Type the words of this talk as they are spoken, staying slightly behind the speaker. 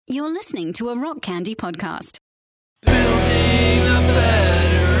You're listening to a Rock Candy podcast. Building a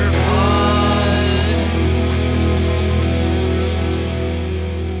better pod.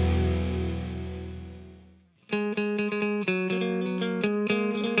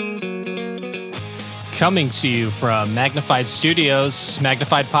 Coming to you from Magnified Studios,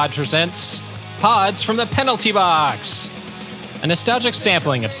 Magnified Pod presents Pods from the Penalty Box, a nostalgic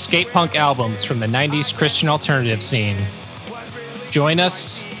sampling of skate punk albums from the 90s Christian alternative scene. Join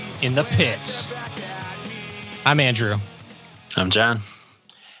us in the pit. I'm Andrew. I'm John.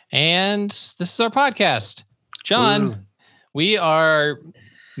 And this is our podcast. John, Ooh. We are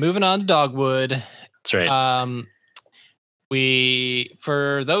moving on to Dogwood. That's right.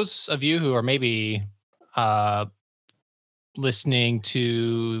 For those of you who are maybe listening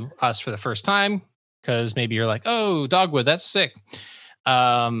to us for the first time, because maybe you're like, oh, Dogwood, that's sick.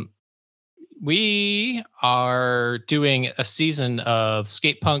 We are doing a season of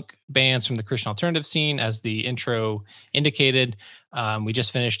skate punk bands from the Christian alternative scene, as the intro indicated. We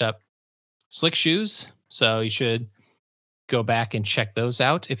just finished up Slick Shoes, so you should go back and check those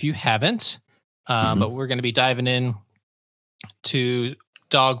out if you haven't. But we're going to be diving in to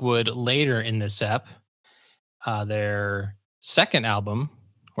Dogwood later in this ep. Their second album,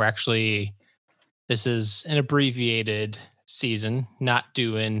 this is an abbreviated season, not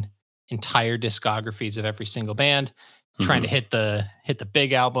doing entire discographies of every single band, trying to hit the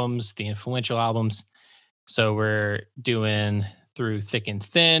big albums, the influential albums. So we're doing Through Thick and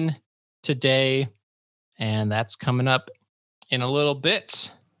Thin today, and that's coming up in a little bit.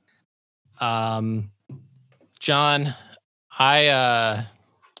 John, I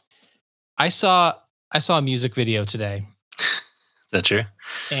saw a music video today. Is that true?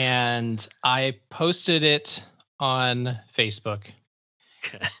 And I posted it on Facebook.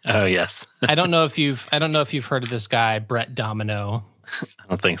 Okay. Oh yes. I don't know if you've heard of this guy, Brett Domino. I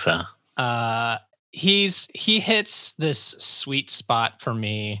don't think so. He hits this sweet spot for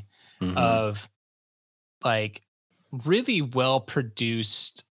me of like really well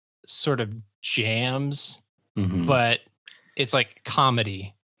produced sort of jams, but it's like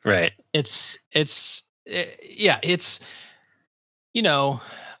comedy. Right. It's you know,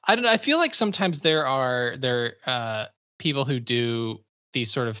 I don't know. I feel like sometimes there are people who do these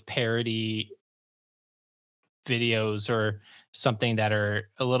sort of parody videos or something that are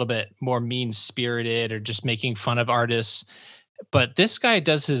a little bit more mean-spirited or just making fun of artists. But this guy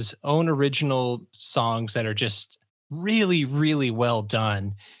does his own original songs that are just really, really well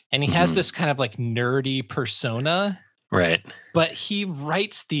done. And he has this kind of like nerdy persona. Right. But he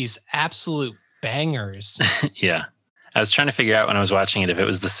writes these absolute bangers. Yeah. I was trying to figure out when I was watching it if it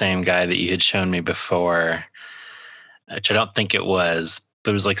was the same guy that you had shown me before, which I don't think it was,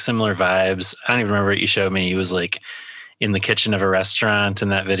 but it was like similar vibes. I don't even remember what you showed me. He was like in the kitchen of a restaurant in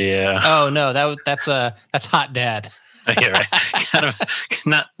that video. Oh no, that's Hot Dad. Okay, right. Kind of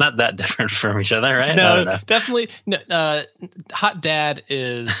not that different from each other, right? No, definitely. No, Hot Dad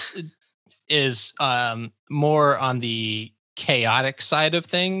is more on the chaotic side of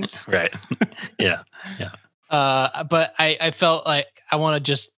things. Right. Yeah. Yeah. But I felt like I want to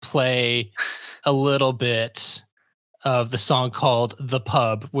just play a little bit of the song called The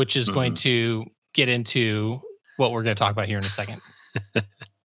Pub, which is going to get into what we're going to talk about here in a second.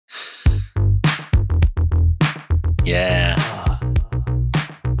 Yeah.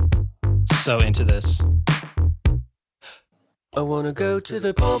 So into this. I wanna go to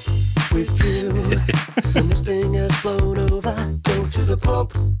the pub with you. When this thing has blown over, go to the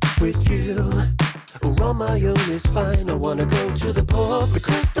pub with you. Or on my own is fine. I wanna go to the pub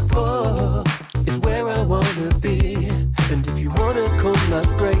because the pub is where I wanna be. And if you wanna come,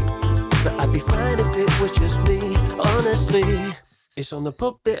 that's great. But I'd be fine if it was just me. Honestly, it's on the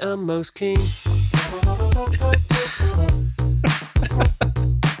pub that I'm most keen.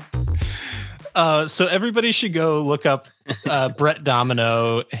 So everybody should go look up Brett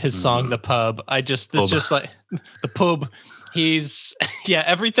Domino, his song "The Pub." Just like the pub. He's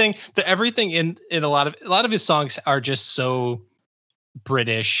everything in a lot of his songs are just so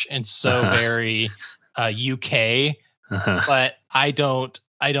British and so very UK. But I don't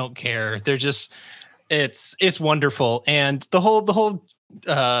care. They're just it's wonderful, and the whole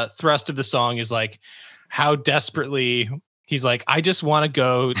thrust of the song is like how desperately. He's like, I just want to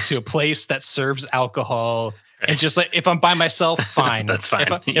go to a place that serves alcohol. And just like, if I'm by myself, fine. That's fine.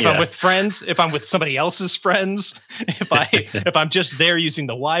 If I'm with friends, if I'm with somebody else's friends, if I'm just there using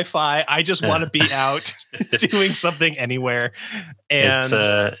the Wi-Fi, I just want to be out doing something anywhere. And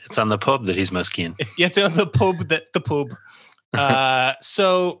it's on the pub that he's most keen. It's on the pub.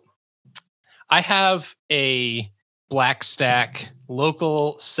 So I have a Black Stack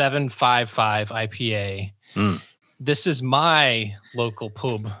Local 755 IPA. This is my local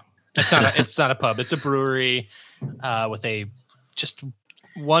pub. It's not a pub. It's a brewery with a just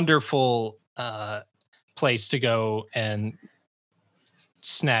wonderful place to go and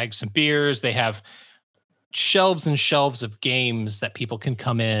snag some beers. They have shelves and shelves of games that people can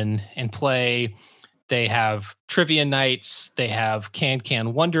come in and play. They have trivia nights. They have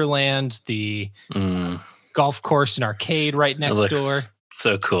Can Wonderland, the golf course and arcade right next door.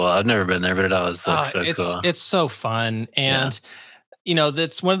 So cool. I've never been there, but it always looks so cool. It's so fun. And,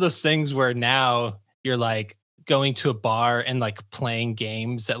 that's one of those things where now you're like going to a bar and like playing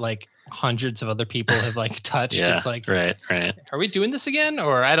games that like hundreds of other people have like touched. It's like, right. Are we doing this again?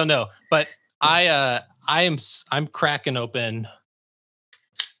 Or I don't know. But I'm cracking open.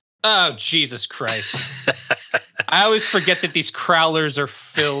 Oh, Jesus Christ. I always forget that these crowlers are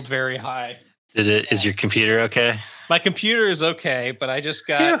filled very high. Is your computer okay? My computer is okay, but I just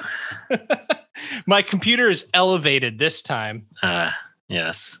got my computer is elevated this time.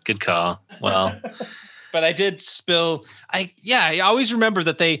 Yes, good call. Well, but I did spill. I always remember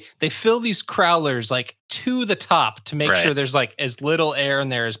that they fill these crowlers like to the top to make sure there's like as little air in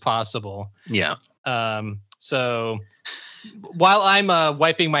there as possible. Yeah. So while I'm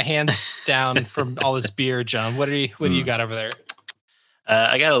wiping my hands down from all this beer, John, what do you got over there?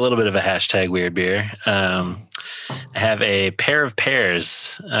 I got a little bit of a hashtag weird beer. I have a Pair of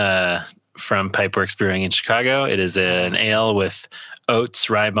Pears from Pipeworks Brewing in Chicago. It is an ale with oats,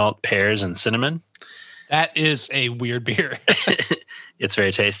 rye malt, pears, and cinnamon. That is a weird beer. It's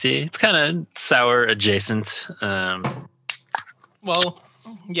very tasty. It's kind of sour adjacent. Well,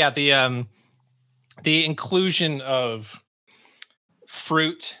 yeah, the inclusion of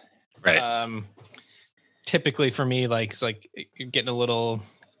fruit, right? Typically for me, it's like you're getting a little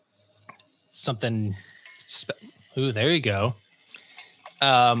something. Ooh, there you go.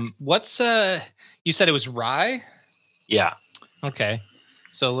 What's you said it was rye? Yeah. Okay.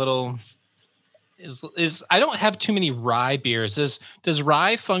 So a little is I don't have too many rye beers. Does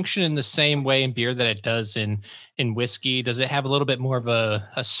rye function in the same way in beer that it does in whiskey? Does it have a little bit more of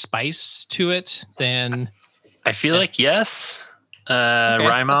a spice to it than? I feel like yes. Okay.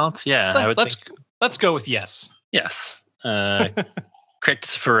 Rye malt. Yeah. Let's go with yes. Yes.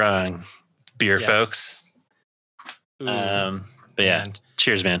 Correct for wrong, beer folks. Ooh, but yeah, man.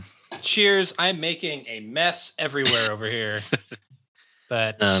 Cheers, man. Cheers. I'm making a mess everywhere over here.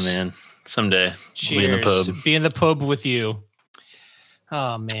 But oh man, someday cheers. Be in the pub with you.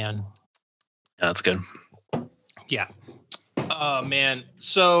 Oh man. Yeah, that's good. Yeah. Oh man.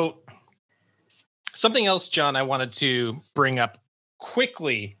 So something else, John, I wanted to bring up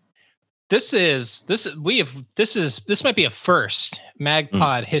quickly. This might be a first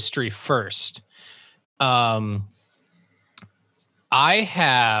MagPod history first. I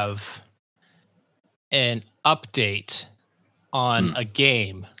have an update on a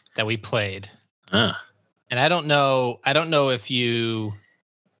game that we played. And I don't know if you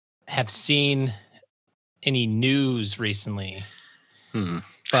have seen any news recently.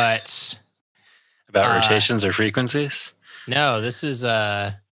 But about rotations or frequencies? No, this is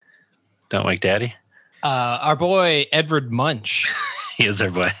Don't Wake Daddy? Our boy Edward Munch. He is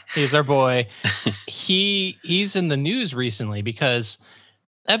our boy. He's our boy. He's in the news recently because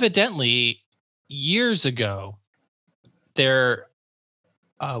evidently years ago there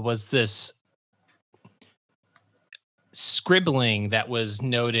was this scribbling that was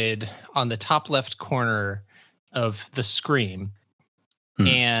noted on the top left corner of the screen.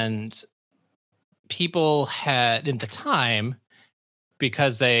 And people had, at the time,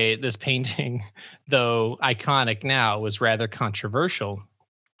 because this painting, though iconic now, was rather controversial,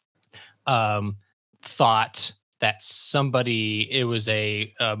 thought that it was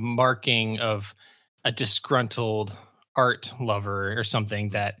a marking of a disgruntled art lover or something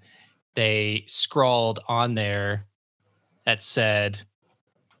that they scrawled on there that said,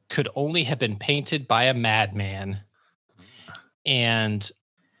 could only have been painted by a madman. And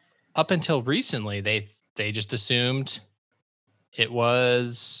up until recently, they just assumed it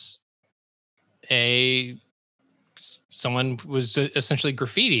was someone was essentially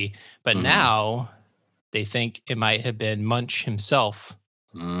graffiti, but now they think it might have been Munch himself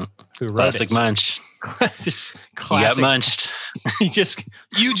who wrote classic it. Munch. Just classic. You got munched. you just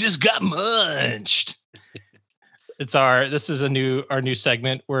got munched. This is our new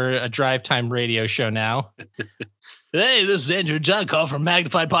segment. We're a drive time radio show now. Hey, this is Andrew John call from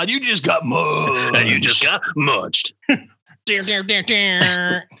Magnified Pod. You just got munched. And you just got munched.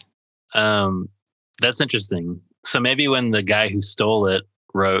 That's interesting. So maybe when the guy who stole it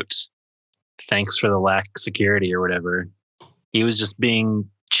wrote thanks for the lack security or whatever. He was just being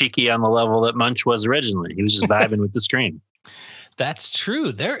cheeky on the level that Munch was originally. He was just vibing with the screen. That's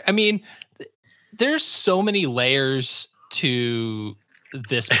true. There's so many layers to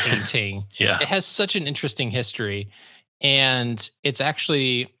this painting. Yeah. It has such an interesting history. And it's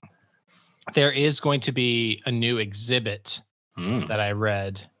actually, there is going to be a new exhibit that I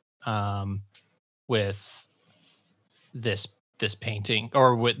read with this painting,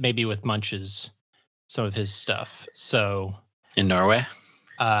 or with Munch's, some of his stuff. So in Norway?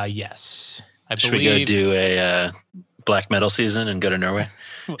 Yes. Should we go do a black metal season and go to Norway?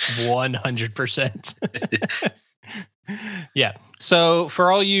 100%. Yeah. So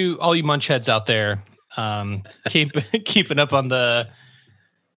for all you Munch heads out there, keeping up on the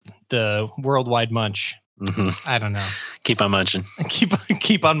worldwide Munch. Mm-hmm. I don't know. Keep on munching.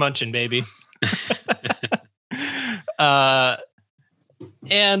 Keep on munching, baby.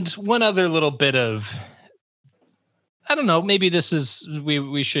 And one other little bit of, I don't know, maybe this is,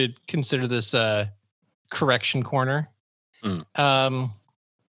 we should consider this a correction corner.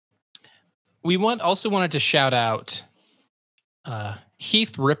 We also wanted to shout out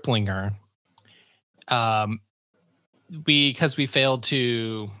Heath Riplinger, because we failed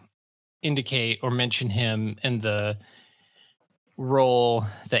to indicate or mention him in the role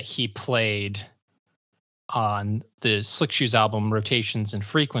that he played on the Slick Shoes album Rotations and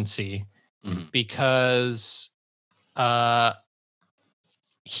Frequency, because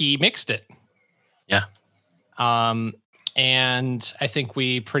he mixed it. Yeah. And I think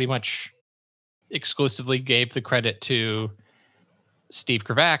we pretty much exclusively gave the credit to Steve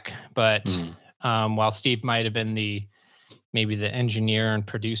Kravac, but while Steve might have been maybe the engineer and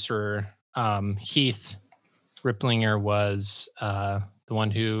producer, Heath Riplinger was the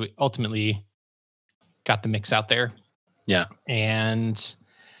one who ultimately got the mix out there. Yeah. And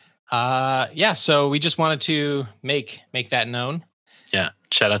so we just wanted to make that known. Yeah.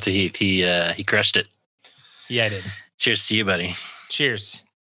 Shout out to Heath. He crushed it. Yeah, I did. Cheers to you, buddy. Cheers.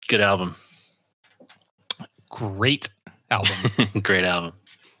 Good album. Great album. Great album.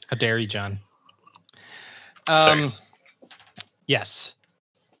 How dare you, John? Sorry. Yes.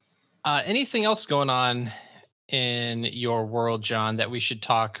 Anything else going on in your world, John, that we should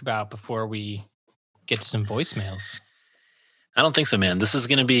talk about before we get some voicemails? I don't think so, man. This is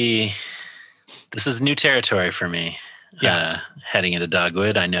new territory for me. Yeah. Heading into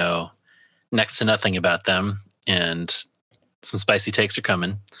Dogwood. I know next to nothing about them, and some spicy takes are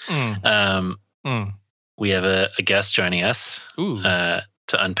coming. We have a guest joining us to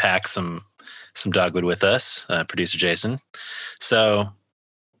unpack some Dogwood with us, producer Jason. So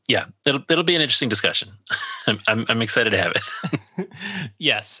yeah, it'll be an interesting discussion. I'm excited to have it.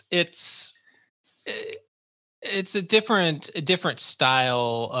 Yes, it's a different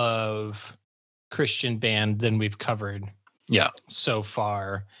style of Christian band than we've covered. Yeah. So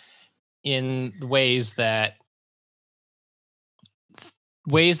far, in ways that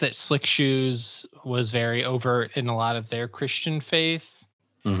Slick Shoes was very overt in a lot of their Christian faith.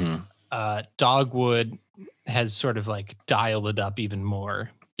 Dogwood has sort of like dialed it up even more.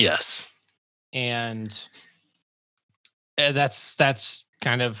 Yes. And that's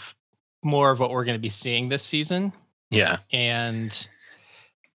kind of more of what we're going to be seeing this season. Yeah. And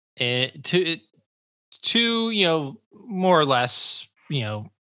to more or less,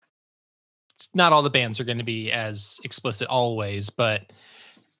 not all the bands are going to be as explicit always, but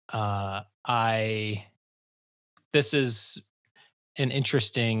this is an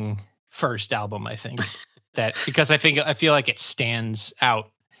interesting first album, I think, because I feel like it stands out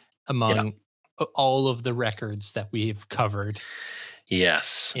among all of the records that we've covered.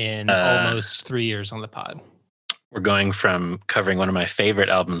 Yes. In almost 3 years on the pod. We're going from covering one of my favorite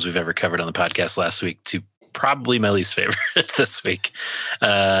albums we've ever covered on the podcast last week to probably my least favorite this week.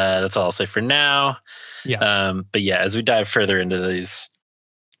 That's all I'll say for now. Yeah. But yeah, as we dive further into these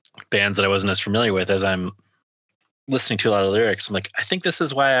bands that I wasn't as familiar with, as I'm listening to a lot of lyrics, I'm like, I think this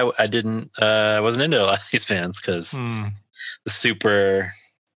is why I wasn't into a lot of these bands, because the super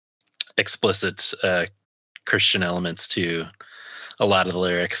explicit Christian elements to a lot of the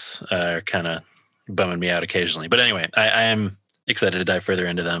lyrics are kind of bumming me out occasionally. But anyway, I am excited to dive further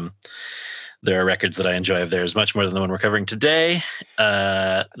into them. There are records that I enjoy of theirs much more than the one we're covering today.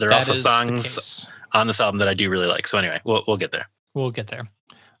 There are also songs on this album that I do really like. So anyway, we'll get there. We'll get there.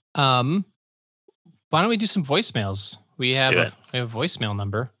 Why don't we do some voicemails? We have a voicemail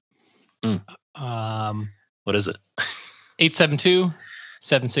number. What is it?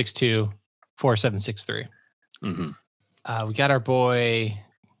 872-762-4763. Mm-hmm. We got our boy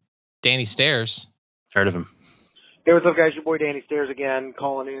Danny Stairs. Heard of him. Hey, what's up, guys? Your boy Danny Stairs again,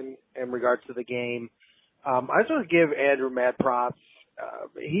 calling in regards to the game. I just want to give Andrew mad props.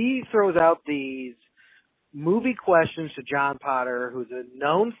 He throws out these movie questions to John Potter, who's a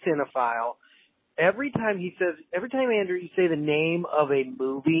known cinephile. Every time, Andrew, you say the name of a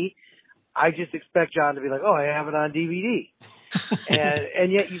movie, I just expect John to be like, oh, I have it on DVD.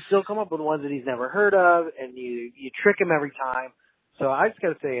 and yet you still come up with ones that he's never heard of, and you trick him every time. So I just got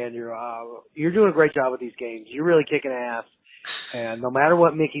to say, Andrew, you're doing a great job with these games. You're really kicking ass. And no matter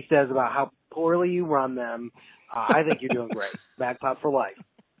what Mickey says about how poorly you run them, I think you're doing great. Magpop for life.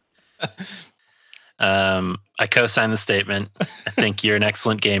 I co-sign the statement. I think you're an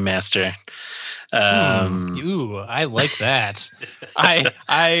excellent game master. I like that.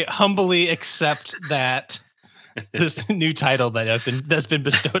 I humbly accept that this new title that's been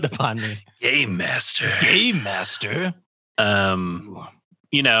bestowed upon me. Game master. Game master.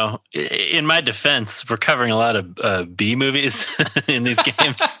 You know, in my defense, we're covering a lot of B movies in these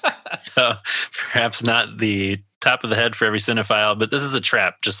games. So perhaps not the top of the head for every cinephile, but this is a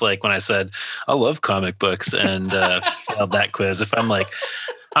trap. Just like when I said, I love comic books and failed that quiz. If I'm like,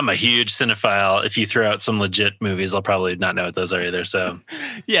 I'm a huge cinephile, if you throw out some legit movies, I'll probably not know what those are either. So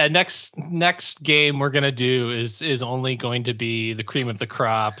yeah, next game we're going to do is only going to be the cream of the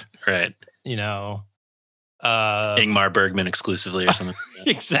crop. Right. You know, Ingmar Bergman exclusively or something.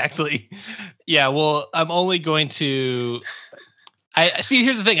 Exactly. Yeah. Well, I'm only going to. I see.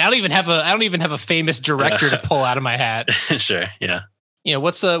 Here's the thing. I don't even have a famous director to pull out of my hat. Sure. Yeah. You know,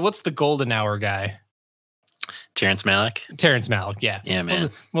 what's the golden hour guy? Terrence Malick. Terrence Malick. Yeah. Yeah,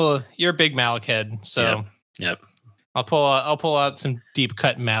 man. Well, you're a big Malick head, so. Yep. I'll pull out some deep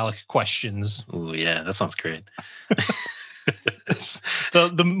cut Malick questions. Oh yeah, that sounds great.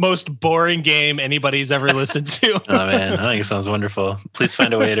 the most boring game anybody's ever listened to. Oh man, I think it sounds wonderful. Please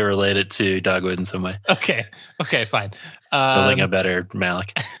find a way to relate it to Dogwood in some way. Okay, fine. Building a better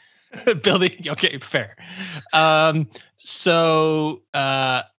Malick. Okay, fair. So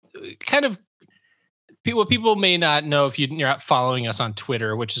kind of what people may not know if you're not following us on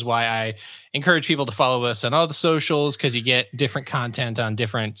Twitter, which is why I encourage people to follow us on all the socials, because you get different content on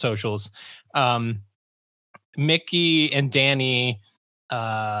different socials. Mickey and Danny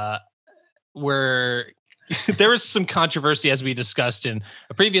were there was some controversy, as we discussed in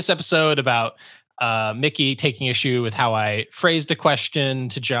a previous episode, about Mickey taking issue with how I phrased a question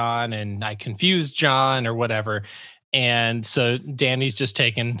to John and I confused John or whatever. And so Danny's just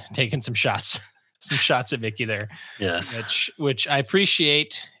taking some shots at Mickey there. Yes. Which I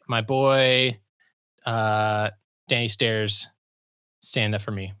appreciate. My boy Danny Stairs, stand up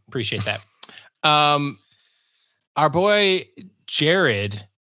for me. Appreciate that. Our boy Jared,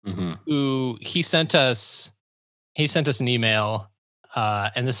 who he sent us an email,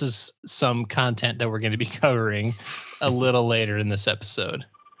 and this is some content that we're going to be covering a little later in this episode.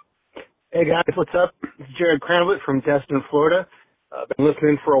 Hey guys, what's up? It's Jared Cranlett from Destin, Florida. I've been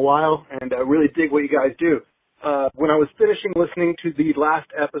listening for a while, and I really dig what you guys do. When I was finishing listening to the last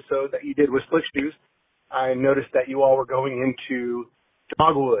episode that you did with Slick Shoes, I noticed that you all were going into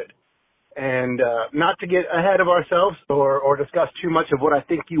Dogwood. And not to get ahead of ourselves or discuss too much of what I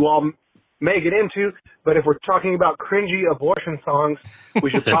think you all may get into, but if we're talking about cringy abortion songs, we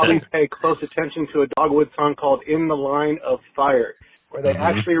should probably pay close attention to a Dogwood song called In the Line of Fire, where they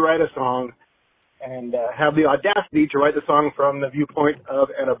actually write a song and have the audacity to write the song from the viewpoint of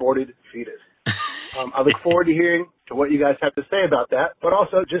an aborted fetus. I look forward to hearing to what you guys have to say about that, but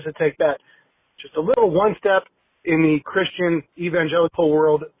also just to take that just a little one step in the Christian evangelical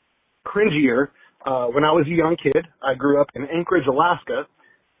world cringier. When I was a young kid, I grew up in Anchorage, Alaska,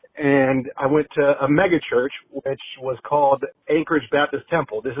 and I went to a mega church, which was called Anchorage Baptist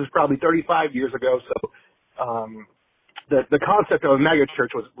Temple. This is probably 35 years ago, so the concept of a mega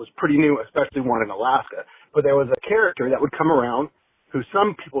church was pretty new, especially one in Alaska. But there was a character that would come around who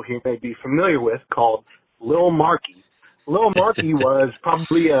some people here may be familiar with, called Lil Marky. Lil Marky was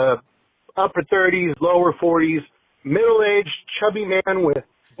probably a upper 30s, lower 40s, middle-aged, chubby man with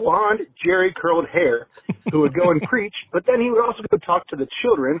blonde, jerry-curled hair who would go and preach, but then he would also go talk to the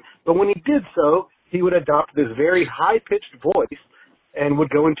children. But when he did so, he would adopt this very high-pitched voice and would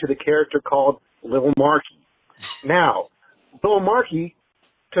go into the character called Lil Marky. Now, Lil Marky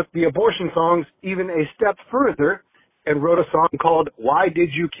took the abortion songs even a step further and wrote a song called Why Did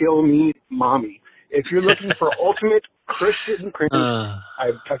You Kill Me, Mommy? If you're looking for ultimate Christian cringe,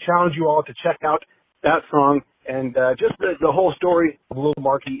 I challenge you all to check out that song and just the whole story of Lil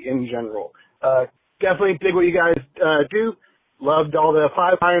Marky in general. Definitely dig what you guys do. Loved all the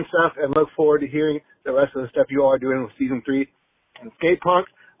Five Iron stuff and look forward to hearing the rest of the stuff you all are doing with Season 3 and Skate Punk.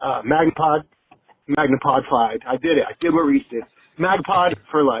 Magpod, Magnapod Pride. I did it. I did what Reese did. Magpod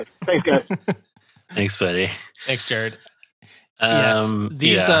for life. Thanks, guys. Thanks, buddy. Thanks, Jared.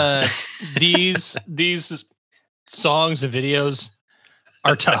 These songs and videos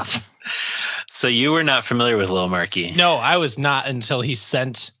are tough. So you were not familiar with Lil Marky? No, I was not until he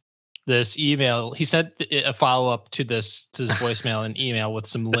sent this email. He sent a follow up to this voicemail and email with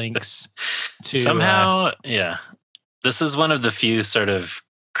some links to somehow. This is one of the few sort of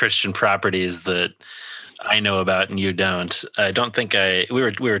Christian properties that I know about and you don't. I don't think we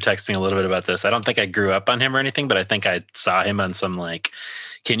were texting a little bit about this. I don't think I grew up on him or anything, but I think I saw him on some like,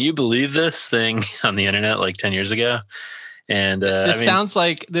 can you believe this thing on the internet like 10 years ago? And this sounds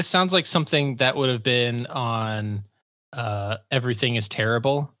like something that would have been on Everything is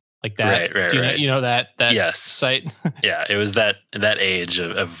Terrible, like that. Right. You know that yes. site? Yeah, it was that age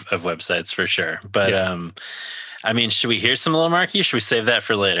of websites for sure. But I mean, should we hear some Lil Marky or should we save that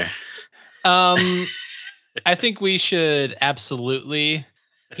for later? I think we should absolutely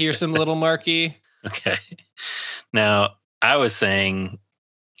hear some Lil Marky. Okay. Now, I was saying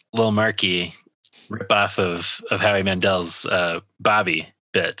Lil Marky rip off of Howie Mandel's Bobby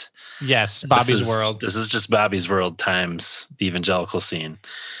bit. Yes, Bobby's World. This is just Bobby's World times the evangelical scene.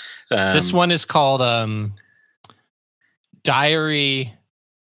 This one is called Diary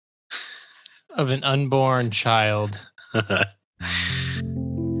of an Unborn Child.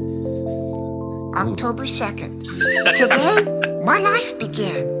 October 2nd. Today, my life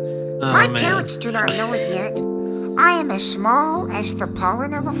began. My parents do not know it yet. I am as small as the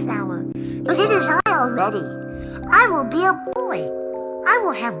pollen of a flower, but it is I already. I will be a boy. I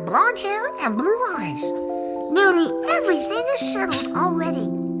will have blonde hair and blue eyes. Nearly everything is settled already.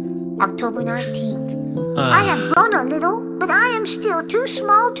 October 19th. I have grown a little, but I am still too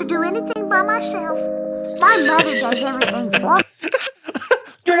small to do anything by myself. My mother does everything for me.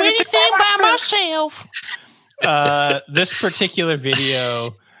 Do anything by myself. This particular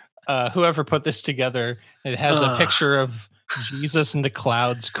video, whoever put this together, it has a picture of Jesus in the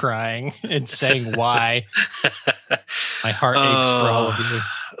clouds crying and saying why. My heart aches for all of you.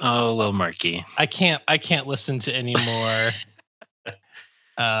 Oh, Lil Marky. I can't listen to any more.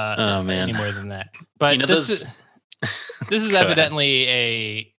 Any more than that. But this is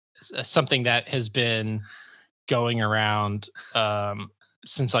evidently something that has been going around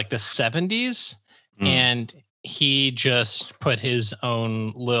since like the 70s, and he just put his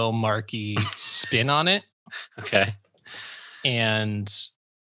own Lil Marky spin on it. Okay. And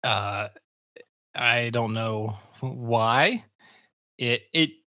I don't know why.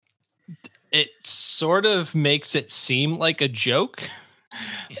 It sort of makes it seem like a joke.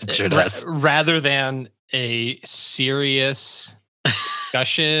 It sure does. Rather than a serious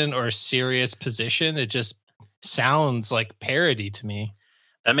discussion or serious position. It just sounds like parody to me.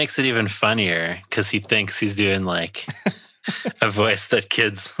 That makes it even funnier because he thinks he's doing like a voice that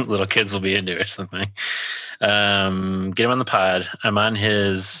little kids will be into or something. Get him on the pod. I'm on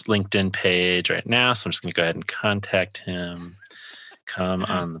his LinkedIn page right now, so I'm just going to go ahead and contact him. Come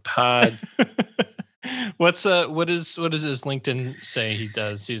on the pod. What does his LinkedIn say he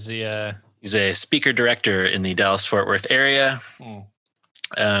does? He's a speaker director in the Dallas-Fort Worth area.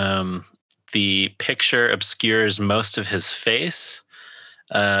 The picture obscures most of his face.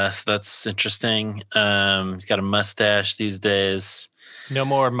 So that's interesting. He's got a mustache these days. No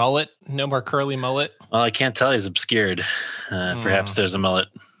more mullet? No more curly mullet? Well, I can't tell. He's obscured. Perhaps there's a mullet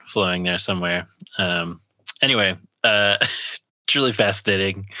flowing there somewhere. Anyway, truly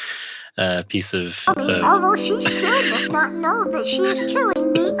fascinating piece of... although she still does not know that she is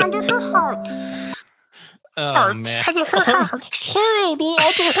carrying me under her heart. Oh, man. Under her heart. Carry me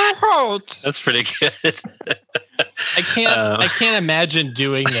under her heart. That's pretty good. I can't imagine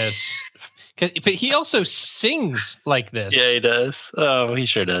doing this. But he also sings like this. Yeah, he does. Oh, he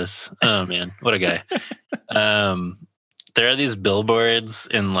sure does. Oh man, what a guy. There are these billboards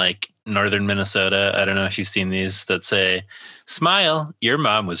in like northern Minnesota. I don't know if you've seen these that say, "Smile, your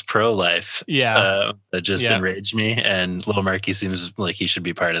mom was pro-life." Yeah. That just enraged me. And Lil Marky seems like he should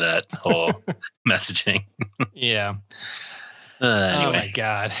be part of that whole messaging. Yeah. Anyway. Oh my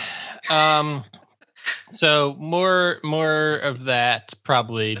God. So more of that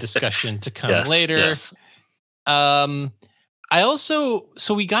probably discussion to come later. Yes. We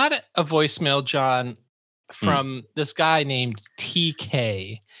got a voicemail, John, from this guy named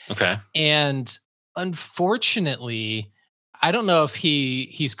TK. Okay. And unfortunately, I don't know if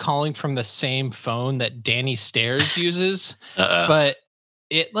he's calling from the same phone that Danny Stairs uses, but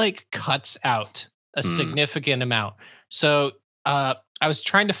it like cuts out a significant amount. So I was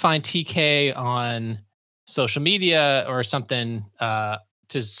trying to find TK on social media or something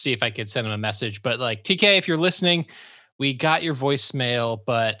to see if I could send him a message. But like, TK, if you're listening, we got your voicemail,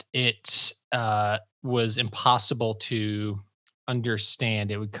 but it was impossible to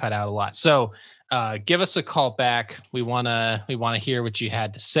understand. It would cut out a lot. So give us a call back. We wanna hear what you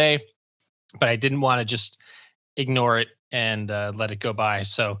had to say, but I didn't want to just ignore it and let it go by.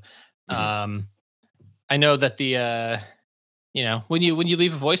 So I know that the when you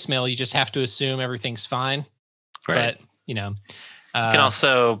leave a voicemail, you just have to assume everything's fine. Right. But you can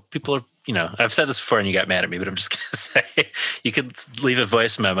also, people are, I've said this before and you got mad at me, but I'm just going to say you could leave a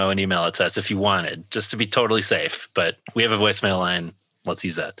voice memo and email it to us if you wanted, just to be totally safe. But we have a voicemail line. Let's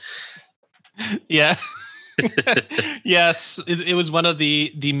use that. Yeah. Yes. It was one of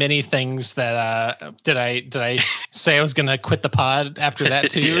the many things that, did I say I was going to quit the pod after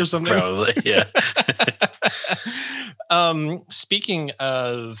that too, or something? Probably. Yeah. Speaking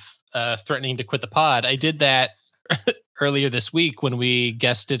of threatening to quit the pod, I did that earlier this week when we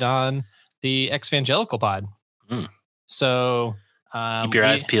guested on the Exvangelical pod. So keep your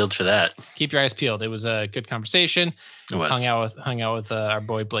eyes peeled for that. Keep your eyes peeled. It was a good conversation. It was. Hung out with our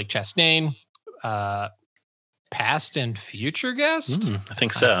boy Blake Chastain. Past and future guest? I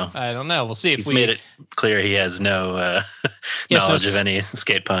think so. I don't know. We'll see. He's made it clear he has no knowledge of any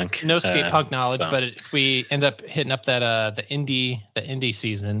skate punk. No skate punk knowledge, so. but if we end up hitting up that the indie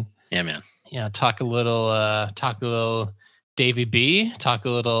season. Yeah, man. Talk a little Davey B. Talk a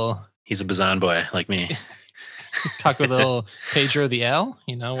little. He's a Bazan boy like me. Talk a little Pedro the L.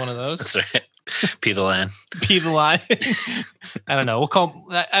 One of those. That's right. P the line. P the line. I don't know. We'll call.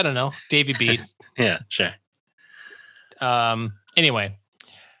 I don't know. Davey B. Yeah, sure. Anyway,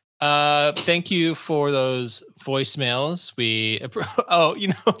 thank you for those voicemails. You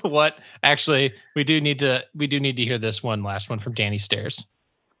know what? Actually, we do need to hear this one last one from Danny Stairs.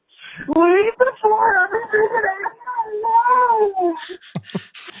 Leave before everything and after alone.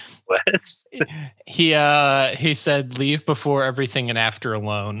 What? He said leave before everything and after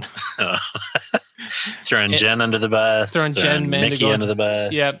alone. Oh. Throwing Jen under the bus. Throwing Jen Mickey under the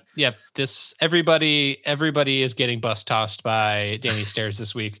bus. Yep. This everybody is getting bus tossed by Danny Stairs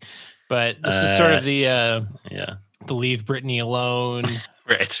this week. But this is sort of the leave Brittany alone.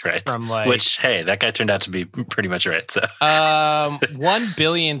 Right. From which, hey, that guy turned out to be pretty much right. So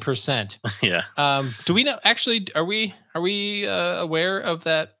 1,000,000,000%. Yeah. Do we know? Actually, are we aware of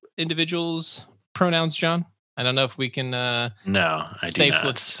that individual's pronouns, John? I don't know if we can. No, I do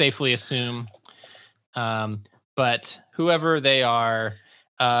not. Safely assume. But whoever they are,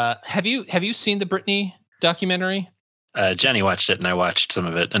 have you seen the Britney documentary? Jenny watched it, and I watched some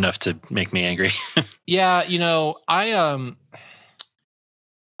of it enough to make me angry. Yeah,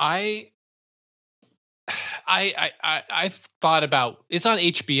 I've thought about, it's on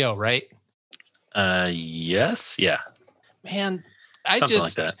HBO, right? Yes, yeah. Man, Something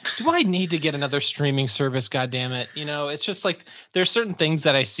like that. Do I need to get another streaming service? God damn it! It's just like there's certain things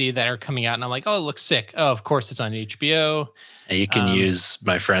that I see that are coming out, and I'm like, oh, it looks sick. Oh, of course, it's on HBO. And you can use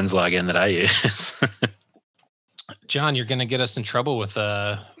my friend's login that I use. John, you're going to get us in trouble with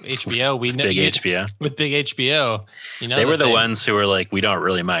HBO. With big HBO. With big HBO. They were the ones who were like, we don't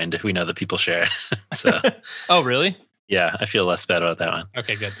really mind if we know that people share. So. Oh, really? Yeah, I feel less bad about that one.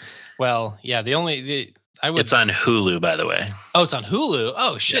 Okay, good. Well, yeah, it's on Hulu, by the way. Oh, it's on Hulu.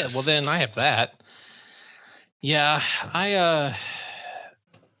 Oh shit. Yes. Well, then I have that. Yeah, I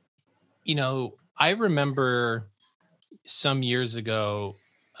remember some years ago,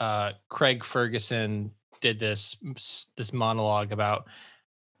 Craig Ferguson did this monologue about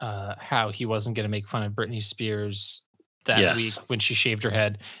how he wasn't going to make fun of Britney Spears that week when she shaved her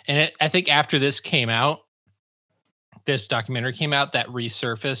head. And I think after this documentary came out, that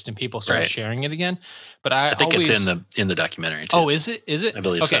resurfaced and people started sharing it again. But I think it's in the documentary too. Oh, is it? I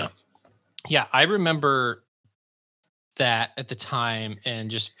believe so. Yeah, I remember that at the time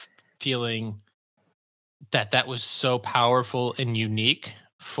and just feeling that was so powerful and unique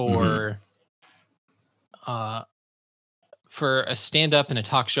for a stand-up and a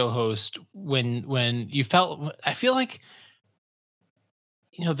talk show host when you felt, I feel like,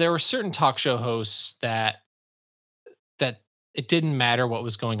 there were certain talk show hosts that it didn't matter what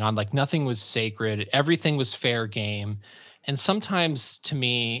was going on. Like nothing was sacred. Everything was fair game. And sometimes to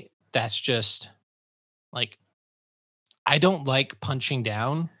me, that's just like, I don't like punching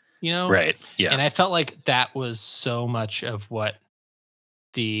down, Right. Yeah. And I felt like that was so much of what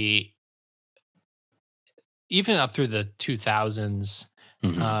even up through the 2000s,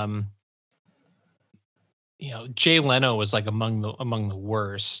 Jay Leno was like among the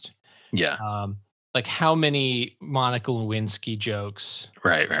worst. Yeah. Like how many Monica Lewinsky jokes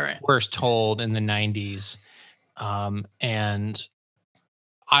right were told in the 90s. And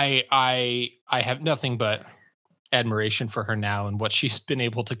I have nothing but admiration for her now and what she's been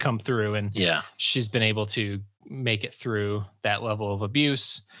able to come through, and she's been able to make it through that level of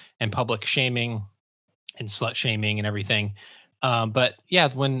abuse and public shaming and slut shaming and everything. But yeah,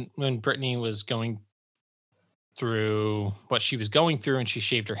 when Britney was going through what she was going through and she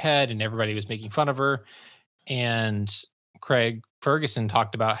shaved her head and everybody was making fun of her, and Craig Ferguson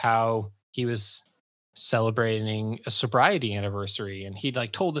talked about how he was celebrating a sobriety anniversary, and he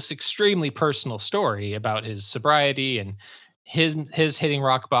like told this extremely personal story about his sobriety and his hitting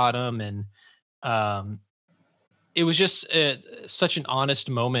rock bottom, and it was just such an honest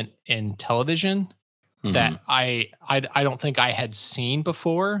moment in television that I don't think I had seen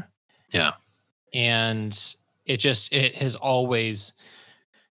before. Yeah. And it has always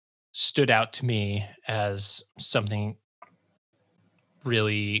stood out to me as something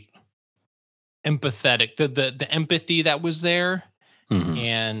really empathetic. The empathy that was there,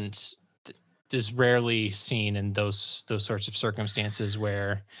 and is rarely seen in those sorts of circumstances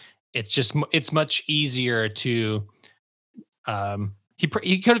where it's much easier to he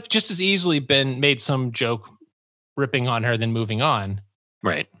could have just as easily been made some joke ripping on her than moving on.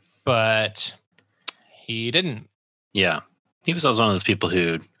 Right. But he didn't. Yeah. He was also one of those people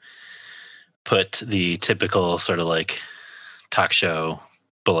who put the typical sort of like talk show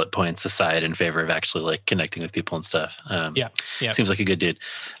bullet points aside in favor of actually like connecting with people and stuff. Yeah. Seems like a good dude.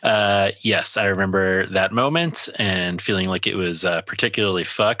 Yes, I remember that moment and feeling like it was particularly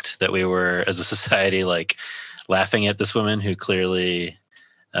fucked that we were as a society like laughing at this woman who clearly,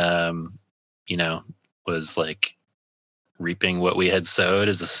 was like reaping what we had sowed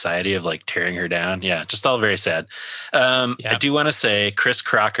as a society of like tearing her down. Yeah, just all very sad. I do want to say Chris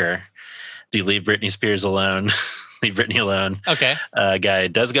Crocker, the Leave Britney Spears Alone, Leave Britney Alone guy,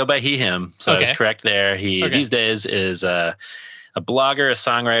 does go by he, him. So I was correct there. He these days is a blogger, a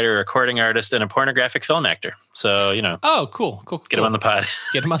songwriter, a recording artist, and a pornographic film actor. So, Oh, cool. Get him on the pod.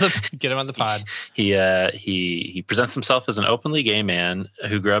 Get him on the pod. He presents himself as an openly gay man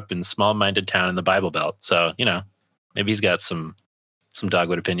who grew up in small-minded town in the Bible Belt. So, maybe he's got some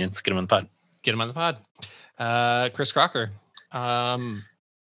dogwood opinions. Get him on the pod. Get him on the pod. Chris Crocker.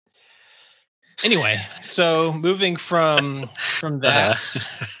 Anyway, so moving from that,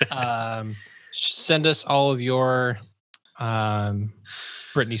 send us all of your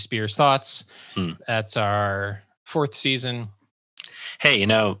Britney Spears thoughts. That's our 4th season. Hey,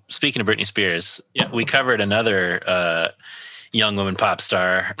 speaking of Britney Spears, we covered another young woman pop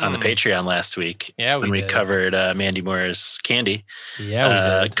star on the Patreon last week. Yeah, when we covered Mandy Moore's Candy.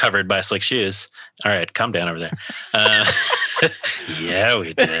 Yeah, we did. Covered by Slick Shoes. All right, calm down over there. Yeah,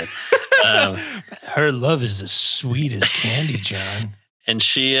 we did. Her love is as sweet as candy, John. And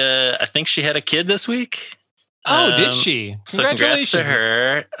she, I think she had a kid this week. Oh, did she? So congrats to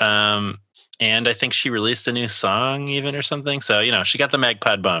her. And I think she released a new song even or something. So, she got the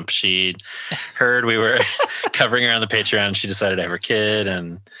MagPod bump. She heard we were covering her on the Patreon. She decided to have her kid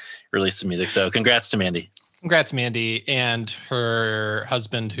and release some music. So congrats to Mandy. Congrats, Mandy, and her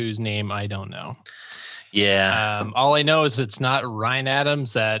husband, whose name I don't know. Yeah. All I know is it's not Ryan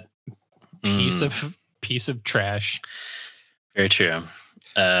Adams, that piece of trash. Very true.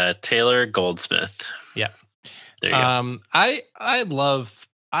 Taylor Goldsmith. Yeah. There you go.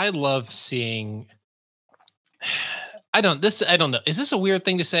 I love seeing. I don't know. Is this a weird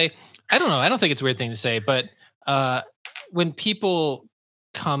thing to say? I don't know. I don't think it's a weird thing to say, but when people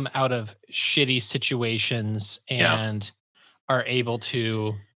come out of shitty situations and are able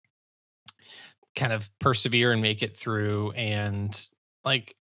to kind of persevere and make it through, and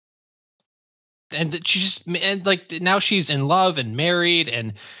now she's in love and married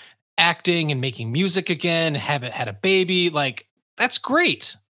and acting and making music again, had a baby. Like, that's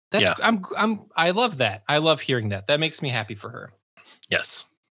great. I love that. I love hearing that. That makes me happy for her. Yes.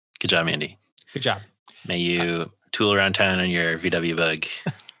 Good job, Andy. Good job. May you tool around town on your VW bug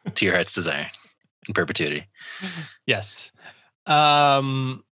to your heart's desire in perpetuity. Yes.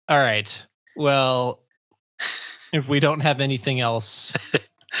 All right. Well, if we don't have anything else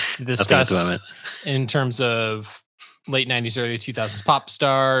to discuss in terms of late 90s, early 2000s pop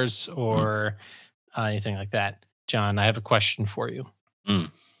stars or anything like that, John, I have a question for you.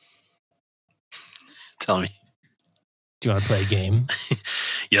 Tell me. Do you want to play a game?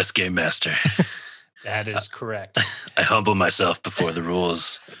 Yes, Game Master. That is correct. I humble myself before the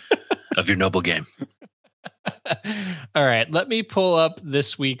rules of your noble game. All right, let me pull up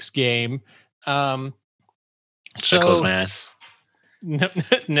this week's game. Should I close my eyes? No,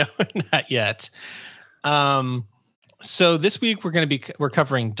 not yet. So this week we're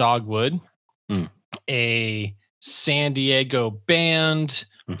covering Dogwood, a San Diego band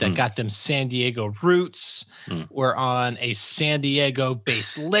that got them San Diego roots. We're on a San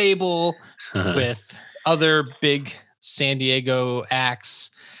Diego-based label with other big San Diego acts.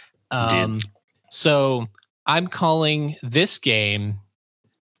 So I'm calling this game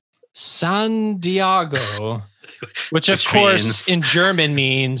San Diego, which of course in German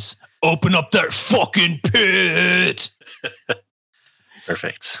means open up that fucking pit.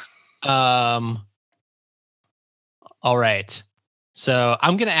 Perfect. All right. So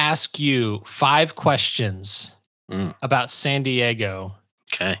I'm going to ask you 5 questions about San Diego.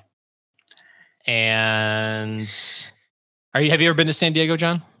 Okay. And have you ever been to San Diego,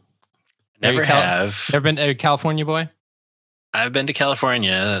 John? Never have. Never been a California boy? I've been to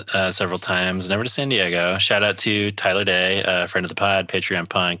California several times, never to San Diego. Shout out to Tyler Day, a friend of the pod, Patreon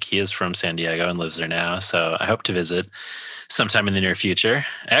Punk. He is from San Diego and lives there now, so I hope to visit sometime in the near future.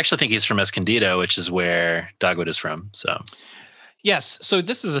 I actually think he's from Escondido, which is where Dogwood is from. So, yes. So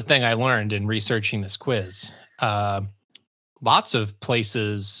this is a thing I learned in researching this quiz. Lots of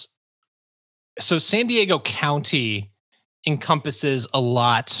places. So San Diego County encompasses a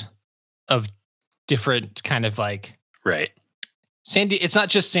lot of different kind of like right. It's not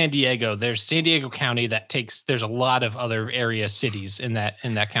just San Diego. There's San Diego County there's a lot of other area cities in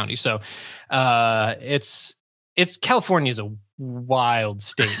that county. So it's California is a wild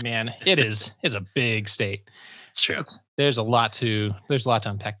state, man. It's a big state. It's true. There's a lot to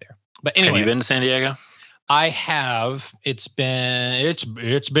unpack there. But anyway, have you been to San Diego? I have. It's been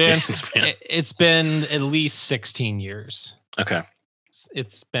at least 16 years. Okay.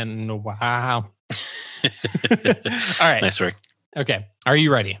 It's been a while. All right. Nice work. Okay. Are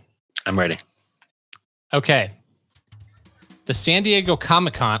you ready? I'm ready. Okay. The San Diego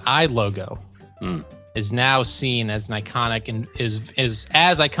Comic-Con eye logo is now seen as an iconic and is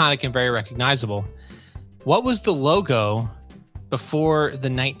as iconic and very recognizable. What was the logo before the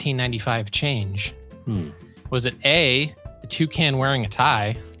 1995 change? Was it A, the toucan wearing a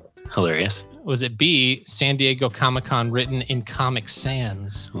tie? Hilarious. Was it B, San Diego Comic-Con written in Comic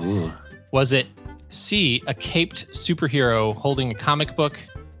Sans? Ooh. Was it C, a caped superhero holding a comic book?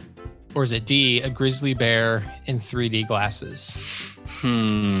 Or is it D, a grizzly bear in 3D glasses?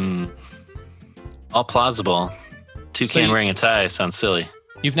 All plausible. Toucan wearing a tie sounds silly.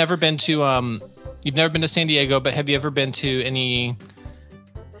 You've never been to San Diego, but have you ever been to any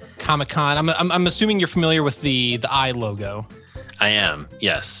Comic-Con? I'm assuming you're familiar with the eye logo. I am,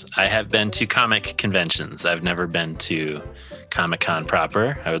 yes. I have been to comic conventions. I've never been to Comic-Con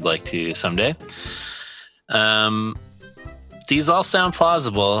proper. I would like to someday. These all sound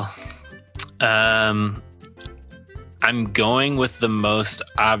plausible. I'm going with the most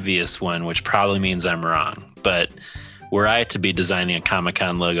obvious one, which probably means I'm wrong. But were I to be designing a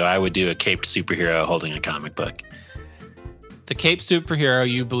Comic-Con logo, I would do a caped superhero holding a comic book. The caped superhero,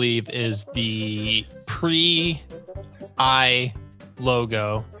 you believe, is the pre-eye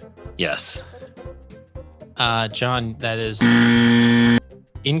logo. Yes. John, that is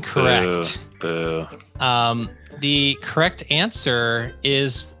incorrect. Boo. The correct answer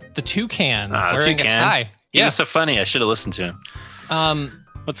is the toucan wearing a toucan. tie. He was so funny. I should have listened to him.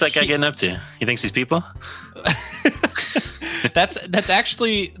 What's that guy getting up to? He thinks he's people? That's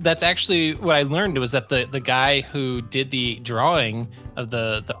actually what I learned was that the guy who did the drawing of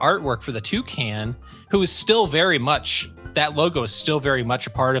the artwork for the toucan, who is still very much, that logo is still very much a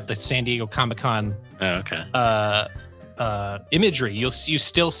part of the San Diego Comic-Con imagery. You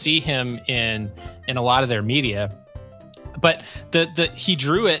still see him in a lot of their media, but he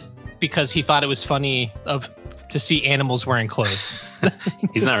drew it because he thought it was funny to see animals wearing clothes.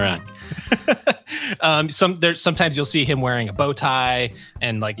 He's not wrong. Sometimes you'll see him wearing a bow tie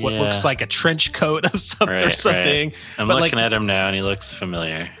and what looks like a trench coat of something. Right. I'm looking at him now, and he looks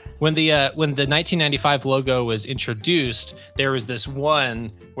familiar. When the 1995 logo was introduced, there was this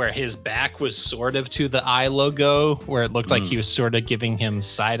one where his back was sort of to the eye logo, where it looked like he was sort of giving him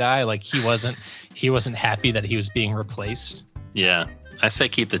side eye, like he wasn't happy that he was being replaced. Yeah, I say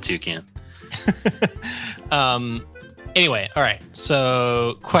keep the toucan. Anyway, all right.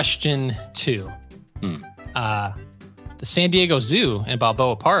 So question 2. The San Diego Zoo in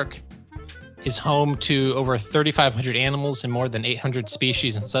Balboa Park is home to over 3,500 animals and more than 800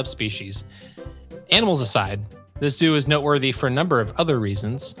 species and subspecies. Animals aside, this zoo is noteworthy for a number of other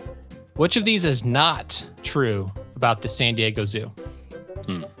reasons. Which of these is not true about the San Diego Zoo?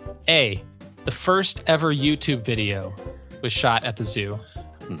 A, the first ever YouTube video was shot at the zoo.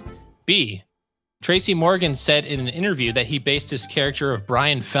 B, Tracy Morgan said in an interview that he based his character of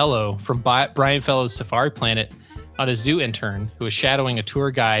Brian Fellow from Brian Fellow's Safari Planet on a zoo intern who was shadowing a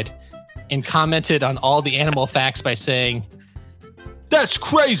tour guide and commented on all the animal facts by saying, "That's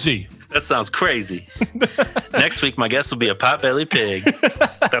crazy." That sounds crazy. Next week, my guest will be a potbelly pig.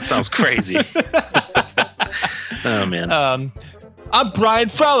 That sounds crazy. Oh, man. I'm Brian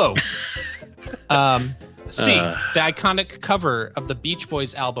Fellow. C, the iconic cover of the Beach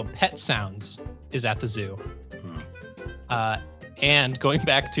Boys album Pet Sounds is at the zoo. And going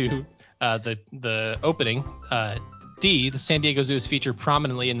back to the opening, D, the San Diego Zoo is featured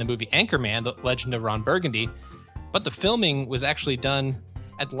prominently in the movie Anchorman, The Legend of Ron Burgundy, but the filming was actually done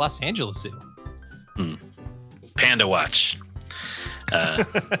at the Los Angeles Zoo. Panda Watch.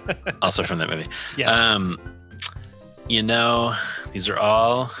 Also from that movie. Yes. These are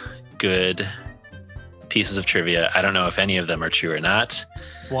all good pieces of trivia. I don't know if any of them are true or not.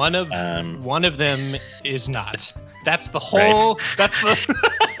 One of them is not. That's the whole. Right. That's the.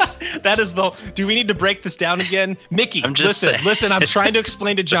 That is the. Do we need to break this down again, Mickey? Listen. I'm trying to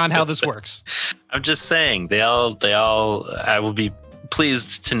explain to John how this works. I'm just saying they all. I will be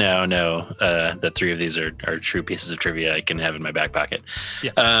pleased to know that 3 of these are true pieces of trivia I can have in my back pocket.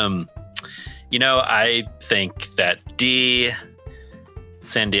 Yeah. I think that D,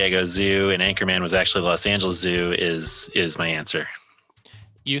 San Diego Zoo, and Anchorman was actually the Los Angeles Zoo is my answer.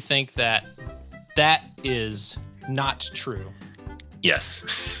 You think that is not true? Yes.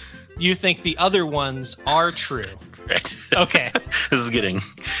 You think the other ones are true? Right. Okay. This is getting more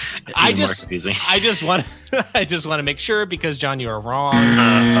confusing. I just want to make sure, because John, you are wrong.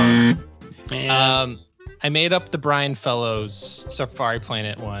 I made up the Brian Fellows Safari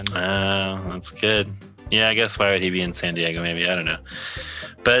Planet one. Oh, that's good. Yeah, I guess why would he be in San Diego? Maybe, I don't know.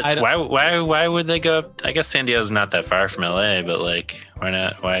 But why would they go up? I guess San Diego's not that far from LA, but like, why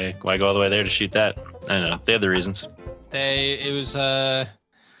not? Why go all the way there to shoot that? I don't know. They had the reasons. It was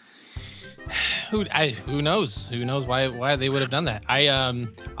who knows? Who knows why they would have done that?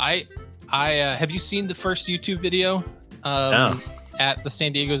 I have you seen the first YouTube video at the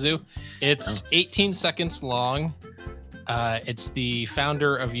San Diego Zoo? It's 18 seconds long. It's the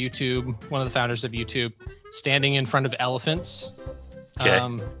founder of YouTube, one of the founders of YouTube, standing in front of elephants,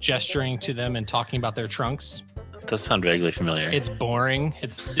 gesturing to them and talking about their trunks. That does sound vaguely familiar. It's boring.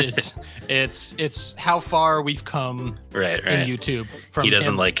 It's how far we've come right. in YouTube. He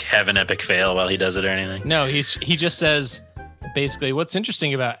doesn't have an epic fail while he does it or anything. No, he just says basically what's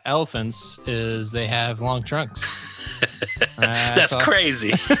interesting about elephants is they have long trunks. That's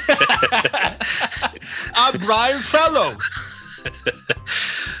crazy. I'm Brian Fellow.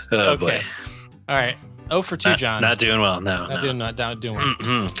 Oh boy. All right. 0 for 2, John. Not doing well. No. Not doing well.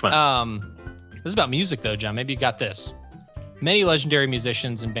 Come on. This is about music, though, John. Maybe you got this. Many legendary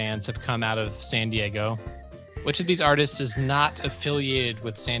musicians and bands have come out of San Diego. Which of these artists is not affiliated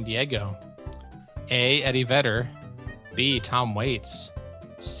with San Diego? A, Eddie Vedder. B, Tom Waits.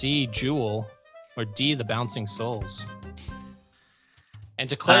 C, Jewel. Or D, the Bouncing Souls. And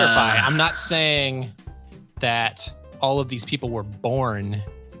to clarify, I'm not saying that all of these people were born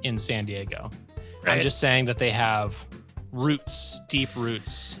in San Diego. Right. I'm just saying that they have deep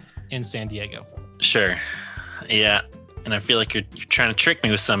roots in San Diego. Sure. Yeah. And I feel like you're trying to trick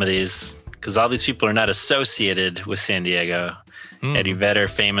me with some of these, because all these people are not associated with San Diego. Eddie Vedder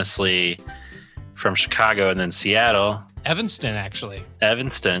famously from Chicago and then Seattle. Evanston, actually.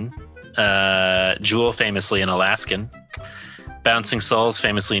 Jewel famously an Alaskan. Bouncing Souls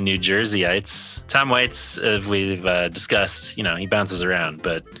famously New Jerseyites. Tom Waits, as we've discussed, he bounces around,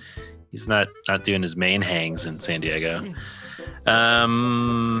 but he's not doing his main hangs in San Diego.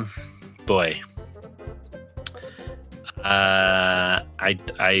 Boy. I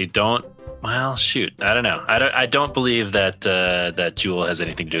don't. Well, shoot. I don't know. I don't believe that Jewel has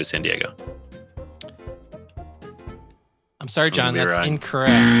anything to do with San Diego. I'm sorry, John. That's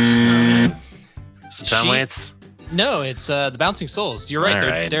incorrect. Is it Tom Waits? No, it's the Bouncing Souls. You're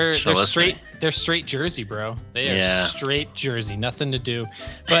right. They're straight. They're straight Jersey, bro. They are straight Jersey. Nothing to do.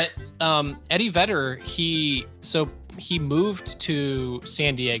 But Eddie Vedder, he moved to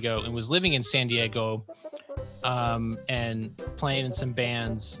San Diego and was living in San Diego, and playing in some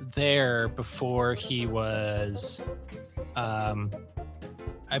bands there before he was,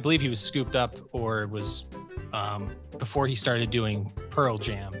 I believe he was scooped up or was before he started doing Pearl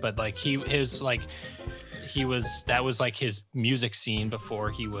Jam. But like that was like his music scene before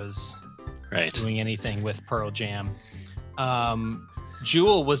he was doing anything with Pearl Jam.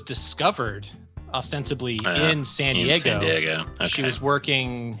 Jewel was discovered ostensibly in San Diego. Okay. She was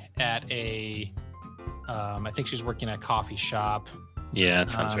working at I think she was working at a coffee shop. Yeah,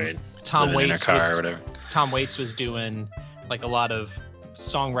 that sounds right. Tom Waits in her car or whatever. Tom Waits was doing like a lot of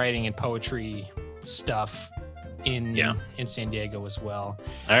songwriting and poetry stuff in San Diego as well.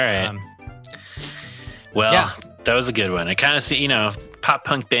 All right. Well, that was a good one. It kind of, pop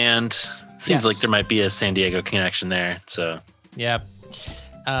punk band. Seems like there might be a San Diego connection there. So. Yeah.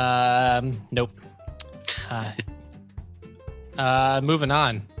 Nope. Moving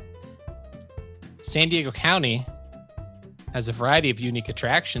on. San Diego County has a variety of unique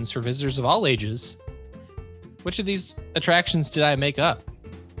attractions for visitors of all ages. Which of these attractions did I make up?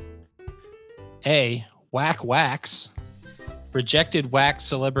 A. Whack Wax. Rejected wax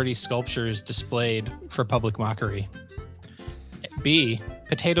celebrity sculptures displayed for public mockery. B.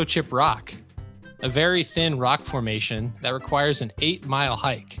 Potato Chip Rock. A very thin rock formation that requires an 8-mile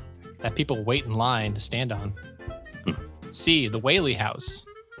hike that people wait in line to stand on. C. The Whaley House.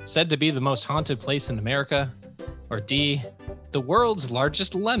 Said to be the most haunted place in America. Or D. The world's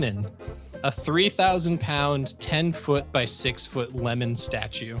largest lemon. A 3,000-pound, 10-foot by 6-foot lemon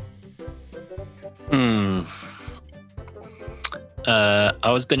statue. I've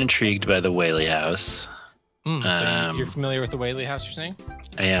always been intrigued by the Whaley House. So you're familiar with the Whaley House, you're saying?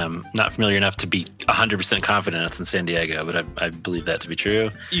 I am not familiar enough to be 100% confident it's in San Diego, but I believe that to be true.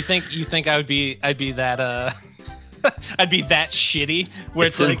 You think I'd be that I'd be that shitty where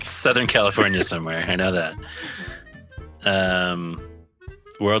it's like in Southern California somewhere. I know that.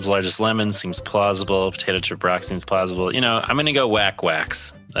 World's largest lemon seems plausible. Potato Chip Rock seems plausible. I'm gonna go Whack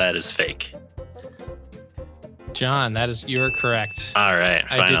Wax. That is fake. John, you're correct. All right,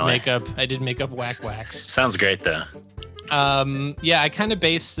 finally. I did make up Whack Wax. Sounds great though. I kind of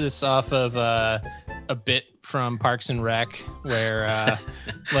based this off of a bit from Parks and Rec where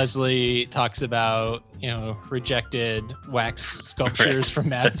Leslie talks about rejected wax sculptures from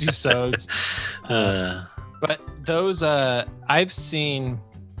Madame Tussauds. But those I've seen.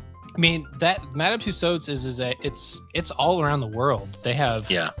 I mean, that Madame Tussauds it's all around the world. They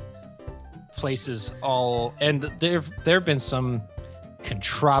have places and there have been some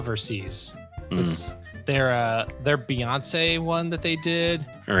controversies. Their Beyonce one that they did.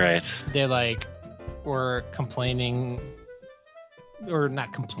 Right. They were complaining, or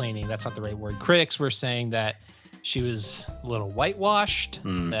not complaining. That's not the right word. Critics were saying that she was a little whitewashed.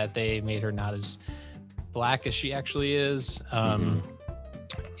 That they made her not as black as she actually is.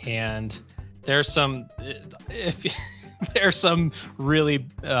 And there's some really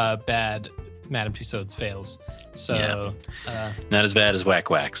bad Madame Tussauds fails. So not as bad as Whack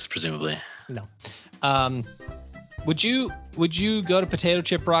Wax, presumably. No. Would you go to Potato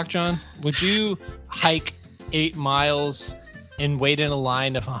Chip Rock, John? Would you hike 8 miles and wait in a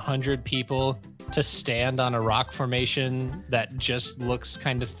line of 100 people to stand on a rock formation that just looks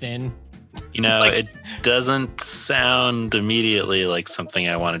kind of thin? It doesn't sound immediately like something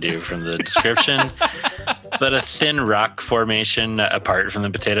I want to do from the description, but a thin rock formation apart from the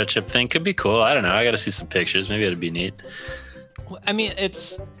potato chip thing could be cool. I don't know. I got to see some pictures. Maybe it'd be neat. I mean,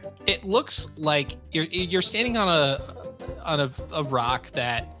 it looks like you're standing on a rock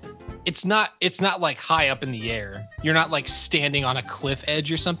that it's not like high up in the air. You're not like standing on a cliff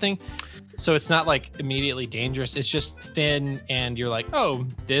edge or something. So it's not like immediately dangerous. It's just thin, and you're like, oh,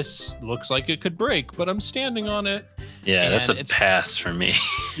 this looks like it could break, but I'm standing on it. Yeah, and that's a pass for me.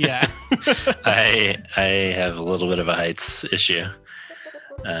 Yeah. I have a little bit of a heights issue.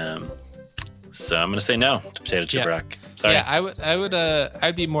 So I'm gonna say no to Potato Chip Rock. Sorry. Yeah,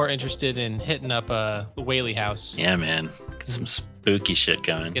 I'd be more interested in hitting up the Whaley House. Yeah, man. Get some spooky shit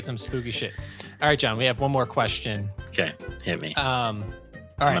going. Get some spooky shit. All right, John, we have one more question. Okay, hit me. All right.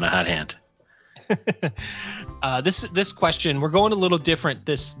 I'm on a hot hand. This question, we're going a little different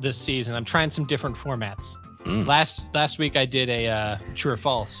this season. I'm trying some different formats. Last week I did a true or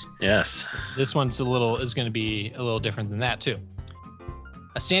false. Yes. This one's is going to be a little different than that too.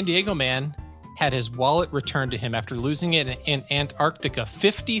 A San Diego man had his wallet returned to him after losing it in Antarctica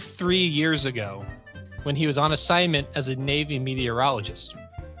 53 years ago when he was on assignment as a Navy meteorologist.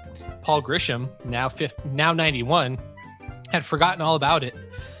 Paul Grisham, now 91, had forgotten all about it,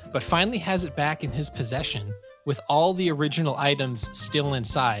 but finally has it back in his possession with all the original items still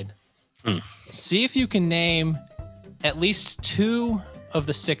inside. See if you can name at least 2 of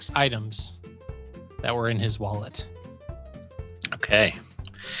the 6 items that were in his wallet. Okay.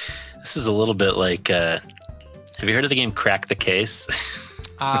 This is a little bit like, have you heard of the game Crack the Case?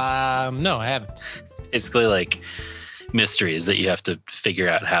 No, I haven't. Basically like mysteries that you have to figure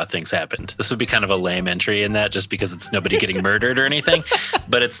out how things happened. This would be kind of a lame entry in that, just because it's nobody getting murdered or anything,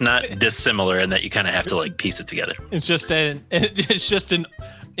 but it's not dissimilar in that you kind of have to like piece it together. It's just a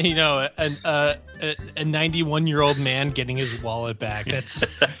 91-year-old man getting his wallet back. That's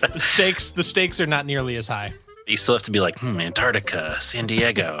the stakes are not nearly as high. You still have to be like, Antarctica, San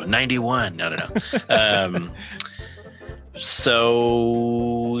Diego, 91. I don't know.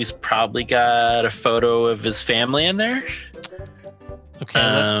 So he's probably got a photo of his family in there. Okay.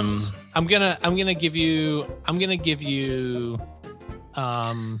 I'm gonna give you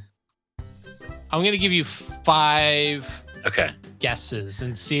 5 guesses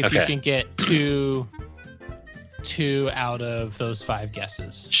and see if you can get two out of those 5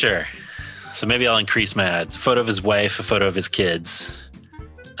 guesses. Sure. So maybe I'll increase my odds. A photo of his wife, a photo of his kids.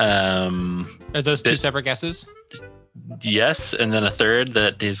 Are those 2 separate guesses? Yes, and then a third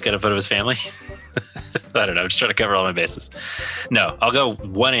that he's got a photo of his family. I don't know. I'm just trying to cover all my bases. No, I'll go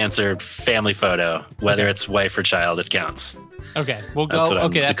one answer, family photo. Whether it's wife or child, it counts. Okay, we'll go. That's what I'm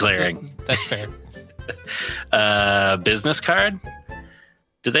okay, declaring. That's fair. Business card.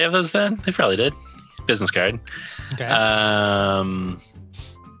 Did they have those then? They probably did. Business card. Okay.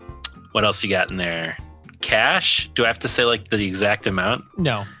 What else you got in there? Cash? Do I have to say like the exact amount?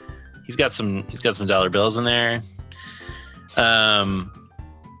 No. He's got some dollar bills in there.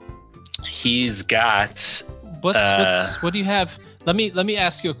 He's got what do you have? Let me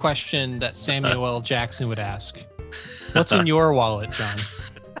ask you a question that Samuel L. Jackson would ask. What's in your wallet, John?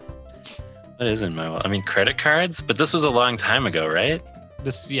 What is in my wallet? I mean, credit cards, but this was a long time ago, right?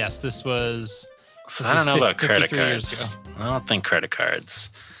 This was. So I don't know about credit cards. I don't think credit cards.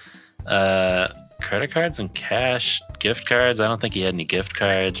 Credit cards and cash, gift cards. I don't think he had any gift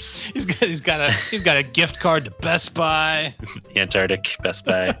cards. He's got a gift card to Best Buy. Antarctic Best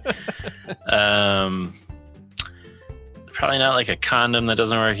Buy. Probably not like a condom that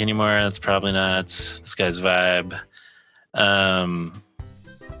doesn't work anymore. That's probably not this guy's vibe. What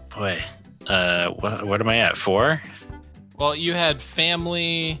am I at? 4? Well, you had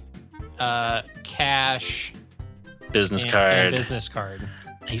family, cash, business card. and business card.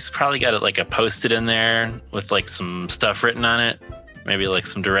 He's probably got it like a Post-it in there with like some stuff written on it, maybe like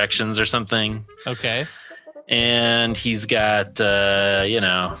some directions or something. Okay. And he's got a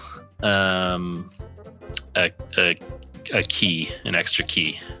key, an extra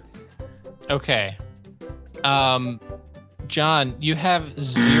key. Okay. John, you have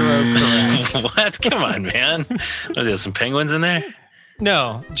 0 correct. What? Come on, man. Was there some penguins in there?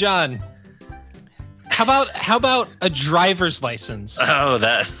 No, John. How about a driver's license? Oh,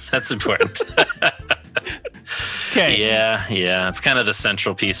 that's important. Okay. Yeah. It's kind of the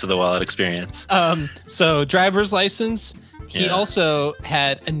central piece of the wallet experience. So driver's license. He also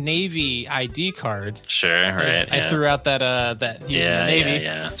had a Navy ID card. Sure, right. I threw out that he was in the Navy.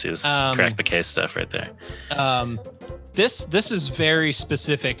 Yeah. See, this crack the case stuff right there. This is very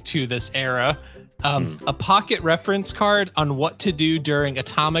specific to this era. A pocket reference card on what to do during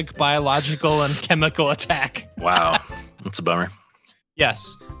atomic, biological, and chemical attack. Wow, that's a bummer.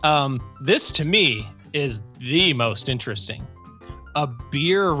 Yes. This to me is the most interesting. A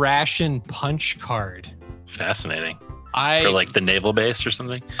beer ration punch card. Fascinating. For like the naval base or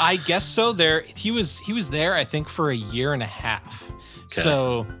something? I guess so. He was there, I think, for a year and a half. Okay.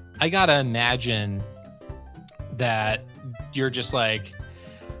 So I gotta imagine that you're just like,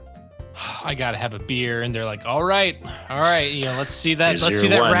 I gotta have a beer, and they're like, all right, let's see that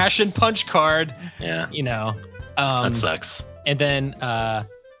ration punch card. Yeah, that sucks. And then a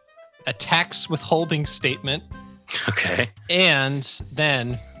tax withholding statement. Okay. And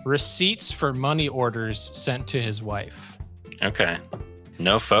then receipts for money orders sent to his wife. Okay.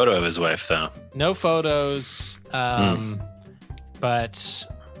 No photo of his wife though. No photos. But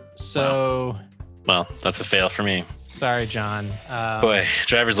so. Well, that's a fail for me. Sorry, John. Boy,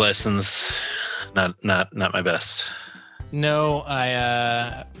 driver's license, not my best. No,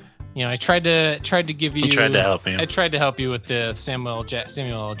 I tried to give you. I tried to help you. I tried to help you with the Samuel L.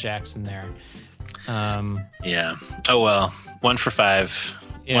 Jackson there. Yeah. Oh well, 1 for 5.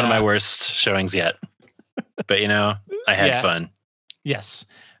 Yeah. One of my worst showings yet. But I had fun. Yes.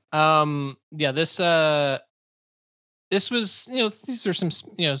 This was, these are some,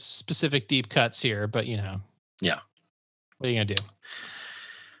 specific deep cuts here, but Yeah. What are you gonna do?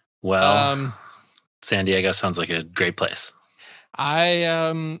 Well, San Diego sounds like a great place.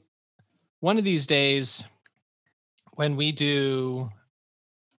 One of these days, when we do,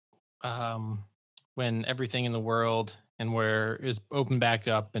 when everything in the world and is open back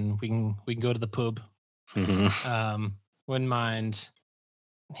up, and we can go to the pub, wouldn't mind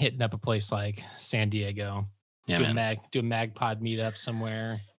hitting up a place like San Diego. Yeah, do a MagPod meetup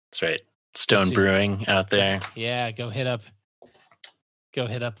somewhere. That's right. Stone Brewing out there. Yeah, go hit up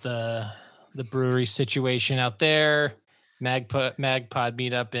the brewery situation out there. MagPod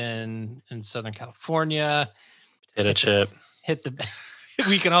meetup in Southern California. Potato chip. We'll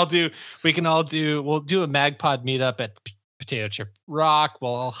do a MagPod meetup at Potato Chip Rock.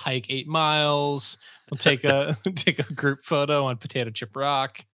 We'll all hike 8 miles. We'll take a group photo on Potato Chip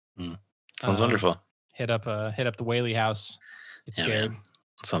Rock. Sounds wonderful. Hit up the Whaley house. Get scared. Man.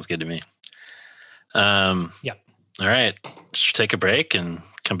 Sounds good to me. Yep. All right. Should we take a break and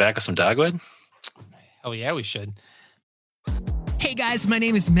come back with some Dogwood? Oh yeah, we should. Hey guys, my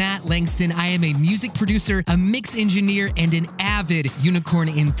name is Matt Langston. I am a music producer, a mix engineer, and an avid unicorn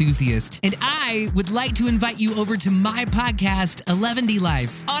enthusiast. And I would like to invite you over to my podcast, 11D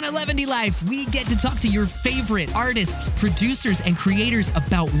Life. On 11D Life, we get to talk to your favorite artists, producers, and creators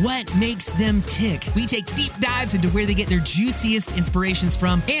about what makes them tick. We take deep dives into where they get their juiciest inspirations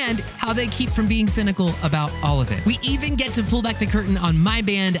from and how they keep from being cynical about all of it. We even get to pull back the curtain on my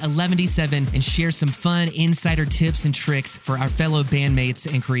band, 11D7, and share some fun insider tips and tricks for our fellow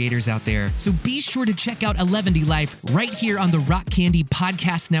bandmates and creators out there. So be sure to check out 11D Life right here on the Rock Candy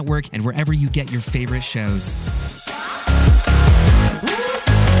Podcast Network and wherever you get your favorite shows.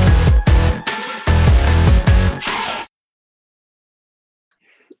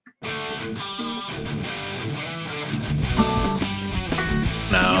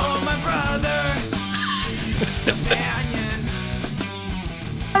 No.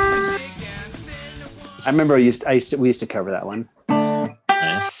 I remember we used to cover that one.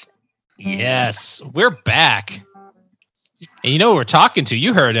 Nice. Yes, we're back. And you know who we're talking to?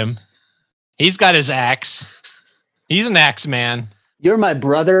 You heard him. He's got his axe. He's an axe man. You're my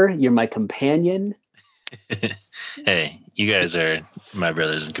brother. You're my companion. Hey, you guys are my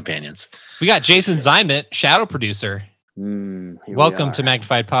brothers and companions. We got Jason Zymet, shadow producer. Welcome to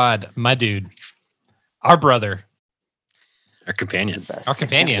Magnified Pod, my dude. Our brother. Our companion. Our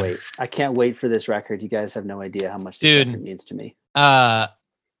companion. I can't wait for this record. You guys have no idea how much this record means to me.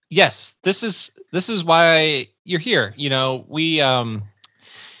 Yes, this is why you're here. You know, we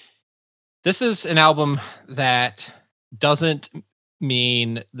this is an album that doesn't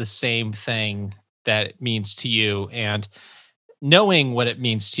mean the same thing that it means to you, and knowing what it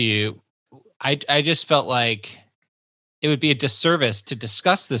means to you, I just felt like it would be a disservice to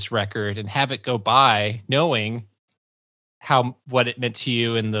discuss this record and have it go by knowing what it meant to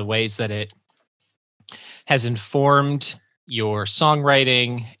you and the ways that it has informed your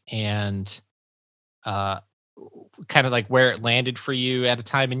songwriting and kind of like where it landed for you at a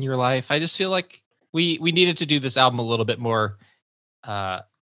time in your life. I just feel like we needed to do this album a little bit more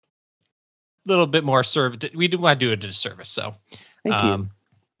served. We didn't want to do it a disservice. So thank you.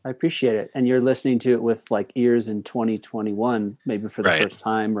 I appreciate it. And you're listening to it with like ears in 2021, maybe for the first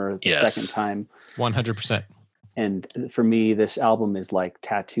time or the second time. 100%. And for me, this album is like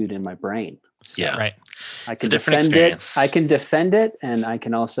tattooed in my brain. So right. I can defend it. I can defend it, and I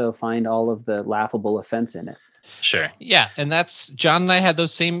can also find all of the laughable offense in it. Sure. Yeah, and that's John and I had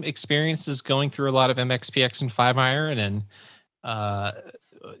those same experiences going through a lot of MXPX and 5-iron, and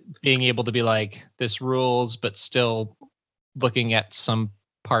being able to be like, this rules, but still looking at some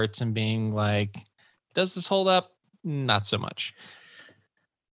parts and being like, does this hold up? Not so much.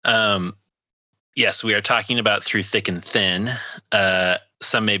 Yes, we are talking about Through Thick and Thin.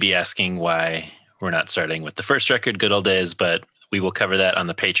 Some may be asking why we're not starting with the first record, Good Old Days, but we will cover that on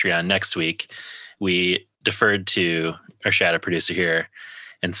the Patreon next week. We deferred to our shadow producer here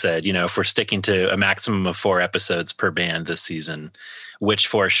and said, you know, if we're sticking to a maximum of 4 episodes per band this season, which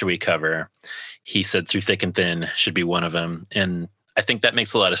 4 should we cover? He said Through Thick and Thin should be one of them. And I think that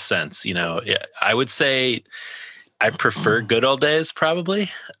makes a lot of sense. You know, I would say I prefer Good Old Days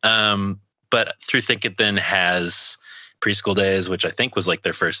probably. But Through Thick and Thin has Preschool Days, which I think was like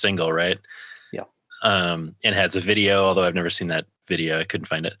their first single, right? Yeah. And has a video, although I've never seen that video. I couldn't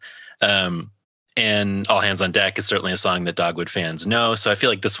find it. And All Hands on Deck is certainly a song that Dogwood fans know. So I feel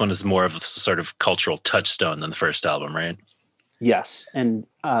like this one is more of a sort of cultural touchstone than the first album, right? Yes. And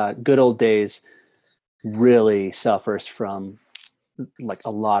Good Old Days really suffers from like a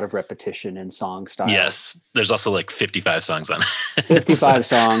lot of repetition in song style. Yes. There's also like 55 songs on it. 55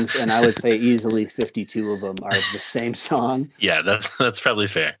 songs. And I would say easily 52 of them are the same song. Yeah, that's probably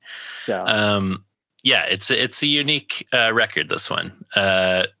fair. So, yeah, it's a unique record, this one.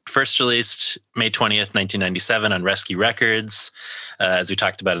 First released May 20th, 1997 on Rescue Records. As we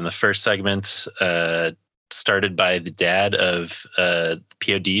talked about in the first segment, started by the dad of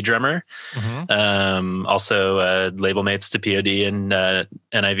POD drummer. Mm-hmm. Also label mates to POD and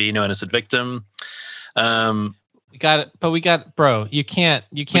NIV, No Innocent Victim. We got it, but we got, bro, you can't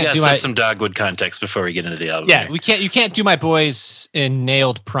do some Dogwood context before we get into the album. Yeah, here. You can't do my boys in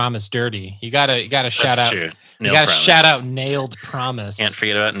Nailed Promise dirty. You gotta shout out. True. You gotta shout out Nailed Promise. Can't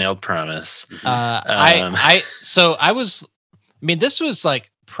forget about Nailed Promise. This was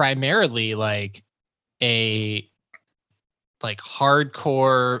like primarily like a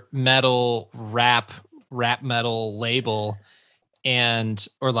hardcore metal rap metal label,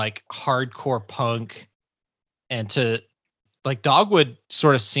 or like hardcore punk, and to like Dogwood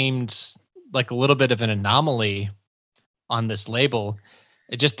sort of seemed like a little bit of an anomaly on this label.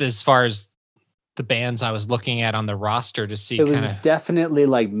 It just as far as the bands I was looking at on the roster to see, it was definitely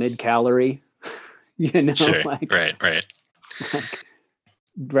like mid-calorie, Sure. like Right. like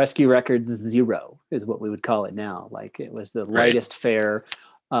Rescue Records Zero is what we would call it now. Like it was the lightest fare,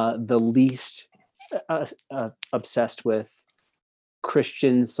 the least obsessed with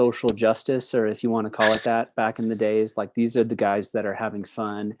Christian social justice, or if you want to call it that, back in the days. Like these are the guys that are having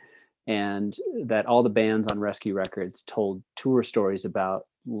fun, and that all the bands on Rescue Records told tour stories about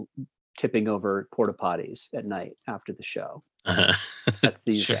tipping over porta potties at night after the show. That's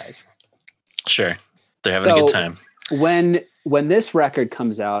these guys. Sure. They're having a good time. When this record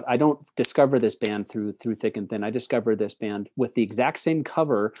comes out, I don't discover this band through thick and thin. I discover this band with the exact same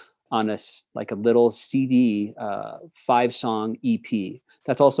cover on a little CD, 5-song EP.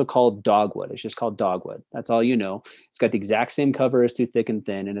 That's also called Dogwood. It's just called Dogwood. That's all you know. It's got the exact same cover as Through Thick and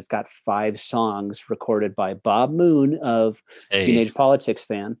Thin, and it's got 5 songs recorded by Bob Moon of Teenage Politics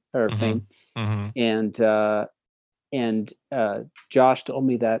fame. And Josh told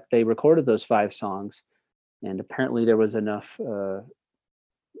me that they recorded those 5 songs, and apparently there was enough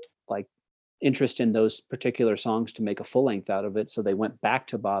interest in those particular songs to make a full length out of it. So they went back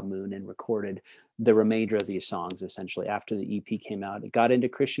to Bob Moon and recorded the remainder of these songs essentially after the EP came out. It got into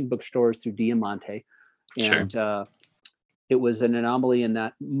Christian bookstores through Diamante, and it was an anomaly in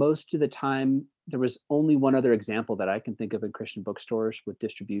that most of the time there was only one other example that I can think of in Christian bookstores with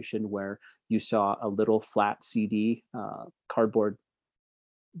distribution where you saw a little flat CD, cardboard,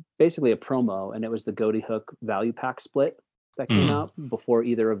 basically a promo, and it was the Goaty Hook Value Pack split that came out before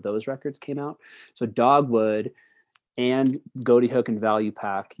either of those records came out. So Dogwood and Goaty Hook and Value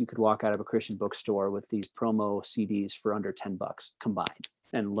Pack, you could walk out of a Christian bookstore with these promo CDs for under $10 combined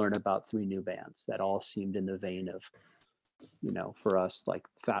and learn about 3 new bands that all seemed in the vein of, for us, like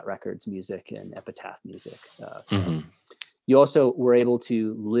Fat Records music and Epitaph music. You also were able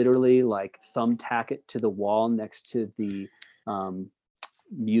to literally like thumbtack it to the wall next to the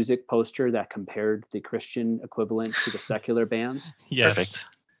music poster that compared the Christian equivalent to the secular bands. Yes. Perfect.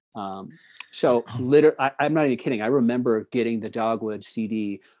 So I'm not even kidding. I remember getting the Dogwood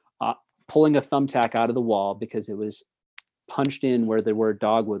CD, pulling a thumbtack out of the wall because it was punched in where the word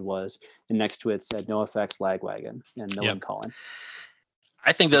Dogwood was, and next to it said NoFX Lagwagon and No One Calling.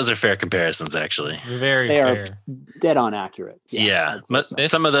 I think those are fair comparisons, actually. Very they fair. are dead on accurate. Yeah.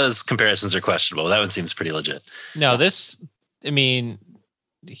 Some of those comparisons are questionable. That one seems pretty legit. No,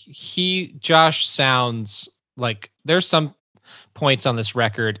 Josh sounds like there's some points on this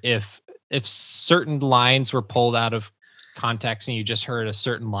record. If certain lines were pulled out of context and you just heard a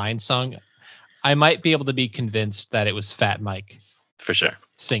certain line sung, I might be able to be convinced that it was Fat Mike for sure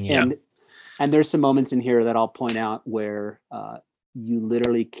singing. And there's some moments in here that I'll point out where you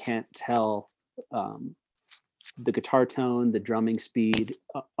literally can't tell the guitar tone, the drumming speed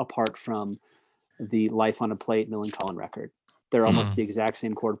apart from the Life on a Plate Millencolin record. They're almost the exact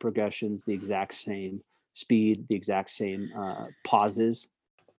same chord progressions, the exact same speed, the exact same pauses.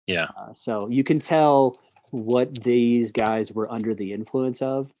 Yeah. So you can tell what these guys were under the influence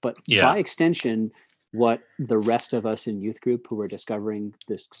of, but by extension, what the rest of us in youth group who were discovering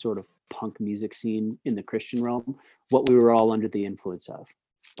this sort of punk music scene in the Christian realm, what we were all under the influence of.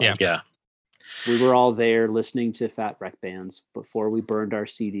 Yeah. We were all there listening to Fat Wreck bands before we burned our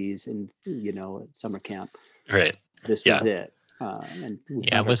CDs at summer camp. Right. This was it. And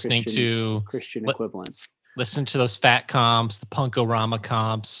listening to Christian equivalents. Listen to those fat comps, the Punkorama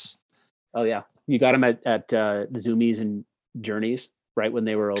comps. Oh yeah, you got them at Zoomies and Journeys right when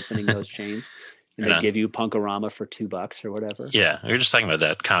they were opening those chains, and they give you Punkorama for $2 or whatever. Yeah, we were just talking about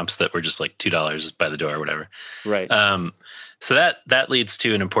that, comps that were just like $2 by the door or whatever. Right. So that leads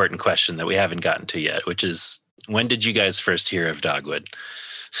to an important question that we haven't gotten to yet, which is, when did you guys first hear of Dogwood?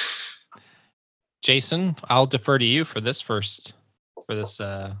 Jason, I'll defer to you for this first. It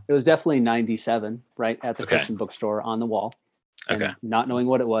was definitely 97, right at the Christian bookstore on the wall. And not knowing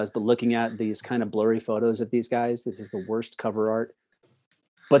what it was, but looking at these kind of blurry photos of these guys. This is the worst cover art,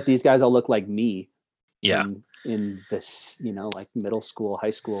 but these guys all look like me. Yeah. In this, like middle school,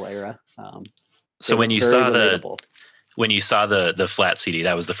 high school era. So when you saw the flat CD,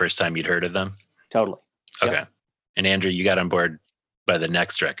 that was the first time you'd heard of them? Totally. Okay. Yep. And Andrew, you got on board by the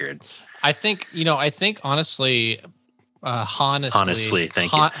next record. I think honestly,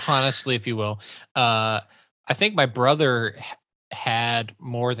 thank you. Honestly, if you will, I think my brother had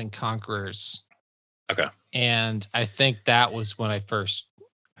More Than Conquerors. Okay. And I think that was when I first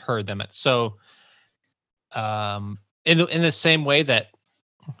heard them. So, in the same way that,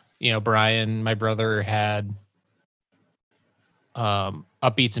 Brian, my brother, had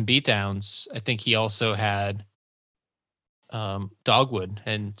upbeats and beatdowns, I think he also had Dogwood,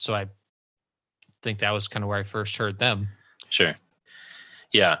 and so I think that was kind of where I first heard them. Sure.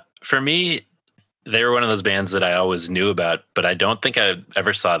 Yeah. For me, they were one of those bands that I always knew about, but I don't think I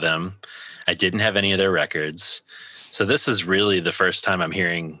ever saw them. I didn't have any of their records. So this is really the first time I'm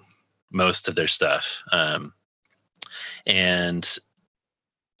hearing most of their stuff. And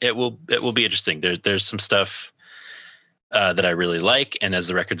it will be interesting. There's some stuff that I really like, and as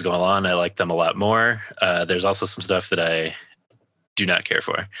the records go on, I like them a lot more. There's also some stuff that I do not care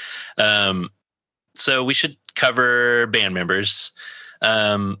for. So we should cover band members.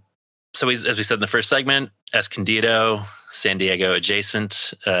 So as we said in the first segment, Escondido, San Diego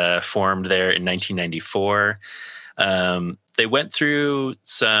adjacent, formed there in 1994. They went through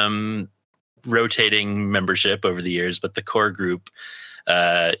some rotating membership over the years, but the core group,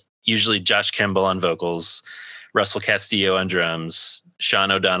 usually Josh Kimball on vocals, Russell Castillo on drums,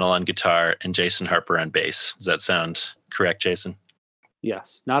 Sean O'Donnell on guitar, and Jason Harper on bass. Does that sound correct, Jason?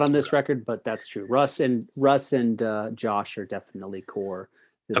 Yes, not on this record, but that's true. Russ and Josh are definitely core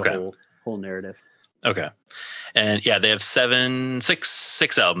to the whole narrative. Okay. And yeah, they have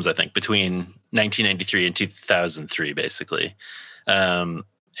six albums, I think, between 1993 and 2003, basically. And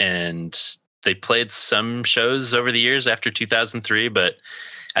they played some shows over the years after 2003, but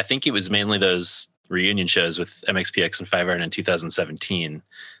I think it was mainly those reunion shows with MXPX and Five Iron in 2017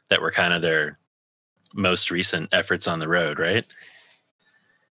 that were kind of their most recent efforts on the road, right?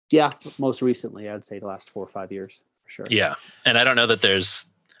 Yeah, most recently, I'd say the last 4 or 5 years, for sure. Yeah, and I don't know that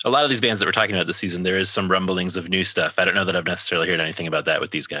there's a lot of these bands that we're talking about this season. There is some rumblings of new stuff. I don't know that I've necessarily heard anything about that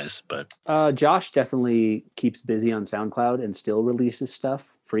with these guys, but Josh definitely keeps busy on SoundCloud and still releases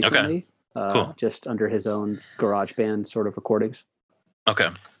stuff frequently. Okay. Cool. Just under his own GarageBand sort of recordings. Okay.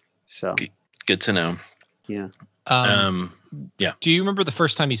 So good to know. Yeah. Yeah. Do you remember the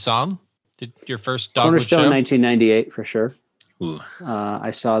first time you saw him? Did your first Dogwood Cornerstone, show? 1998 for sure. Ooh.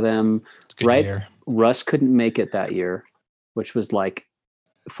 I saw them right. Year. Russ couldn't make it that year, which was like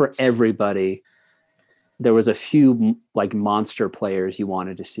for everybody. There was a few like monster players you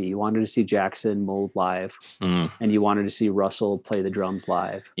wanted to see. You wanted to see Jackson Mold live, and you wanted to see Russell play the drums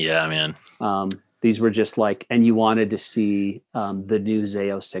live. Yeah, man. These were just like, and you wanted to see the new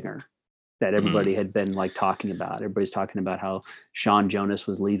Zayo singer that everybody had been like talking about. Everybody's talking about how Sean Jonas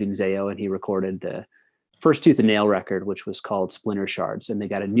was leaving Zayo, and he recorded the first Tooth and Nail record, which was called Splinter Shards. And they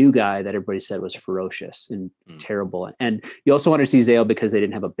got a new guy that everybody said was ferocious and terrible. And you also wanted to see Zayo because they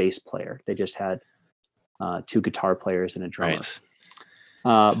didn't have a bass player. They just had 2 guitar players and a drummer.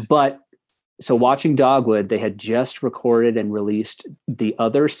 Right. But so watching Dogwood, they had just recorded and released the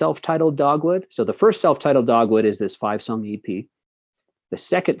other self-titled Dogwood. So the first self-titled Dogwood is this 5-song EP. The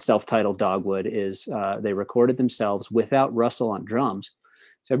second self-titled Dogwood is they recorded themselves without Russell on drums.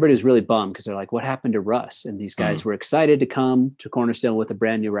 So everybody was really bummed because they're like, what happened to Russ? And these guys were excited to come to Cornerstone with a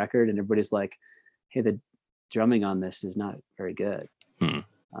brand new record. And everybody's like, hey, the drumming on this is not very good.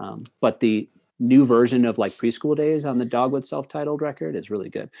 But the new version of like Preschool Days on the Dogwood self-titled record is really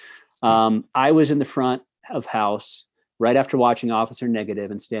good. I was in the front of house right after watching Officer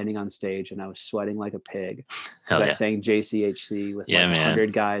Negative and standing on stage, and I was sweating like a pig. I sang JCHC with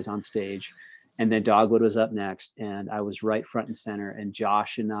 100 guys on stage. And then Dogwood was up next, and I was right front and center, and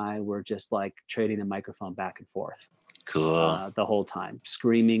Josh and I were just like trading the microphone back and forth. Cool. The whole time,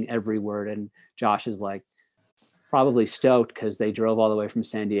 screaming every word. And Josh is like probably stoked because they drove all the way from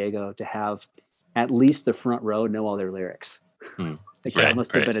San Diego to have at least the front row know all their lyrics. That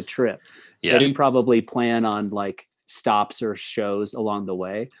must have been a trip. Yeah. They didn't probably plan on like stops or shows along the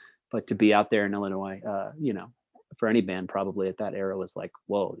way, but to be out there in Illinois, for any band probably at that era was like,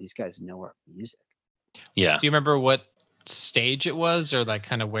 whoa, these guys know our music. Yeah. Do you remember what stage it was, or like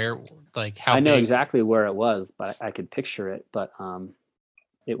kind of where, like how I know big? exactly where it was, but I could picture it. But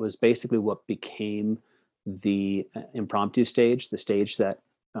it was basically what became the impromptu stage, the stage that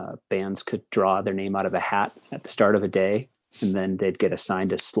bands could draw their name out of a hat at the start of a day, and then they'd get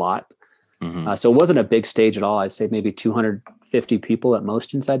assigned a slot. So it wasn't a big stage at all. I'd say maybe 250 people at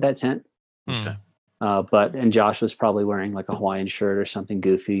most inside that tent. Okay. And Josh was probably wearing like a Hawaiian shirt or something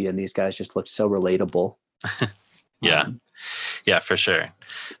goofy, and these guys just looked so relatable. Yeah, for sure.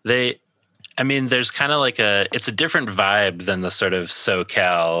 There's kind of like it's a different vibe than the sort of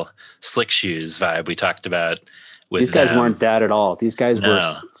SoCal Slick Shoes vibe we talked about with these guys. them. Weren't that at all. These guys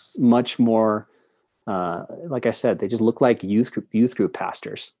were much more, like I said, they just look like youth group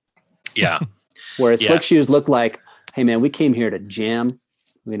pastors. Yeah. Whereas Slick Shoes look like, hey man, we came here to jam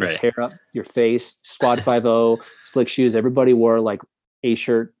We're gonna Right. tear up your face. Squad 5-0, Slick Shoes. Everybody wore like a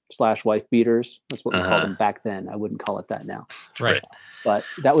shirt / wife beaters. That's what we called them back then. I wouldn't call it that now. Right. But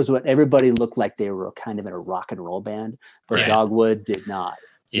that was what everybody looked like. They were kind of in a rock and roll band, but Right. Dogwood did not.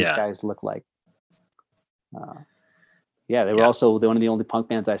 These Yeah. guys looked like, they were also one of the only punk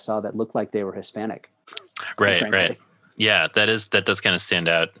bands I saw that looked like they were Hispanic. Right. frankly. Right. Yeah. That does kind of stand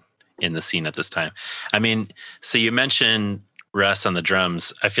out in the scene at this time. I mean, so you mentioned Russ on the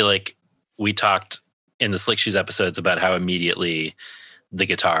drums. I feel like we talked in the Slick Shoes episodes about how immediately the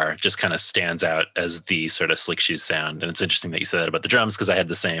guitar just kind of stands out as the sort of Slick Shoes sound. And it's interesting that you said that about the drums, because I had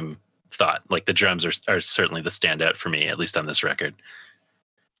the same thought. Like the drums are certainly the standout for me, at least on this record.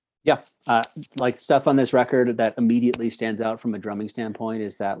 Yeah. Like stuff on this record that immediately stands out from a drumming standpoint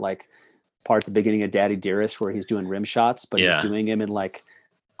is that like part at the beginning of Daddy Dearest where he's doing rim shots, but Yeah. he's doing them in like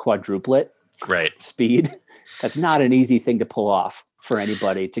quadruplet Right. speed. That's not an easy thing to pull off for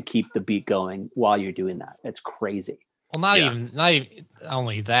anybody to keep the beat going while you're doing that. It's crazy. Well, not even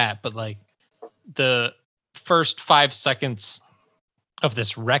only that, but like the first 5 seconds of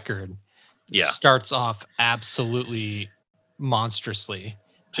this record starts off absolutely monstrously.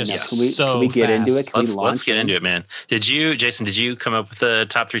 Just Can we get into it? Can we Let's get in? into it, man. Jason, did you come up with the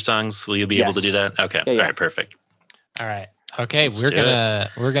top 3 songs? Will you be able to do that? Okay. Yeah, All yeah. right. Perfect. All right. Okay, Let's we're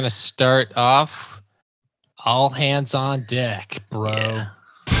do gonna start off all hands on deck, bro. Yeah.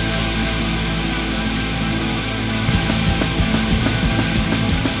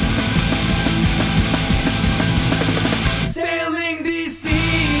 Sailing these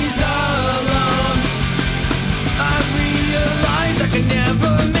seas alone, I realize I can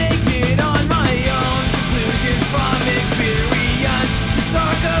never make it on my own. Conclusion from experience, this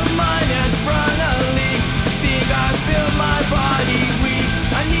arc of mine has run a leak. I think I've built my body weak.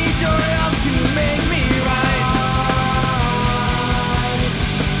 I need your help to make me right.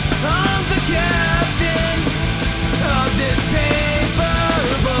 I'm the captain of this paper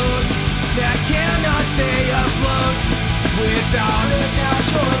boat that cannot stay afloat without a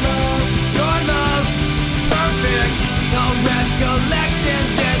natural love. Your love, perfect. I'll recollect and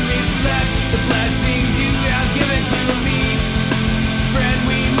then reflect the blessings you have given to me. Friend,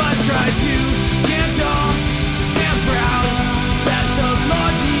 we must try to stand tall, stand proud. Let the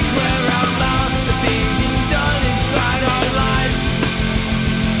Lord declare out loud the things He's done inside our lives.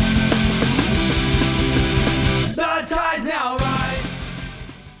 The tides now rise.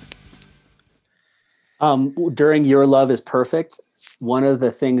 During Your Love is Perfect, one of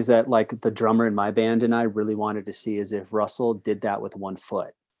the things that like the drummer in my band and I really wanted to see is if Russell did that with one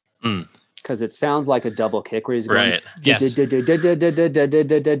foot. Mm. Because it sounds like a double kick where he's going. Right. Yes.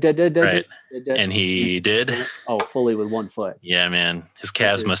 Right. And he did. Oh, fully with one foot. Yeah, man. His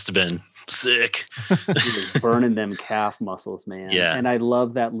calves must have been sick. He was burning them calf muscles, man. Yeah. And I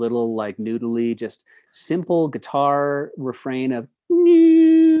love that little like noodly, just simple guitar refrain of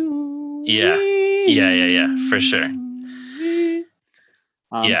Yeah. Yeah. For sure.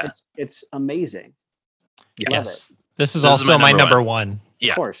 Yeah. It's amazing. Love Yes. it. This is This is also my my number number one.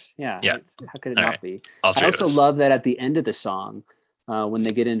 Yeah. Of course. Yeah. Yeah. How could it All not right. be? All I three of also us. love that at the end of the song, when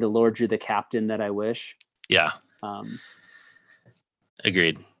they get into Lord, You're the Captain That I Wish. Yeah. Um,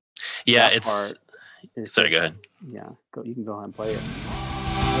 Agreed. Yeah. that It's. part is Sorry, go just- ahead. Yeah. You can go ahead and play it.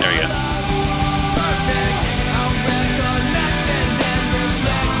 There we go.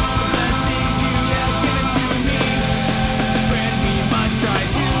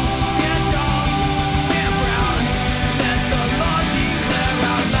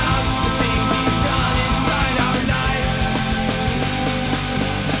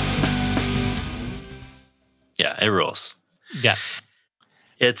 Yeah, it rules. Yeah.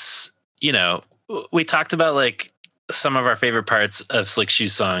 It's, we talked about like some of our favorite parts of Slick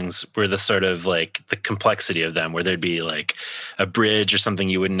Shoes songs were the sort of like the complexity of them, where there'd be like a bridge or something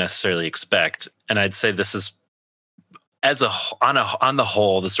you wouldn't necessarily expect. And I'd say this is on the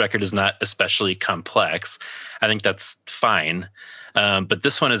whole, this record is not especially complex. I think that's fine. But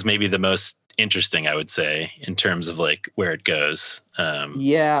this one is maybe the most interesting, I would say, in terms of like where it goes.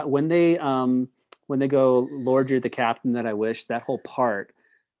 Yeah. When they go, Lord, You're the Captain That I Wish, that whole part,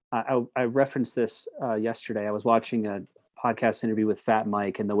 I referenced this yesterday. I was watching a podcast interview with Fat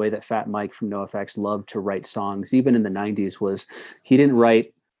Mike, and the way that Fat Mike from NoFX loved to write songs, even in the 90s, was he didn't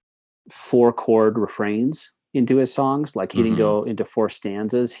write 4-chord refrains into his songs. Like he didn't go into 4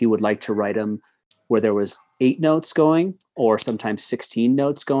 stanzas. He would like to write them where there was 8 notes going, or sometimes 16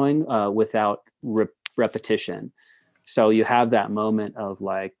 notes going without repetition. So you have that moment of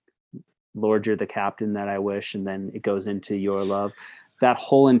like, Lord, You're the Captain That I Wish, and then it goes into Your Love. That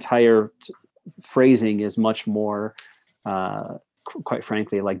whole entire phrasing is much more quite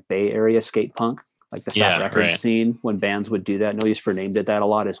frankly, like Bay Area skate punk, like the Fat Records scene, when bands would do that. No Use for a Name did that a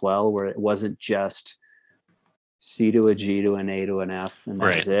lot as well, where it wasn't just C to a G to an A to an F, and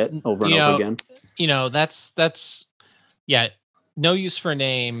that was it over and over again. That's No Use for a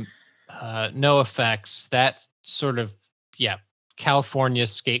Name, No Effects, that sort of California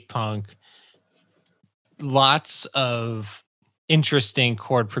skate punk. Lots of interesting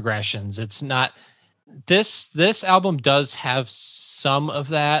chord progressions. It's not this album does have some of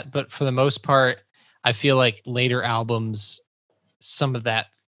that, but for the most part, I feel like later albums, some of that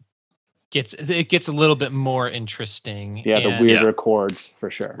gets a little bit more interesing. Yeah, the weirder chords for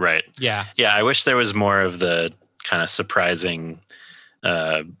sure. Right. Yeah. Yeah, I wish there was more of the kind of surprising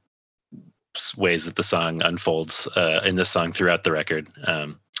ways that the song unfolds in this song throughout the record.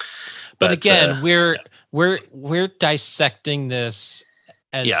 But again, we're dissecting this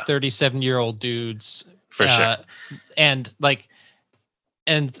as 37-year-old dudes for sure, and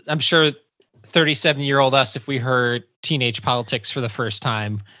I'm sure 37-year-old us, if we heard Teenage Politics for the first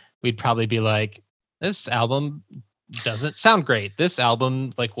time, we'd probably be like, this album doesn't sound great. This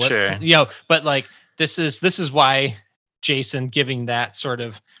album, like, what? Sure. But like this is why Jason giving that sort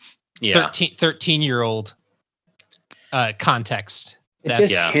of 13-year-old context.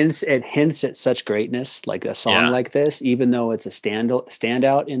 It hints at such greatness, like a song like this, even though it's a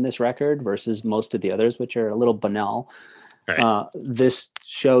standout in this record versus most of the others, which are a little banal. Right. This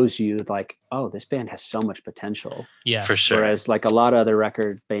shows you like, oh, this band has so much potential. Yeah, for sure. Whereas like a lot of other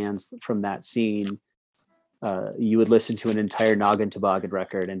record bands from that scene, you would listen to an entire Noggin Toboggan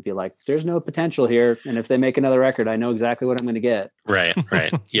record and be like, there's no potential here. And if they make another record, I know exactly what I'm going to get. Right.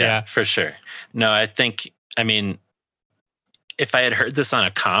 Yeah, for sure. No, I mean, if I had heard this on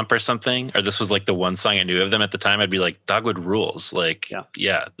a comp or something, or this was like the one song I knew of them at the time, I'd be like, Dogwood rules. Like,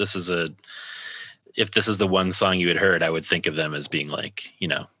 if this is the one song you had heard, I would think of them as being like,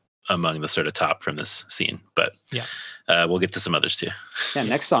 among the sort of top from this scene. But we'll get to some others too. Yeah,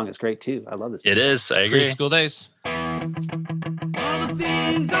 next song is great too. I love this. It is. I agree. School Days. All the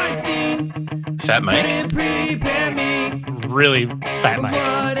things I've seen. Fat Mike. Really Fat Mike.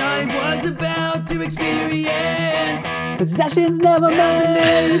 What I was about to experience. Possessions never meant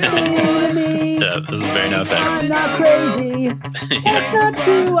anything to me. Yeah, this is very No Effects. I'm not crazy. That's not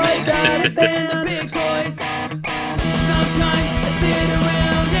true. I got it. The big toys. Sometimes I sit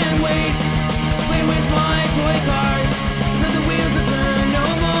around and wait. Play with my toy cars. Till the wheels will turn no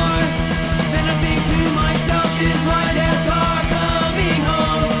more. Then I think to myself, is my dad's car coming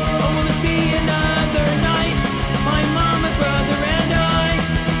home? Or will this be another night? My mom, my brother, and I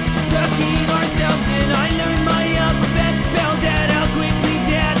ducking ourselves in. I learned my alphabet, spelled Dad out quickly.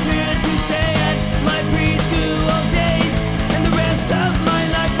 Dad turned to say it. My preschool days and the rest of my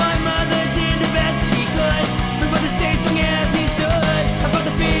life, my mother did the best she could. My brother stayed strong as he stood. I brought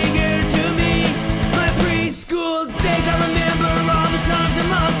the figure to me. My preschool days, I remember all the times that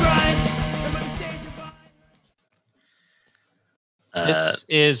Mom cried. My brother stayed survived. This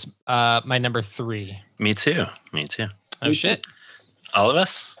is my number 3. Me too. Oh shit! All of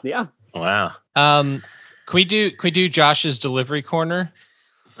us? Yeah. Wow. Can we do Josh's delivery corner?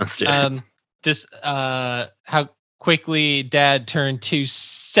 Let's do it. This how quickly Dad turned to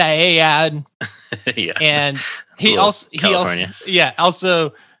sad. Yeah. And he also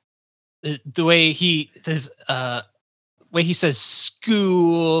the way he says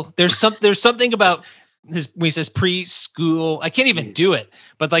school. There's something about when he says preschool. I can't even do it,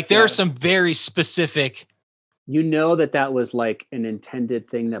 but like there are some very specific. You know that was like an intended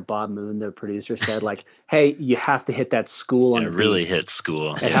thing that Bob Moon, the producer, said, like, hey, you have to hit that school on the beat. Really hit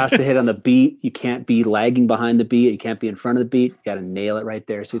school. It has to hit on the beat. You can't be lagging behind the beat. You can't be in front of the beat. You got to nail it right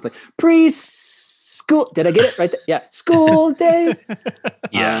there. So he's like, preschool. Did I get it right there? Yeah. School days.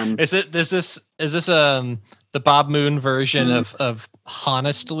 Yeah. Is this the Bob Moon version of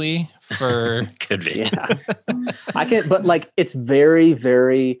honestly for could be. Yeah. I can't, but like it's very,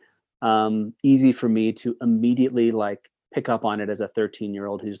 very easy for me to immediately like pick up on it as a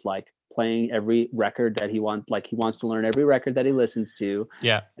 13-year-old who's like playing every record that he wants. Like he wants to learn every record that he listens to.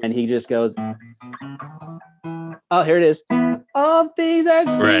 Yeah. And he just goes, oh, here it is. All things I've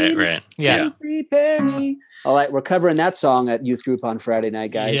seen. Right. Yeah. Prepare me. All right. We're covering that song at youth group on Friday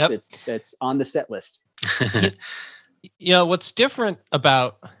night, guys. Yep. It's on the set list. What's different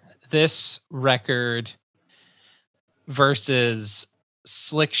about this record versus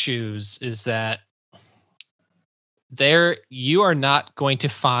Slick Shoes is that you are not going to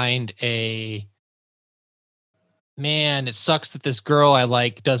find a man, it sucks that this girl I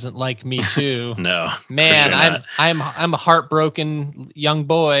like doesn't like me too. No, man, sure I'm a heartbroken young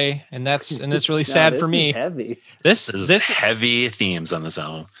boy, and it's really sad for me. Heavy. This heavy themes on this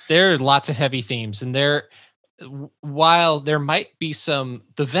album. There are lots of heavy themes, and while there might be the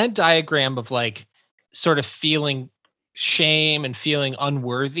Venn diagram of like sort of feeling shame and feeling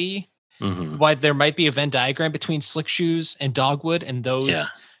unworthy. Why there might be a Venn diagram between Slick Shoes and Dogwood and those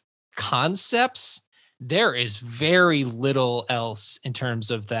concepts, there is very little else in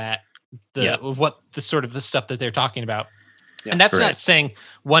terms of that, of what the sort of the stuff that they're talking about. Yeah, and that's not saying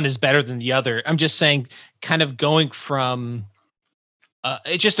one is better than the other. I'm just saying kind of going from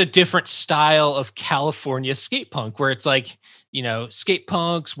it's just a different style of California skate punk where it's like, skate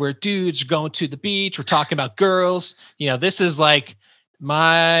punks where dudes are going to the beach. We're talking about girls. This is like,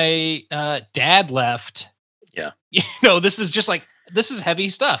 my dad left. Yeah. This is just like, this is heavy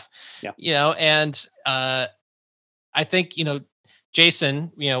stuff. Yeah. And I think,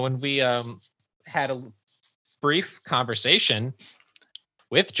 Jason, when we had a brief conversation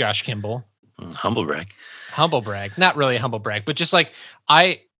with Josh Kimball. Humble brag. Not really a humble brag, but just like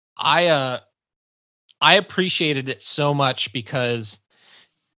I appreciated it so much because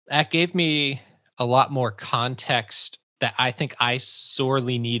that gave me a lot more context that I think I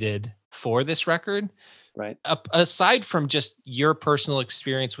sorely needed for this record. Right. Aside from just your personal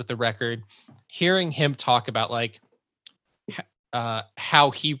experience with the record, hearing him talk about like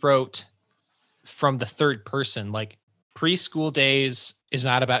how he wrote from the third person, like Preschool Days is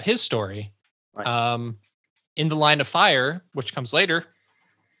not about his story. Right. In the Line of Fire, which comes later,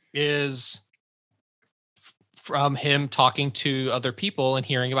 is from him talking to other people and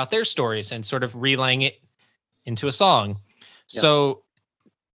hearing about their stories and sort of relaying it into a song. Yeah. So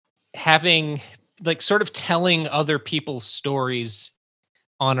having like sort of telling other people's stories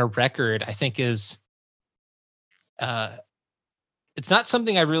on a record, I think is it's not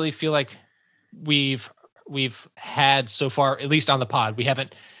something I really feel like we've had so far, at least on the pod. We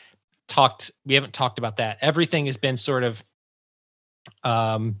haven't talked about that. Everything has been sort of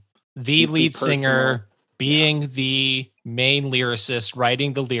the lead singer being the main lyricist,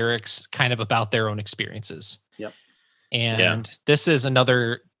 writing the lyrics kind of about their own experiences. Yep. And this is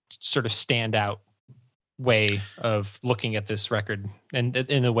another sort of standout way of looking at this record and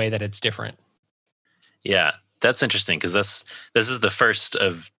in the way that it's different. Yeah, that's interesting because this is the first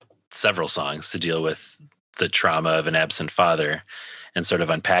of several songs to deal with the trauma of an absent father and sort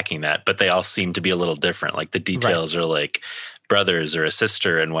of unpacking that, but they all seem to be a little different. Like the details are like brothers or a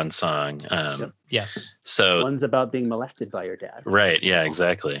sister in one song. Yes. So one's about being molested by your dad. Right. Yeah,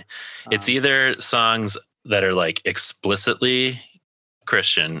 exactly. It's either songs that are like explicitly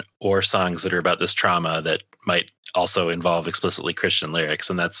Christian or songs that are about this trauma that might also involve explicitly Christian lyrics.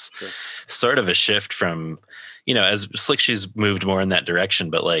 And that's sort of a shift from, as Slick Shoes moved more in that direction,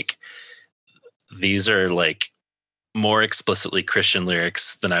 but like these are like more explicitly Christian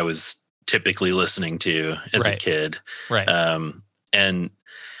lyrics than I was typically listening to as a kid. Right. And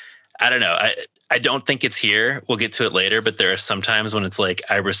I don't know. I don't think it's here. We'll get to it later, but there are some times when it's like,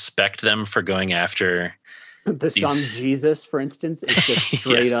 I respect them for going after the song Jesus, for instance, is just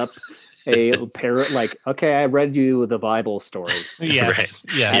straight up a parrot. Like, okay, I read you the Bible story. Yes.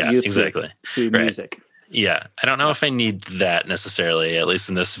 Right. Yeah, exactly. To music. Yeah. I don't know if I need that necessarily, at least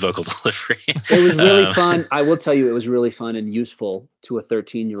in this vocal delivery. It was really fun. I will tell you, it was really fun and useful to a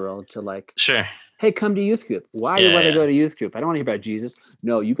 13-year-old to like, sure. Hey, come to youth group. Why do you want to go to youth group? I don't want to hear about Jesus.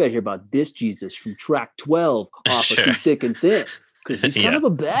 No, you got to hear about this Jesus from track 12 off of Too Thick and Thin. Because he's kind of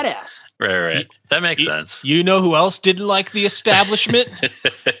a badass. Right. That makes sense. You know who else didn't like the establishment?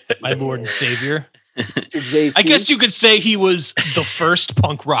 My Lord and Savior. I guess you could say he was the first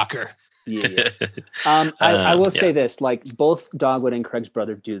punk rocker. Yeah. I will say this, like both Dogwood and Craig's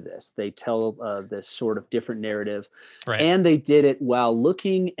Brother do this. They tell this sort of different narrative, and they did it while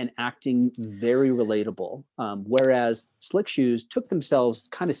looking and acting very relatable. Whereas Slick Shoes took themselves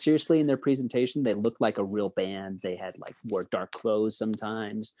kind of seriously in their presentation. They looked like a real band. They had like wore dark clothes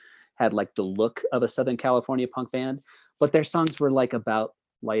sometimes, had like the look of a Southern California punk band, but their songs were like about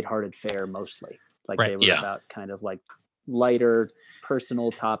lighthearted fare mostly. Like they were about kind of like lighter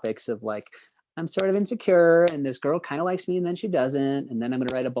personal topics of like, I'm sort of insecure and this girl kind of likes me and then she doesn't, and then I'm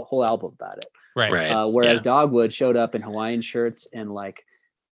gonna write a whole album about it. Whereas Dogwood showed up in Hawaiian shirts and like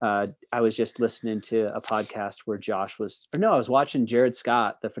I was just listening to a podcast where I was watching Jared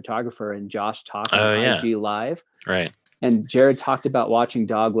Scott, the photographer, and Josh talking on IG Live. Right. And Jared talked about watching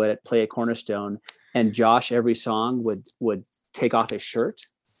Dogwood play at Cornerstone, and Josh every song would take off his shirt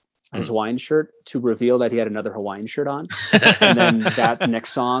his Hawaiian shirt to reveal that he had another Hawaiian shirt on. And then that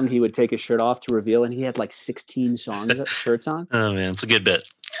next song, he would take his shirt off to reveal, and he had like 16 shirts on. Oh man, it's a good bit.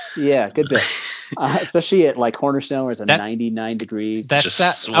 Yeah, good bit. Especially at like Cornerstone, where it's a 99 degree. That's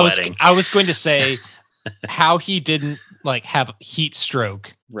that. Sweating. I was going to say how he didn't like have heat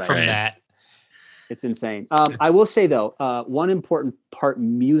stroke from that. It's insane. I will say though, one important part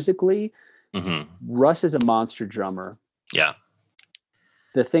musically, Russ is a monster drummer. Yeah.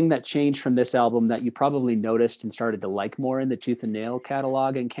 The thing that changed from this album that you probably noticed and started to like more in the Tooth and Nail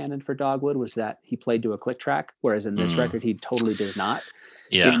catalog and canon for Dogwood was that he played to a click track, whereas in this record he totally does not.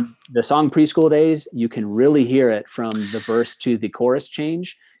 Yeah. In the song Preschool Days, you can really hear it from the verse to the chorus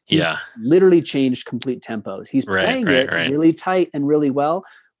change. He's literally changed complete tempos. He's playing it really tight and really well,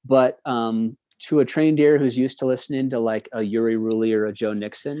 but to a trained ear who's used to listening to like a Uri Rulli or a Joe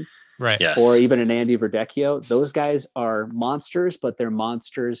Nixon, or even an Andy Verdecchio, those guys are monsters, but they're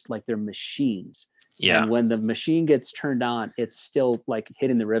monsters like they're machines. Yeah. And when the machine gets turned on, it's still like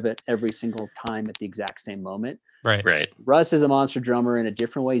hitting the rivet every single time at the exact same moment. Right. Russ is a monster drummer in a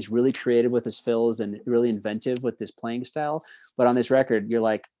different way. He's really creative with his fills and really inventive with his playing style. But on this record, you're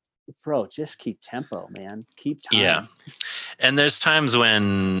like, bro, just keep tempo, man. Keep time. Yeah. And there's times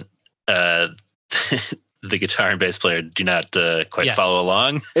when the guitar and bass player do not quite follow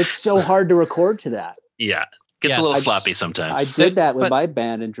along. It's so hard to record to that. Yeah. Gets a little sloppy sometimes. I did that with my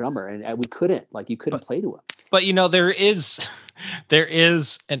band and drummer, and we couldn't. Like, you couldn't play to him. But, you know, there is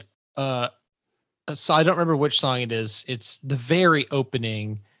an... so I don't remember which song it is. It's the very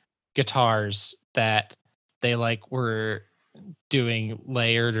opening guitars that they like were doing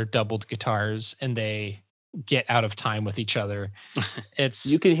layered or doubled guitars, and they get out of time with each other. It's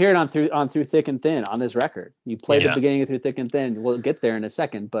you can hear it on through Thick and Thin on this record. You play the beginning of Through Thick and Thin. We'll get there in a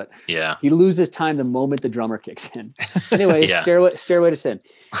second, but he loses time the moment the drummer kicks in. Anyway, Stairway to Sin.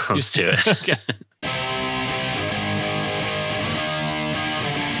 Let's do it. Okay.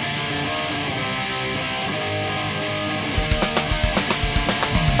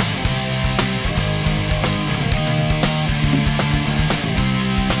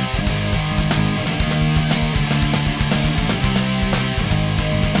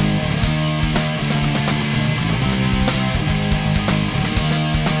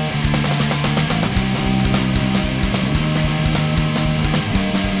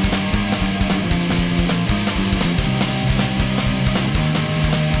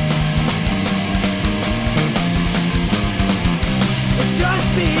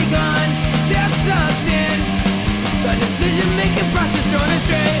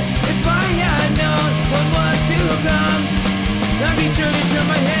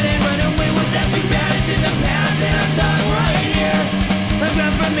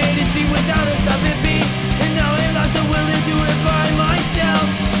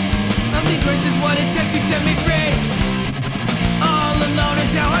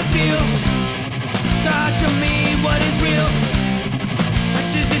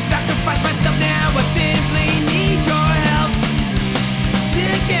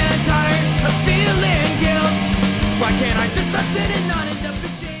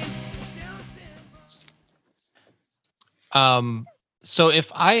 So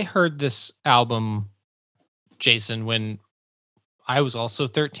if I heard this album, Jason, when I was also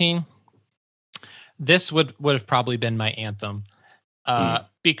 13, this would have probably been my anthem,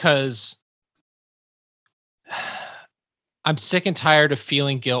 because I'm sick and tired of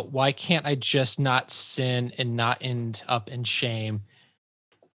feeling guilt. Why can't I just not sin and not end up in shame?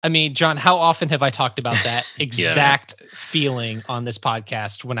 I mean, John, how often have I talked about that exact feeling on this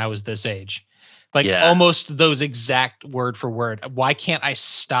podcast when I was this age? Like almost those exact word for word. Why can't I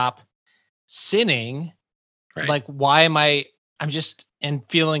stop sinning? Right. Like, why am I'm just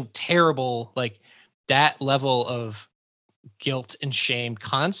feeling terrible, like that level of guilt and shame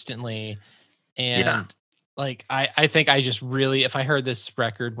constantly. And like, I think I just really, if I heard this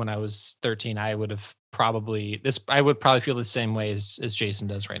record when I was 13, I would probably feel the same way as Jason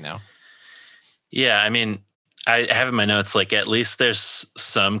does right now. Yeah. I mean, I have in my notes, like, at least there's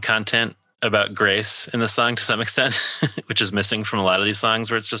some content about grace in the song to some extent, which is missing from a lot of these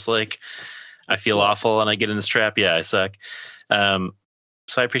songs where it's just like, I feel awful and I get in this trap. Yeah, I suck. So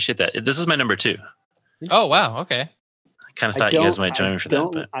I appreciate that. This is my number 2. Oh, wow. Okay. I kind of thought you guys might join me for that.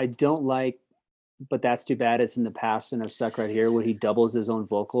 But I don't like, but that's too bad. It's in the past, and I've Stuck Right Here where he doubles his own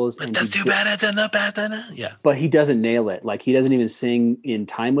vocals. But that's too bad. It's in the past. Yeah. But he doesn't nail it. Like, he doesn't even sing in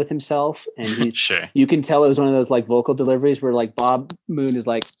time with himself. And he's sure. You can tell it was one of those like vocal deliveries where like Bob Moon is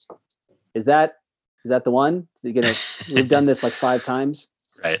like, Is that the one? So we've done this like 5 times.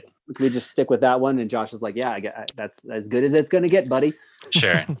 Right. we just stick with that one? And Josh is like, yeah, that's as good as it's going to get, buddy.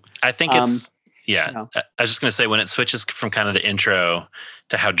 Sure. I think it's, I was just going to say, when it switches from kind of the intro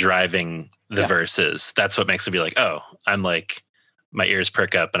to how driving the verse is, that's what makes it be like, oh, I'm like, my ears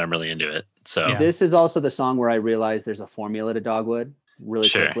perk up and I'm really into it. So this is also the song where I realized there's a formula to Dogwood really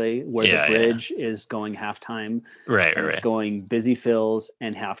quickly, where the bridge is going halftime. Right. It's going busy fills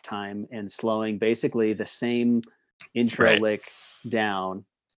and halftime and slowing basically the same intro lick down,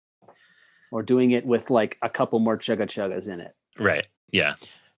 or doing it with like a couple more chugga chuggas in it. Right. Yeah.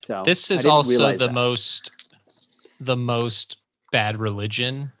 So this is also the most Bad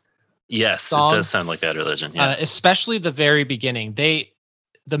Religion. Yes, song. It does sound like Bad Religion. Yeah. Especially the very beginning.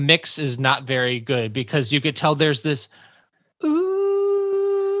 The mix is not very good because you could tell there's this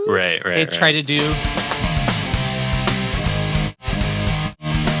ooh. Right. They try to do.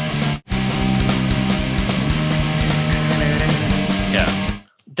 Yeah.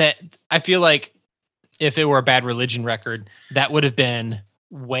 That I feel like if it were a Bad Religion record, that would have been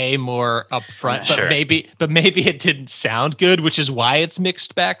way more upfront, but maybe it didn't sound good, which is why it's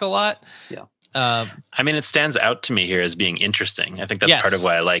mixed back a lot. Yeah. I mean, it stands out to me here as being interesting. I think that's part of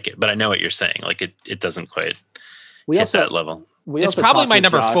why I like it, but I know what you're saying. Like it doesn't quite hit that level. It's probably my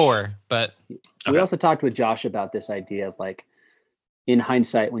number 4, but we also talked with Josh about this idea of like, in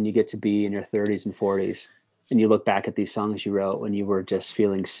hindsight, when you get to be in your 30s and 40s and you look back at these songs you wrote when you were just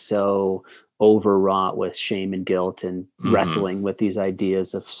feeling so overwrought with shame and guilt and wrestling with these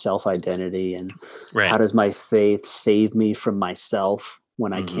ideas of self-identity and how does my faith save me from myself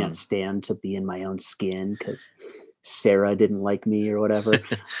when I can't stand to be in my own skin because Sarah didn't like me or whatever.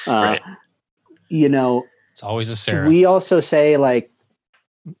 You know, it's always a Sarah. We also say like,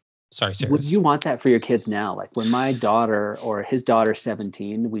 sorry, Sarah. Would you want that for your kids now? Like when my daughter or his daughter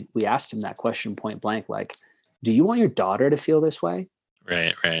 17, we asked him that question point blank, like, do you want your daughter to feel this way?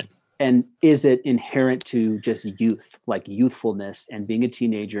 Right. And is it inherent to just youth, like youthfulness and being a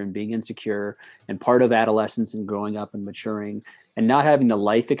teenager and being insecure and part of adolescence and growing up and maturing and not having the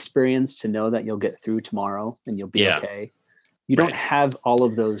life experience to know that you'll get through tomorrow and you'll be okay? You don't have all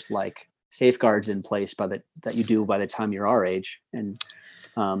of those like safeguards in place that you do by the time you're our age. And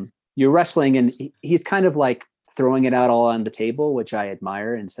you're wrestling, and he's kind of like throwing it out all on the table, which I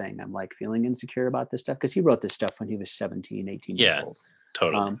admire, and saying, I'm like feeling insecure about this stuff. Cause he wrote this stuff when he was 17, 18 years old.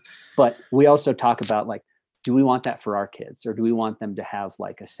 Totally. But we also talk about like, do we want that for our kids, or do we want them to have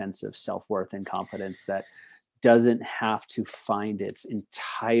like a sense of self-worth and confidence that doesn't have to find its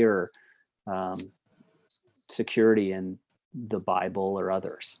entire security in the Bible or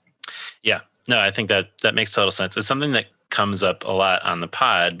others? Yeah, no, I think that makes total sense. It's something that comes up a lot on the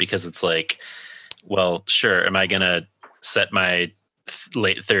pod because it's like, well, sure, am I going to set my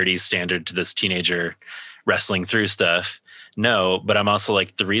late 30s standard to this teenager wrestling through stuff? No, but I'm also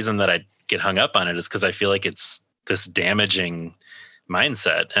like, the reason that I get hung up on it is because I feel like it's this damaging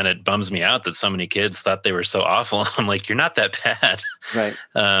mindset, and it bums me out that so many kids thought they were so awful. I'm like, you're not that bad. Right.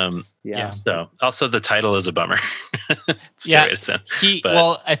 Yeah. So also the title is a bummer.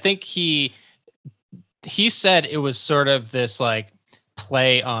 Well, I think he said it was sort of this like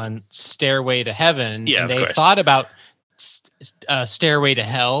play on Stairway to Heaven. Yeah, and they thought about Stairway to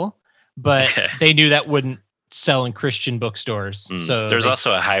Hell, but they knew that wouldn't sell in Christian bookstores. So there's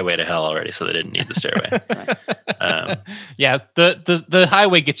also a highway to hell already, so they didn't need the stairway. The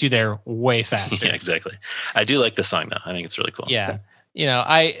highway gets you there way faster. Yeah, exactly. I do like the song though. I think it's really cool. Yeah. You know,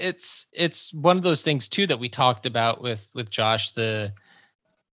 it's one of those things too that we talked about with Josh,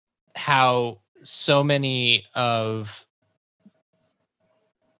 how so many of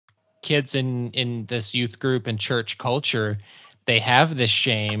kids in this youth group and church culture, they have this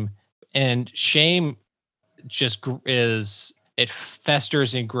shame, and shame just it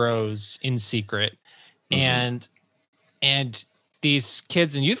festers and grows in secret. And these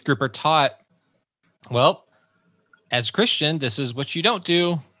kids in youth group are taught, well, as a Christian, this is what you don't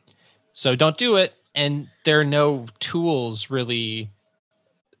do, so don't do it. And there are no tools really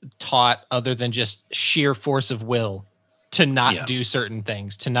taught other than just sheer force of will to not do certain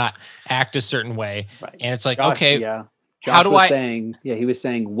things, to not act a certain way. Right. And it's like, Josh, okay, Josh how do I saying, he was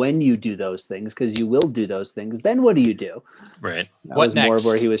saying when you do those things, because you will do those things, then what do you do? Right. That was more of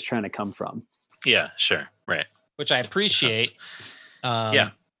where he was trying to come from. Yeah, sure. Right. Which I appreciate.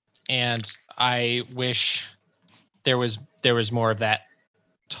 And I wish there was more of that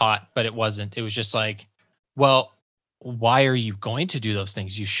taught, but it wasn't. It was just like, well, why are you going to do those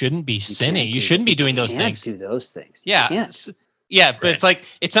things? You shouldn't be sinning. You shouldn't be doing those things. Do those things. Yeah. Yeah. But it's like,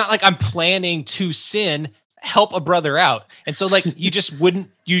 it's not like I'm planning to sin, help a brother out. And so like, you just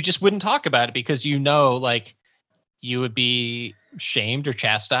wouldn't talk about it because, like you would be shamed or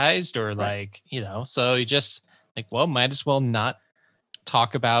chastised or like, you know, so you just like, well, might as well not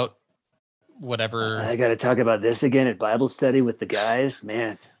talk about whatever. I got to talk about this again at Bible study with the guys,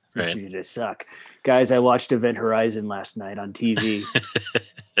 man. Right. You just suck. Guys, I watched Event Horizon last night on TV.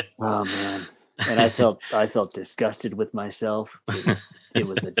 Oh man. And I felt disgusted with myself. It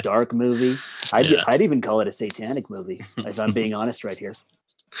was a dark movie. I'd even call it a satanic movie, if I'm being honest right here.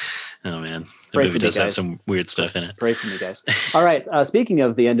 Oh man, the movie does have some weird stuff in it. Pray for me, guys. All right. Speaking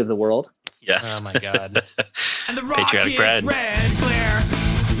of the end of the world. Yes. Oh my God. And the Patriotic Pride. Red glare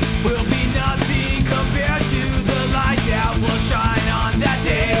will be nothing compared to the light that will shine on that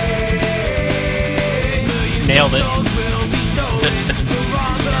day. Nailed it. Souls will be stolen for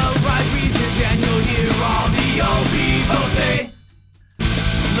all the right reasons, and you'll hear all the old people say,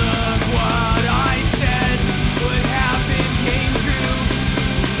 look what I said would happen came true.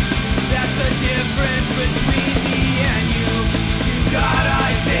 That's the difference between me and you. To God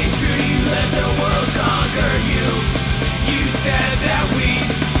I stay true. You let the world conquer you. You said that we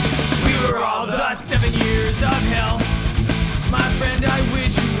were all the 7 years of hell. My friend, I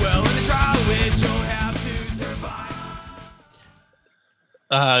wish you well in the trial which you'll have to survive.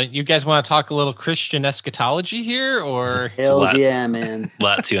 You guys want to talk a little Christian eschatology here, or Hell yeah, man. A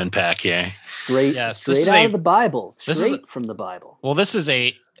lot to unpack here. Straight out of the Bible. Straight from the Bible. Well, this is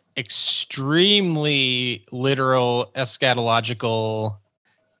a extremely literal eschatological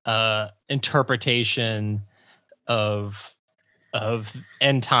interpretation of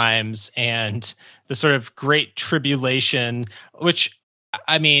end times and the sort of great tribulation, which,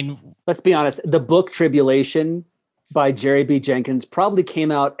 I mean, let's be honest, the book Tribulation by Jerry B. Jenkins probably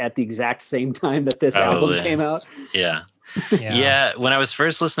came out at the exact same time that this album came out. Yeah. Yeah. When I was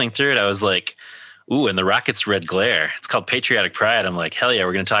first listening through it, I was like, ooh, and the Rockets' Red Glare. It's called Patriotic Pride. I'm like, hell yeah,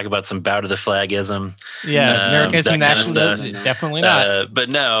 we're going to talk about some bow to the flagism. Yeah, Americanism, nationalism, definitely not. But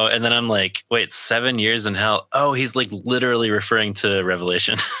no, and then I'm like, wait, 7 years in hell? Oh, he's like literally referring to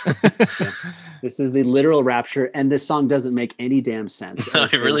Revelation. This is the literal rapture, and this song doesn't make any damn sense. No,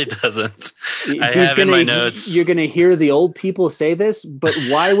 it really doesn't. I have in my notes. You're going to hear the old people say this, but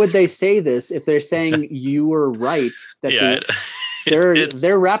why would they say this if they're saying you were right? That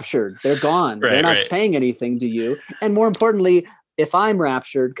they're raptured. They're gone. Right, they're not saying anything to you. And more importantly, if I'm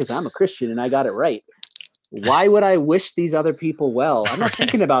raptured because I'm a Christian and I got it right, why would I wish these other people well? I'm not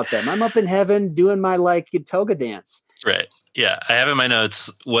thinking about them. I'm up in heaven doing my like toga dance. Right. Yeah. I have in my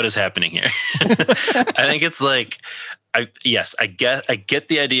notes what is happening here. I think it's like, I get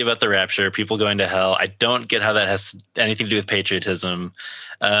the idea about the rapture, people going to hell. I don't get how that has anything to do with patriotism.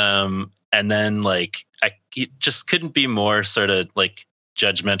 And then like, it just couldn't be more sort of like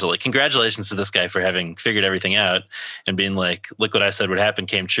judgmental. Like, congratulations to this guy for having figured everything out and being like, look what I said would happen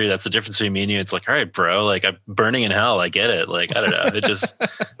came true. That's the difference between me and you. It's like, all right, bro, like I'm burning in hell. I get it. Like, I don't know. It just,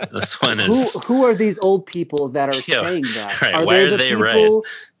 this one is. Who are these old people that are saying that? Right. Why are they right?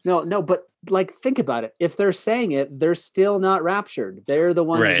 No, but like, think about it. If they're saying it, they're still not raptured. They're the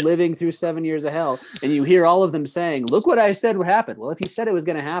ones living through 7 years of hell. And you hear all of them saying, look what I said would happen. Well, if you said it was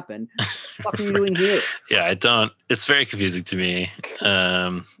going to happen, what the fuck are you doing here? Yeah, it's very confusing to me.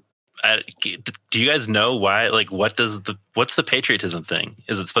 Do you guys know why? Like, what's the patriotism thing?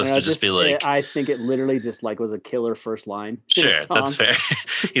 Is it supposed to just be like? I think it literally just like was a killer first line. Sure, that's fair.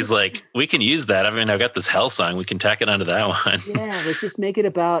 He's like, we can use that. I mean, I've got this hell song. We can tack it onto that one. Yeah, let's just make it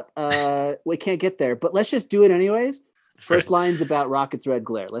about. We can't get there, but let's just do it anyways. First line's about Rockets' Red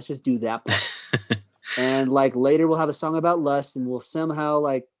Glare. Let's just do that part. And like later, we'll have a song about lust, and we'll somehow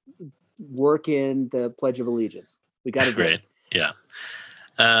like work in the Pledge of Allegiance. We got to do it. Yeah.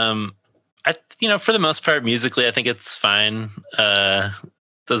 For the most part, musically, I think it's fine.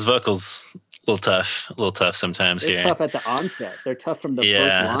 Those vocals, a little tough sometimes. They're tough at the onset. They're tough from the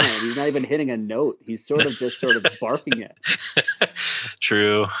first line. He's not even hitting a note. He's sort of barking it.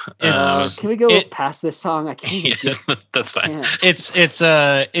 True. Can we go past this song? I can't. That's fine.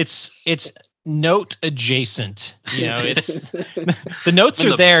 It's note adjacent. You know, it's the notes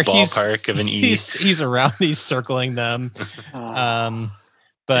are there. Ballpark of an E. He's around. He's circling them.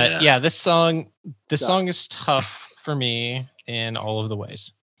 But yeah, this song is tough for me in all of the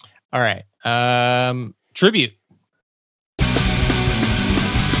ways. All right. Tribute.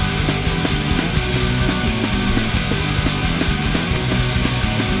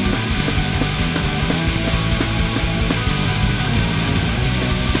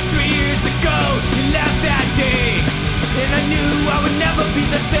 And I knew I would never be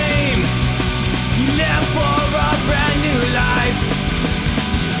the same. You left for a brand new life.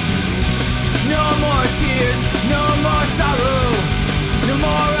 No more tears, no more sorrow, no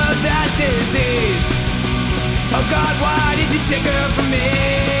more of that disease.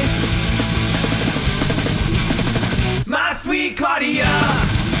 me, Claudia,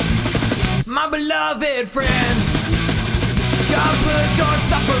 my beloved friend. God put your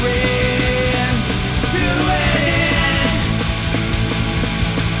suffering to an end.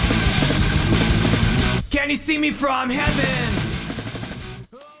 Can you see me from heaven?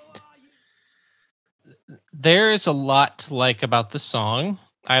 There is a lot to like about the song.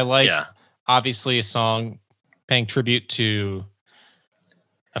 I like, obviously, a song paying tribute to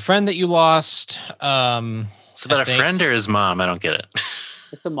a friend that you lost. It's about a friend or his mom? I don't get it.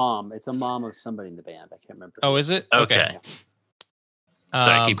 It's a mom. It's a mom of somebody in the band. I can't remember. Oh, is it? Okay.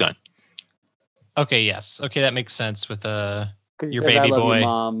 Sorry, keep going. Okay, yes. Okay, that makes sense with your says, baby "I love boy. you,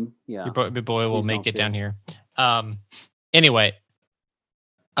 Mom." Yeah. Your baby boy will Please make don't it fear. down here. Anyway,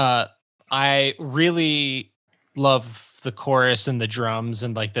 I really love the chorus and the drums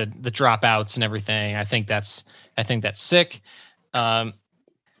and like the dropouts and everything. I think that's sick.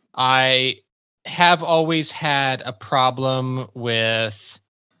 I have always had a problem with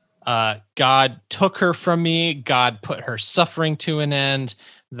God took her from me. God put her suffering to an end.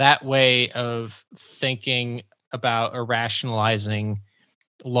 That way of thinking about or rationalizing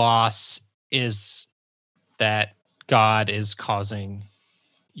loss is that God is causing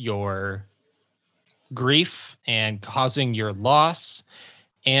your grief and causing your loss.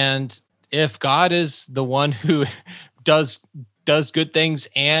 And if God is the one who does good things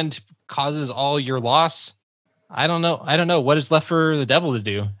and causes all your loss, I don't know what is left for the devil to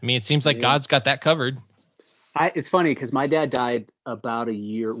do. I mean, it seems like God's got that covered. It's funny because my dad died about a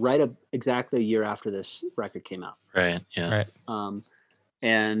year, exactly a year after this record came out. Right. Yeah. Right.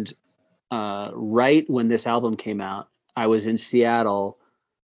 And right when this album came out, I was in Seattle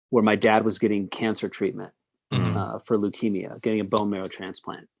where my dad was getting cancer treatment for leukemia, getting a bone marrow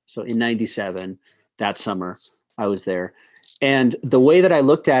transplant. So in 97, that summer, I was there. And the way that I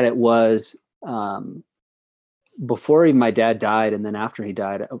looked at it was before my dad died and then after he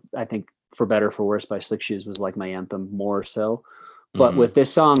died, I think For Better or For Worse by Slick Shoes was like my anthem more so. But with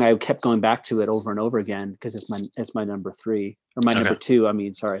this song, I kept going back to it over and over again because it's my number 3 or my number 2. I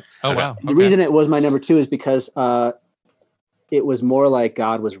mean, sorry. Oh, wow. The reason it was my number 2 is because it was more like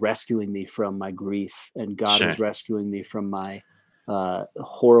God was rescuing me from my grief and God was rescuing me from my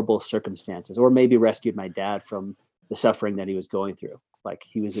horrible circumstances, or maybe rescued my dad from the suffering that he was going through. Like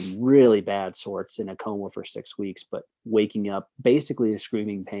he was in really bad sorts in a coma for 6 weeks, but waking up basically in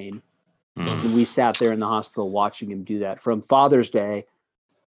screaming pain. And we sat there in the hospital watching him do that from Father's Day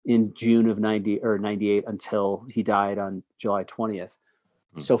in June of 98 until he died on July 20th.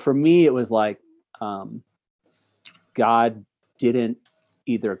 So for me, it was like God didn't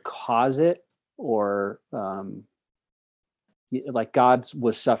either cause it or like God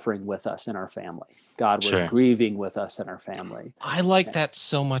was suffering with us in our family. God was grieving with us in our family. I like that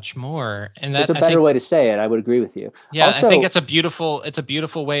so much more. And that's a better way to say it. I would agree with you. Yeah, also, I think it's a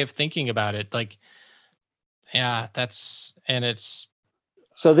beautiful way of thinking about it. Like, yeah,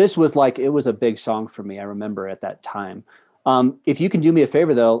 so this was like, it was a big song for me. I remember at that time. If you can do me a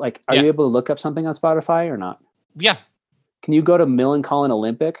favor though, like, are you able to look up something on Spotify or not? Yeah. Can you go to Millencolin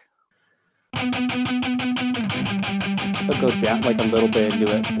Olympic? I'll go down like a little bit into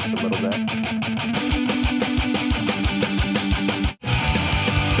it, just a little bit.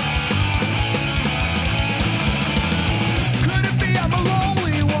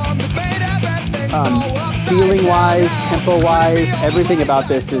 Feeling wise, tempo wise, everything about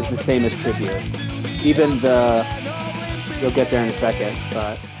this is the same as Tribute. Even you'll get there in a second,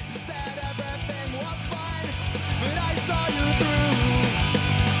 but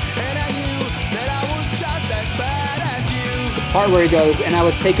the part where he goes, and I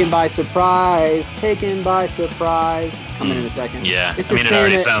was taken by surprise. It's coming in a second. Yeah, I mean, it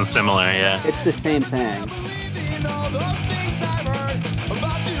already sounds similar, yeah. It's the same thing.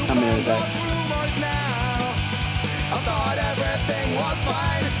 Coming in a second.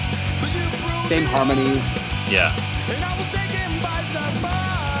 Same harmonies. Yeah.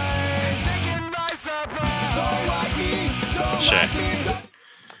 Sure.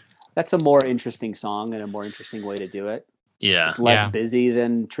 That's a more interesting song and a more interesting way to do it. Yeah. It's less busy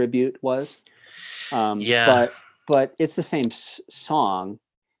than Tribute was. But it's the same song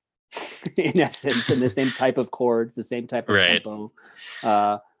in essence, and the same type of chords, the same type of tempo.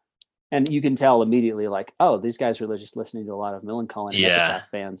 And you can tell immediately, like, oh, these guys were just listening to a lot of Millencolin and Epitaph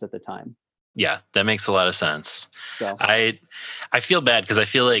bands at the time. Yeah, that makes a lot of sense. So I feel bad because I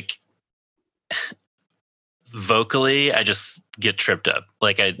feel like vocally I just get tripped up.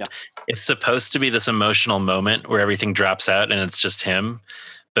 Like it's supposed to be this emotional moment where everything drops out and it's just him,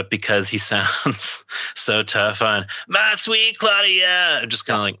 but because he sounds so tough on My Sweet Claudia, I'm just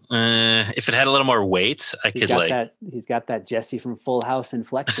kind of like, if it had a little more weight, he's got that Jesse from Full House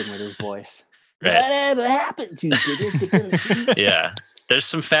inflection with his voice. Right. Whatever happened to Yeah. There's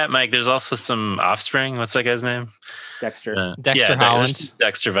some Fat Mike. There's also some Offspring. What's that guy's name? Dexter. Dexter Holland.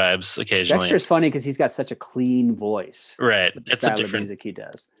 Dexter vibes occasionally. Dexter's funny because he's got such a clean voice. Right. It's a different music he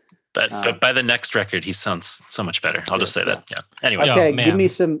does. But by the next record, he sounds so much better. I'll just say that. Yeah. Anyway. Okay, give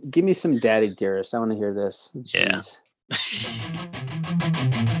me some Daddy Dearest. I want to hear this. Jeez. Yeah.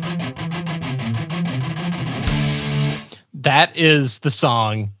 That is the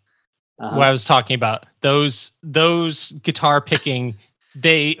song what I was talking about. Those guitar picking,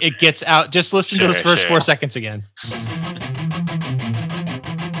 it gets out. Just listen to those first 4 seconds again.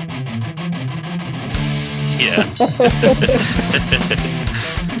 Yeah.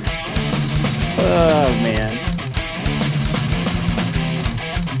 Oh man.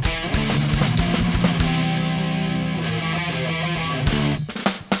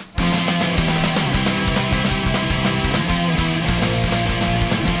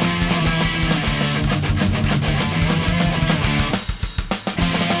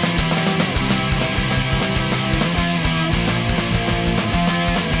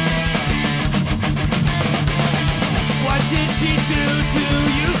 What did she do to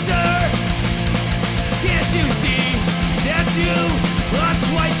you, sir? Can't you see that you are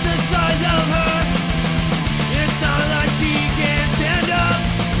twice the size of her? It's not like she can't stand up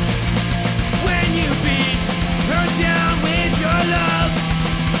when you beat her down with your love.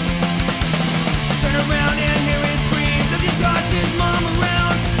 Turn around and hear his screams as he tosses his mom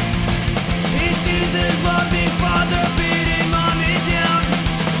around. He sees his loving father beating mommy down.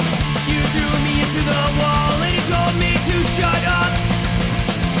 You threw me into the wall and he told me to shut up.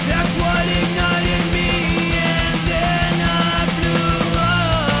 That's what ignited me, and then I blew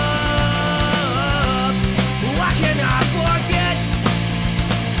up. Why can I forget?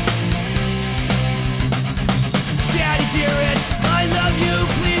 Daddy dearest, I love you,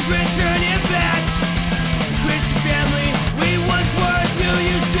 please return it back. Christian family, we once were, do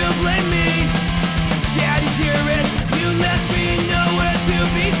you still blame me? Daddy dearest, you left me nowhere to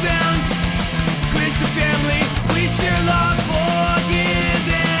be found. Christian family, we still are forgive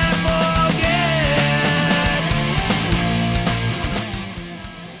and forget.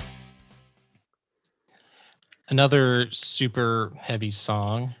 Another super heavy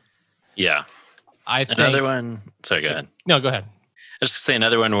song. Yeah. I think Another one. Sorry, go ahead. No, go ahead. I was just say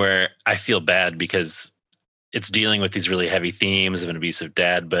another one where I feel bad because it's dealing with these really heavy themes of an abusive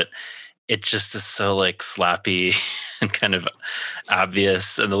dad, but it just is so like sloppy and kind of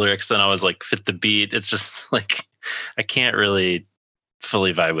obvious, and the lyrics don't always like fit the beat. It's just like I can't really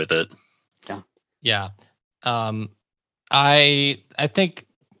fully vibe with it. Yeah. I think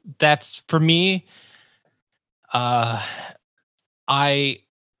that's for me. I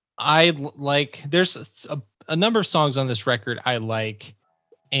like there's a number of songs on this record I like,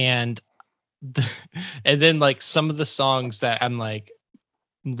 and then like some of the songs that I'm like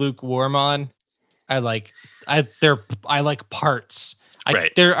lukewarm on, I like parts.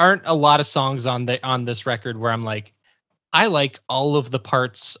 Right. There aren't a lot of songs on this record where I'm like, I like all of the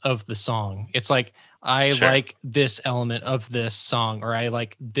parts of the song. It's like I like this element of this song, or I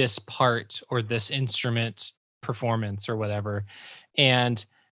like this part or this instrument performance or whatever. And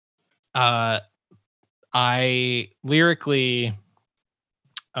I lyrically,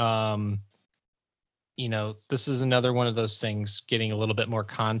 this is another one of those things, getting a little bit more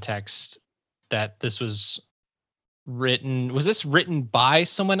context, that this was this written by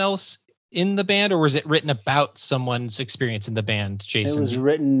someone else in the band, or was it written about someone's experience in the band, Jason? It was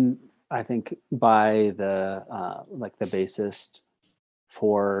written, I think, by the the bassist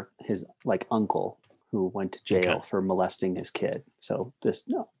for his uncle who went to jail for molesting his kid. So this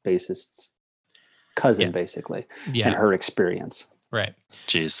bassist's cousin, basically, and her experience. Right.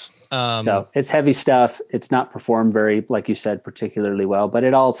 Jeez. So it's heavy stuff. It's not performed very, like you said, particularly well, but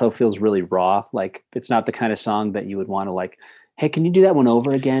it also feels really raw. Like it's not the kind of song that you would want to like, hey, can you do that one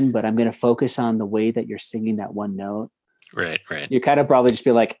over again? But I'm going to focus on the way that you're singing that one note. Right. You kind of probably just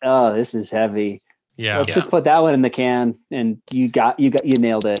be like, oh, this is heavy. Yeah. Let's just put that one in the can, and you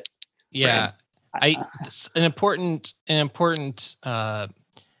nailed it. Yeah. Right. An important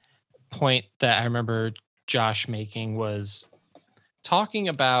point that I remember Josh making was talking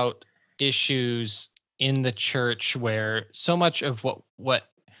about issues in the church where so much of what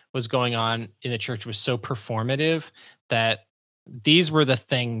was going on in the church was so performative that these were the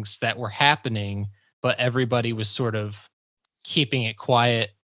things that were happening, but everybody was sort of keeping it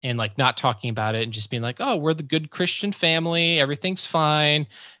quiet and like not talking about it and just being like, oh, we're the good Christian family, everything's fine.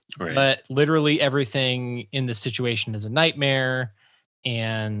 Right. But literally everything in this situation is a nightmare.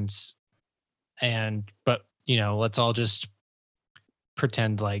 But let's all just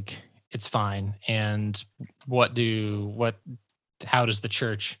pretend like it's fine. And how does the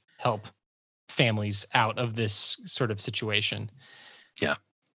church help families out of this sort of situation? Yeah.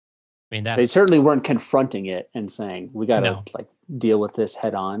 I mean, they certainly weren't confronting it and saying, we got to like deal with this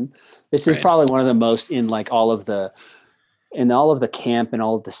head on. This is probably one of the most in all of the camp and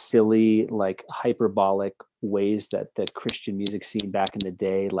all of the silly, like hyperbolic ways that the Christian music scene back in the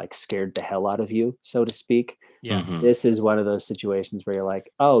day, like scared the hell out of you, so to speak. Yeah. Mm-hmm. This is one of those situations where you're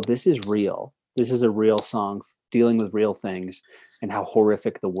like, oh, this is real. This is a real song dealing with real things and how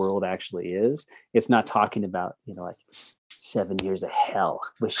horrific the world actually is. It's not talking about, like 7 years of hell.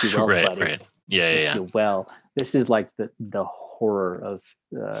 Wish you well, buddy. Right. Yeah. You well. This is like the horror of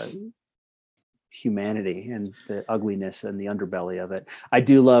humanity and the ugliness and the underbelly of it. I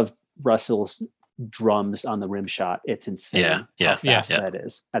do love Russell's drums on the rim shot. It's insane how fast that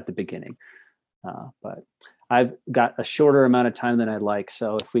is at the beginning. But I've got a shorter amount of time than I'd like,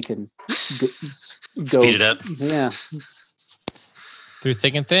 so if we can go speed it up. Yeah. Through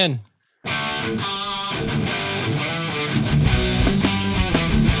thick and thin.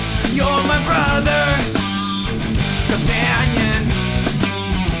 You're my brother, companion,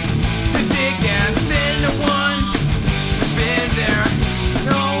 through thick and thin, the one who's been there.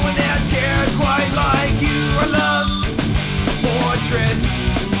 No one has cared quite like you. Our love, a fortress.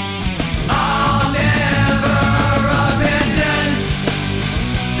 I'll never abandon,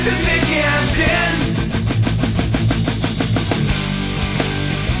 through thick and thin.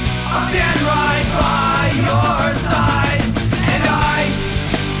 I'll stand right by your side, and I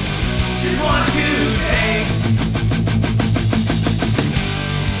just want to say,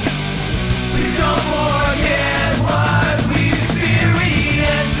 please don't forget what we've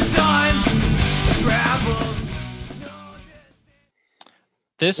experienced. The time travels.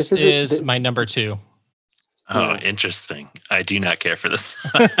 This is my number 2. Oh, interesting. I do not care for this.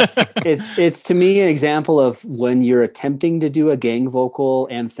 It's to me an example of when you're attempting to do a gang vocal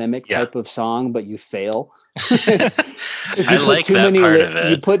anthemic type of song, but you fail. I like that part of it.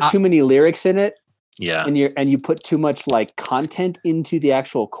 You put too many lyrics in it. Yeah. And you put too much like content into the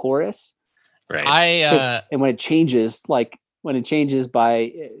actual chorus. Right. And when it changes by,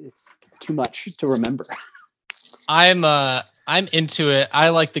 it's too much to remember. I'm into it. I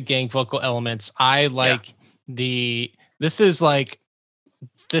like the gang vocal elements. I like this is the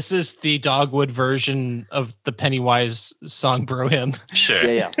Dogwood version of the Pennywise song Bro Hymn. Sure.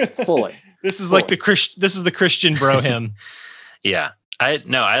 Yeah, fully. This is like the Christian Bro Hymn. Yeah.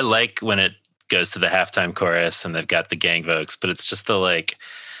 I like when it goes to the halftime chorus and they've got the gang vocals, but it's just the like,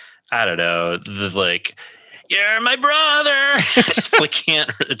 I don't know, the like, you're my brother. Just like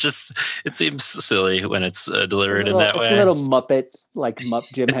can't. It seems silly when it's delivered in that way. It's a little Muppet, like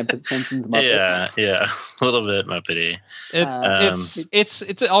Jim Henson's Muppets. Yeah, a little bit Muppety.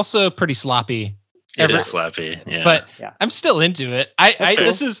 It's also pretty sloppy. It is sloppy, yeah. But I'm still into it. I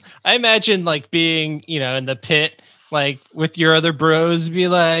imagine like being in the pit, like with your other bros, be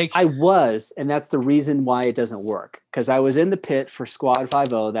like. I was, and that's the reason why it doesn't work, because I was in the pit for Squad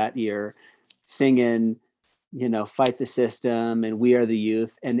 5-0 that year, singing. Fight the System and We Are the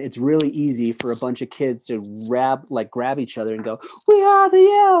Youth. And it's really easy for a bunch of kids to grab each other and go, we are the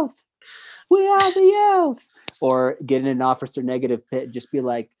youth. We are the youth. Or get in an Officer Negative pit and just be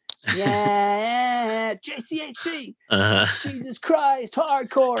like, yeah, JCHC, Jesus Christ,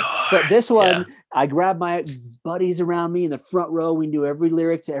 hardcore. But this one, I grabbed my buddies around me in the front row. We knew every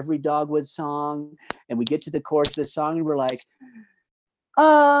lyric to every Dogwood song. And we get to the chorus of the song and we're like,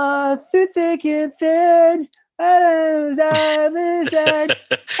 through thick and thin, it's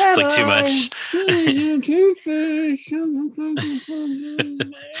like too much.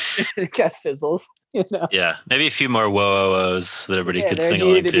 It kind of fizzles, Yeah, maybe a few more whoa-oh-ohs that everybody could sing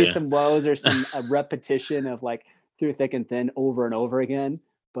along to. There needed to be some woes or some repetition of like through thick and thin over and over again.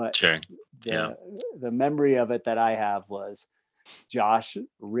 But the memory of it that I have was Josh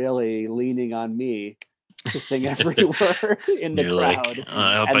really leaning on me to sing every word in the crowd. Like,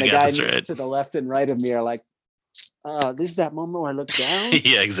 I hope and I the got guy this right. To the left and right of me are like, this is that moment where I look down.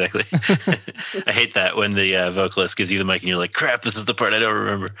 Yeah, exactly. I hate that when the vocalist gives you the mic and you're like, crap, this is the part I don't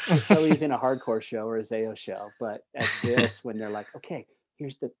remember. So he's in a hardcore show or a Zayo show. But at this, when they're like, okay,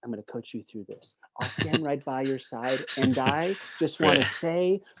 I'm going to coach you through this. I'll stand right by your side. And I just want to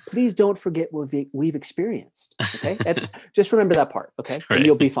say, please don't forget what we've experienced. Okay. Just remember that part. Okay. Right. And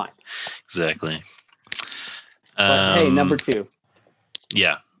you'll be fine. Exactly. But hey, number 2.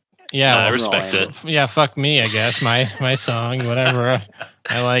 Yeah. Yeah, I respect it. Yeah, fuck me, I guess. My song, whatever.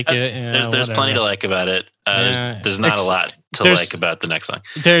 I like it. There's plenty to like about it. There's not a lot to like about the next song.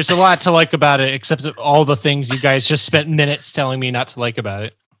 There's a lot to like about it, except all the things you guys just spent minutes telling me not to like about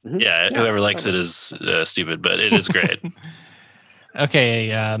it. Yeah, whoever likes it is stupid, but it is great.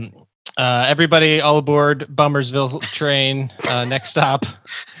 Okay, everybody all aboard Bummersville train. Next stop,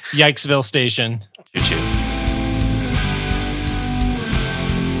 Yikesville Station. Choo-choo.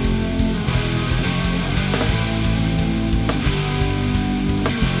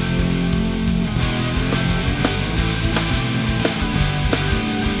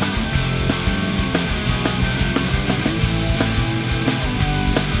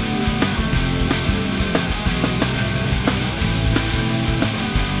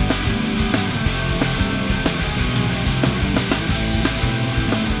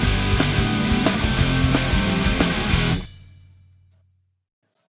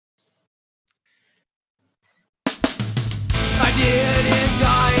 I didn't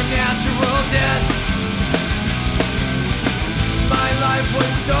die a natural death. My life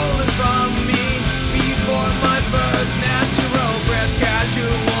was stolen from me before my first natural breath.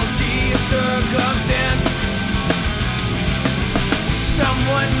 Casualty of circumstance.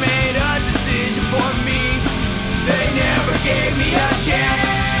 Someone made a decision for me. They never gave me a chance.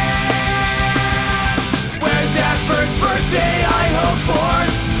 Where's that first birthday I hope for?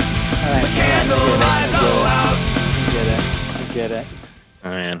 The candle I blow out. Get it. Oh,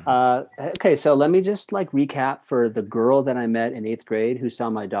 man. Okay, so let me just recap for the girl that I met in 8th grade who saw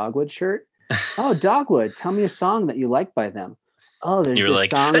my Dogwood shirt. Oh, Dogwood, tell me a song that you like by them. Oh, there's this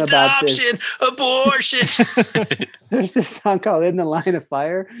song about this abortion. There's this song called "In the Line of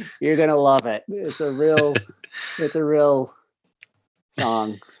Fire." You're gonna love it. It's a real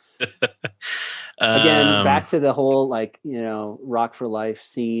song. Again, back to the whole Rock for Life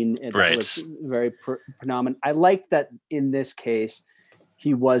scene. It was very predominant. I like that in this case,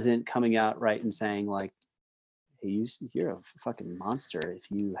 he wasn't coming out right and saying hey, you're a fucking monster if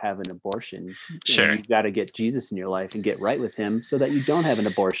you have an abortion. Sure. You've got to get Jesus in your life and get right with him so that you don't have an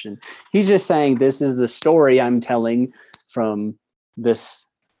abortion. He's just saying, this is the story I'm telling from this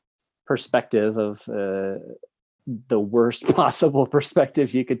perspective of the worst possible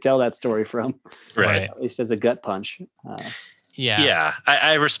perspective you could tell that story from. Right. At least as a gut punch. Yeah.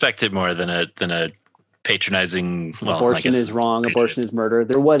 I respect it more than a patronizing. Well, abortion is wrong. Abortion is murder.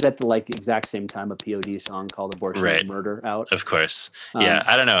 There was at the exact same time a POD song called "Abortion is Murder" out. Of course. Yeah.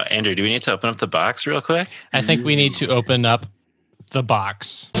 I don't know, Andrew. Do we need to open up the box real quick? I think we need to open up the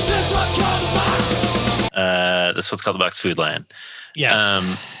box. This one's called the box. Foodland.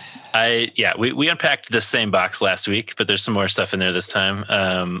 Yes. We unpacked the same box last week, but there's some more stuff in there this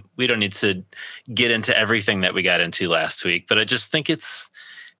time. We don't need to get into everything that we got into last week, but I just think it's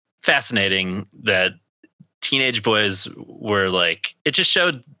fascinating that teenage boys were it just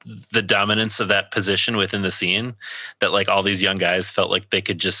showed the dominance of that position within the scene, that all these young guys felt like they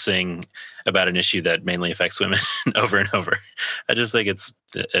could just sing about an issue that mainly affects women over and over. I just think it's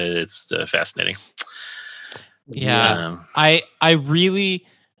fascinating. Yeah. I really,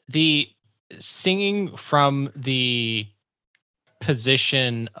 the singing from the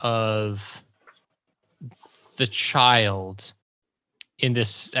position of the child in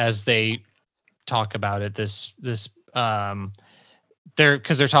this, as they talk about it, they're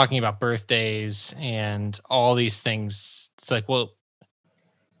talking about birthdays and all these things. It's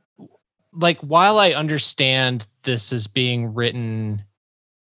while I understand this is being written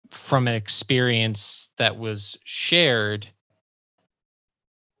from an experience that was shared,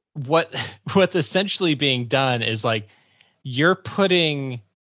 what's essentially being done is you're putting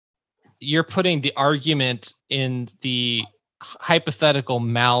the argument in the hypothetical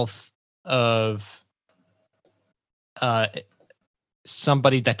mouth of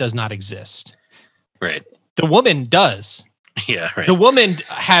somebody that does not exist. Right. The woman does. Yeah, right. The woman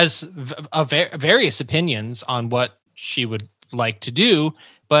has various opinions on what she would like to do,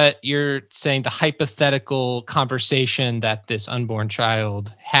 but you're saying the hypothetical conversation that this unborn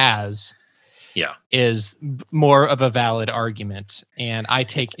child has is more of a valid argument. And I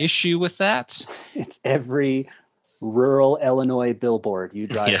take issue with that. It's every rural Illinois billboard you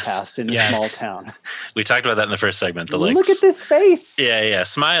drive past in a small town. We talked about that in the first segment. Look at this face. Yeah.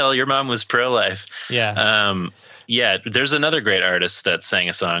 Smile. Your mom was pro-life. Yeah. There's another great artist that sang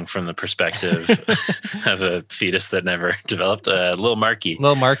a song from the perspective of a fetus that never developed. Lil Marky.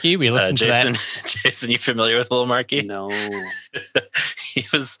 We listened to that. Jason, you familiar with Lil Marky? No. He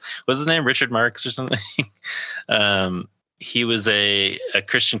was his name Richard Marx or something? he was a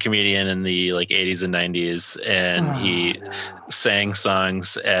Christian comedian in the like 80s and 90s, and he sang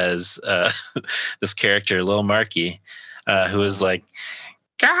songs as this character, Lil Marky, who was like,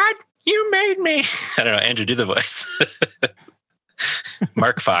 God, you made me. I don't know. Andrew, do the voice.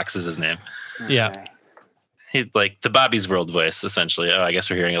 Mark Fox is his name. Yeah. He's like the Bobby's World voice, essentially. Oh, I guess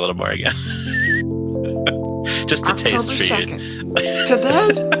we're hearing a little more again. Just a taste for you.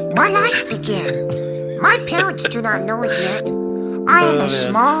 Today, my life began. My parents do not know it yet. I am as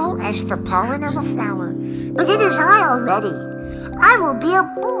small as the pollen of a flower, but it is I already. I will be a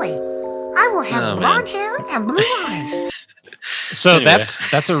boy. I will have blonde hair and blue eyes. So anyway.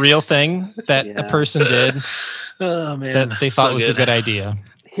 that's a real thing that a person did. Oh man, that they thought was a good idea.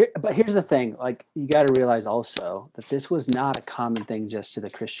 But here's the thing, like you got to realize also that this was not a common thing just to the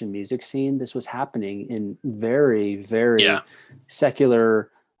Christian music scene. This was happening in very, very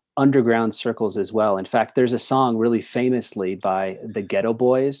secular underground circles as well. In fact, there's a song really famously by the Ghetto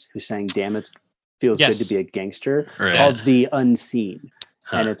Boys who sang "Damn It Feels Good to Be a Gangster" called "The Unseen."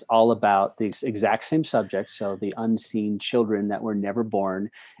 And it's all about the exact same subject. So the unseen children that were never born.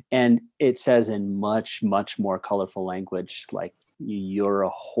 And it says in much, much more colorful language, like you're a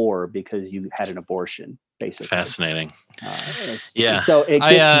whore because you had an abortion, basically. Fascinating. So it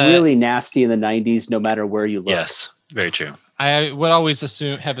gets really nasty in the 90s, no matter where you look. Yes, very true. I would always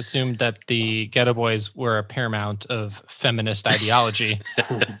have assumed that the Ghetto Boys were a paramount of feminist ideology.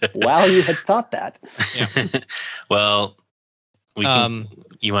 Wow, you had thought that. Yeah. Well, we can,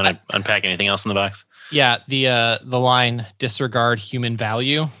 you want to unpack anything else in the box? Yeah, the line "disregard human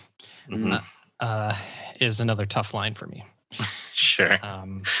value" is another tough line for me. Sure,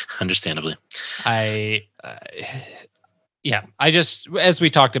 understandably. I just, as we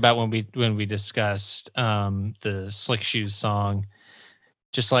talked about when we discussed the Slick Shoes song,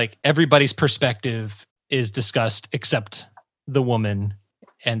 just like everybody's perspective is discussed except the woman,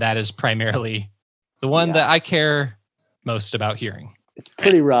 and that is primarily the one that I care most about hearing. It's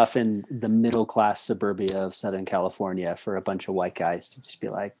pretty rough in the middle class suburbia of Southern California for a bunch of white guys to just be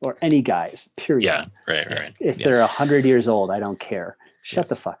like, or any guys, period. Yeah, right. If they're 100 years old, I don't care. Shut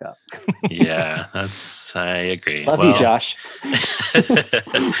the fuck up. Yeah, I agree. Love you, Josh.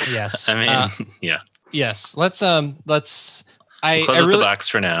 Yes. I mean, Yes. Let's close up the box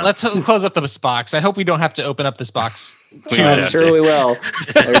for now. Let's close up this box. I hope we don't have to open up this box. I'm sure we will.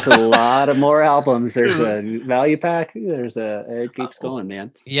 There's a lot of more albums. There's a value pack. It keeps going,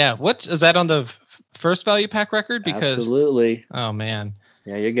 man. Yeah. What is that on the first value pack record? Because absolutely. Oh man.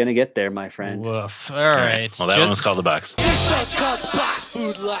 Yeah, you're gonna get there, my friend. Woof. All right. Well, that one was called the box. This called the box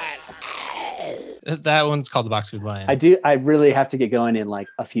food line. That one's called the box food line. I really have to get going in like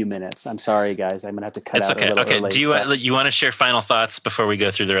a few minutes. I'm sorry, guys. I'm gonna have to cut out a little early. Do you want to share final thoughts before we go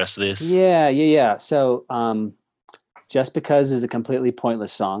through the rest of these? Yeah. So, Just Because is a completely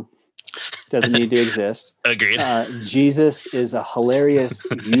pointless song. Doesn't need to exist. Agreed. Jesus is a hilarious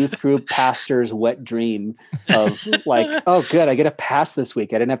youth group pastor's wet dream of like, oh, good, I get a pass this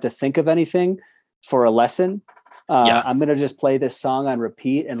week. I didn't have to think of anything for a lesson. I'm going to just play this song on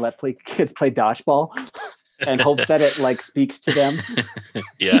repeat and let kids play dodgeball and hope that it like speaks to them.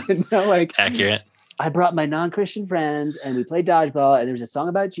 Yeah. Like accurate. I brought my non-Christian friends and we played dodgeball and there was a song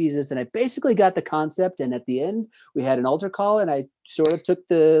about Jesus and I basically got the concept. And at the end we had an altar call and I sort of took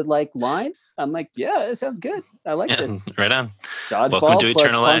the like line. I'm like, yeah, it sounds good. I like this. Right on. Dodgeball Welcome to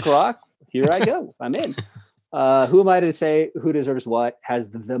Eternal punk Life. Rock. Here I go. I'm in. Who am I to say who deserves what has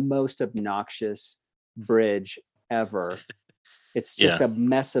the most obnoxious bridge ever? It's just a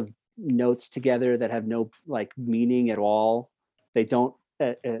mess of notes together that have no like meaning at all. They don't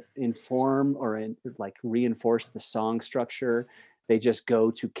inform or reinforce the song structure. They just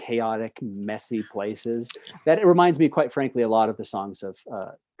go to chaotic, messy places. That it reminds me, quite frankly, a lot of the songs of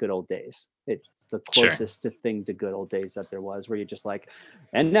Good Old Days. It's the closest thing to Good Old Days that there was, where you're just like,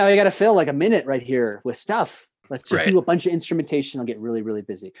 and now you got to fill like a minute right here with stuff. Let's just do a bunch of instrumentation. I'll get really, really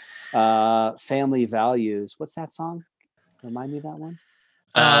busy. Family Values. What's that song? Remind me of that one.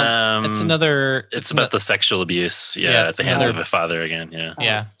 It's another. It's about the sexual abuse. Yeah, at the hands of a father again. Yeah.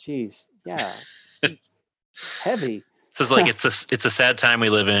 Yeah. Jeez. Yeah. Heavy. This is like it's a sad time we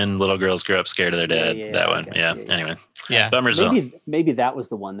live in. Little girls grow up scared of their dad. That one. Yeah. Anyway. Yeah. Bummersville. Maybe that was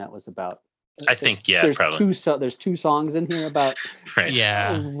the one that was about. I think there's probably. There's two songs in here about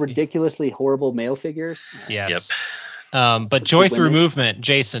ridiculously horrible male figures. Yes. Yep. But Joy Through Movement,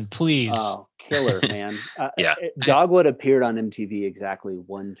 Jason, please. Oh, killer, man. Dogwood appeared on MTV exactly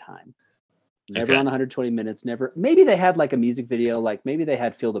one time. Never on 120 Minutes. Never. Maybe they had like a music video. Like maybe they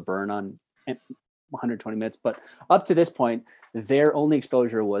had Feel the Burn on 120 minutes. But up to this point, their only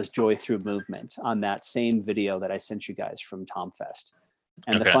exposure was Joy Through Movement on that same video that I sent you guys from Tomfest.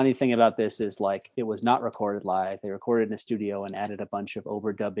 And the funny thing about this is like, it was not recorded live. They recorded in a studio and added a bunch of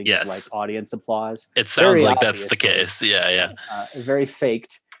overdubbing, like audience applause. It sounds like that's the case. Yeah. Very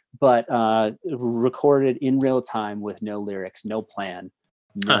faked, but recorded in real time with no lyrics, no plan,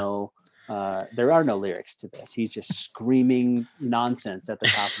 there are no lyrics to this. He's just screaming nonsense at the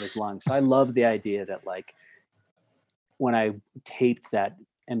top of his lungs. So I love the idea that like when I taped that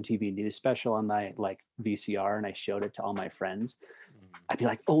MTV News special on my like VCR and I showed it to all my friends, I'd be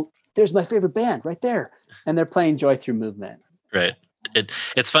like, oh, there's my favorite band right there. And they're playing Joy Through Movement. Right.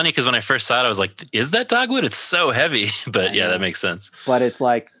 It's funny because when I first saw it, I was like, is that Dogwood? It's so heavy. But yeah, that makes sense. But it's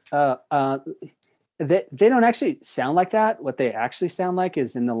like, they don't actually sound like that. What they actually sound like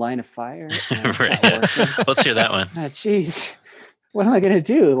is In the Line of Fire. Right. Let's hear that one. Jeez, what am I going to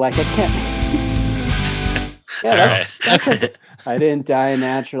do? Like, I can't. That's I didn't die a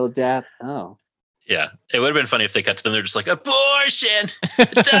natural death. Oh. Yeah, it would have been funny if they cut to them. They're just like, abortion,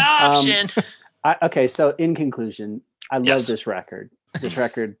 adoption. Okay, so in conclusion, I love this record. This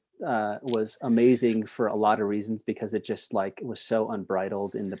record was amazing for a lot of reasons because it just like was so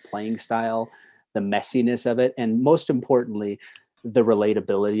unbridled in the playing style, the messiness of it, and most importantly, the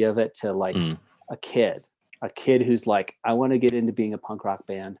relatability of it to like a kid who's like, I want to get into being a punk rock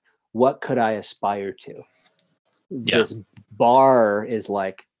band. What could I aspire to? Yeah. This bar is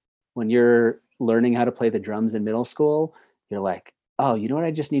like, when you're learning how to play the drums in middle school, you're like, oh, you know what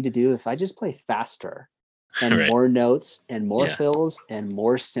I just need to do? If I just play faster and more notes and more fills and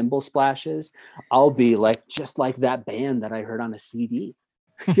more cymbal splashes, I'll be like, just like that band that I heard on a CD.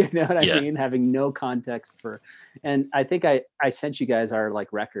 You know what I mean? Having no context for, and I think I sent you guys our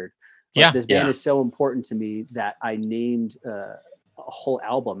like record. But this band is so important to me that I named a whole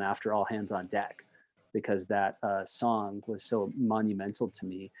album after All Hands on Deck, because that song was so monumental to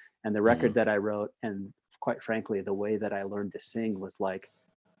me. And the record that I wrote, and quite frankly, the way that I learned to sing was like,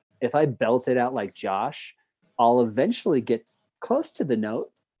 if I belt it out like Josh, I'll eventually get close to the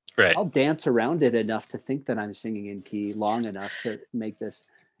note. Right. I'll dance around it enough to think that I'm singing in key long enough to make this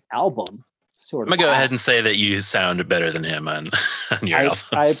album sort of. I'm gonna go ahead and say that you sound better than him on your album.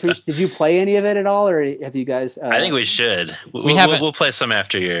 I appreciate. Did you play any of it at all, or have you guys? I think we should. We'll play some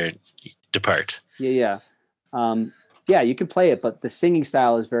after you depart. Yeah. You can play it, but the singing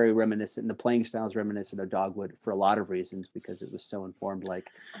style is very reminiscent, and the playing style is reminiscent of Dogwood for a lot of reasons because it was so informed. Like,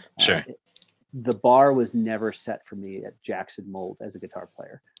 the bar was never set for me at Jackson Mold as a guitar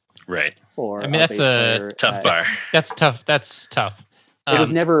player. Right. Or I mean, that's a tough bar. That's tough. That's tough. It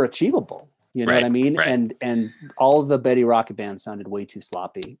was never achievable. You know what I mean? Right. And all of the Betty Rocket bands sounded way too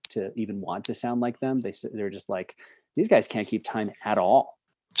sloppy to even want to sound like them. They're just like, these guys can't keep time at all.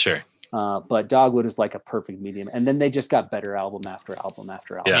 Sure. But Dogwood is like a perfect medium, and then they just got better album after album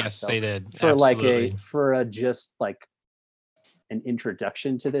after album. Yes, so they did. For just like an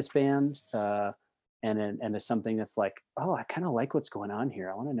introduction to this band, and something that's like, oh, I kind of like what's going on here.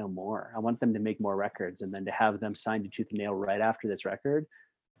 I want to know more. I want them to make more records, and then to have them signed to Tooth and Nail right after this record.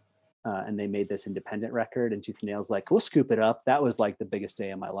 And they made this independent record, and Tooth and Nail's like, we'll scoop it up. That was like the biggest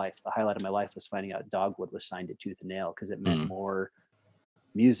day of my life. The highlight of my life was finding out Dogwood was signed to Tooth and Nail, because it meant more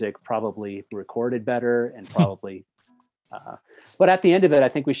music, probably recorded better, and probably but at the end of it, I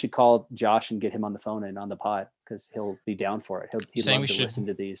think we should call Josh and get him on the phone and on the pod, because he'll be down for it. He'd love to listen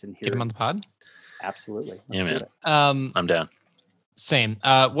to these and hear get him on the pod. Absolutely. Yeah, man. I'm down. Same.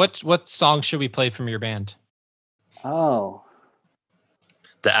 What song should we play from your band? Oh,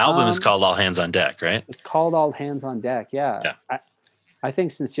 the album is called All Hands on Deck, right? It's called All Hands on Deck. Yeah. I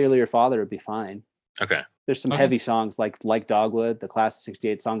think Sincerely Your Father would be fine. Okay. There's some heavy songs like Dogwood, the class of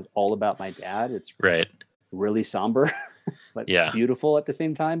 '68 song's all about my dad. It's really somber, but beautiful at the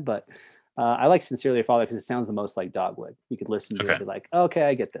same time. But I like Sincerely Your Father because it sounds the most like Dogwood. You could listen to it and be like, okay,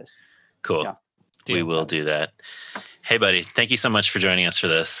 I get this. Cool. Yeah. We will do that. Hey, buddy, thank you so much for joining us for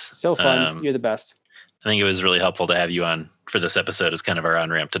this. So fun. You're the best. I think it was really helpful to have you on for this episode as kind of our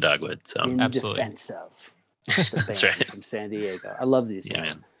on-ramp to Dogwood. So in defense of the band That's right. from San Diego. I love these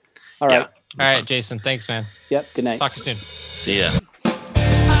guys. Man. All right. All right, Jason. Thanks, man. Yep. Good night. Talk to you soon. See ya.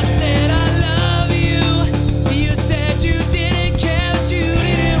 I said I love you. You said you didn't care, that you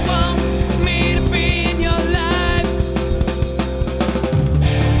didn't want me to be in your life.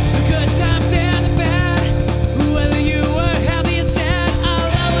 The good times and the bad, whether you were happy or sad, I'll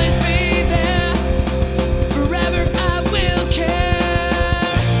always be there. Forever I will care.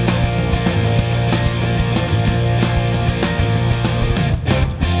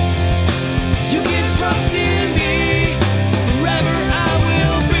 You can trust in me. Forever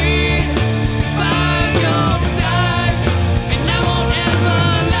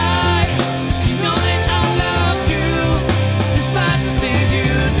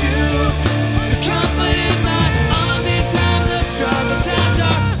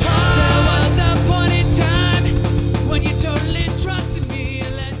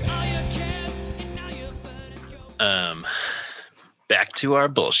to our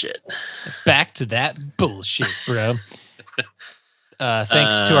bullshit. Back to that bullshit, bro.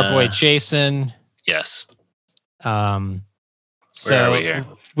 Thanks to our boy Jason. Yes. Where are we here?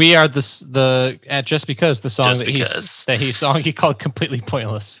 We are Just Because, the song Just that he called Completely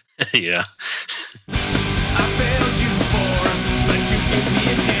Pointless. Yeah. I failed you before, but you gave me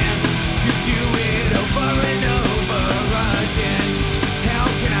a chance to do it over and over again. How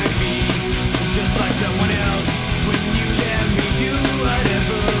can I be just like someone else when you let me do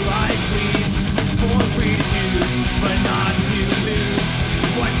whatever I please? Born free to choose, but not to lose.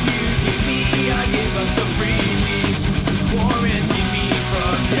 What you gave me, I gave up so freely. Quarantine me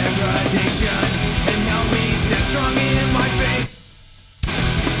from degradation and help me stand strong in my faith.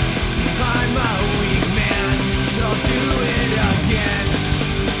 I'm a weak man, I'll do it again.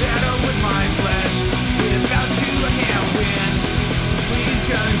 Battle with my flesh, without you I can't win. Please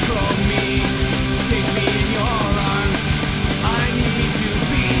control me, take me in your arms. I need to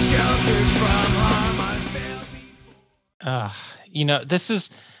be sheltered from harm. I failed. This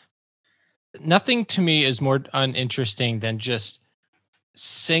is nothing to me is more uninteresting than just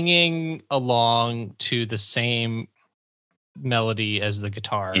singing along to the same melody as the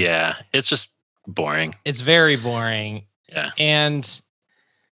guitar. Yeah, it's just boring. It's very boring. Yeah. And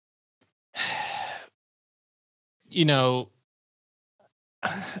I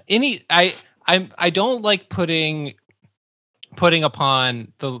don't like putting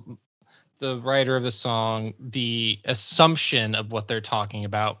upon the writer of the song the assumption of what they're talking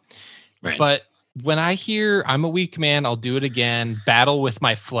about. Right. But when I hear I'm a weak man, I'll do it again, battle with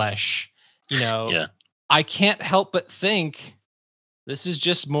my flesh, Yeah. I can't help but think this is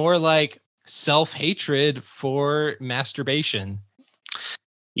just more like self-hatred for masturbation.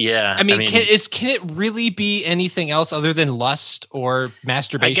 Yeah. I mean, can it really be anything else other than lust or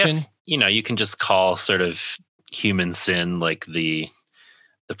masturbation? I guess, you can just call sort of human sin like the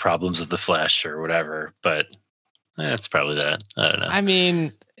problems of the flesh or whatever, but that's probably that. I don't know. I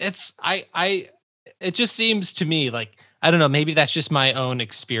mean, it just seems to me like, I don't know, maybe that's just my own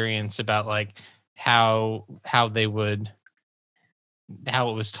experience about like how it was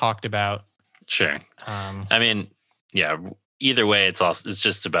talked about. Sure. I mean, yeah, either way, it's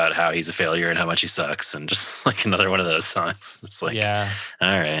just about how he's a failure and how much he sucks, and just like another one of those songs. It's like, yeah.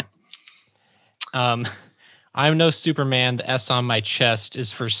 All right. I'm no Superman. The S on my chest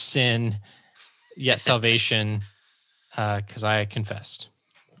is for sin, yet salvation, because I confessed.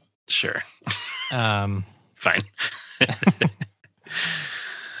 Sure. Fine.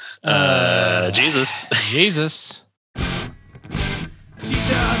 Jesus. Jesus.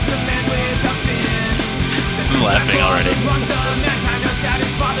 Jesus, the man without sin. I'm laughing already. Mankind, our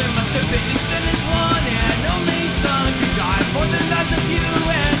saddest father must have been his sinless one and only son to die for the lives of you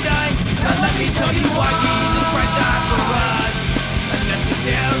and I. Now let me tell you why Jesus Christ died for us. A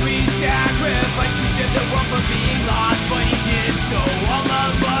necessary sacrifice to save the world from being lost, but he did so all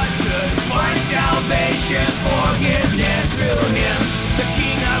of us could find salvation, forgiveness through him, the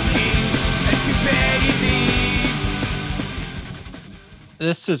King of Kings, and to petty thieves.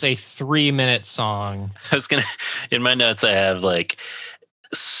 This is a 3-minute song. In my notes, I have like,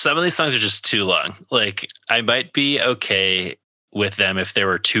 some of these songs are just too long. Like, I might be okay with them if they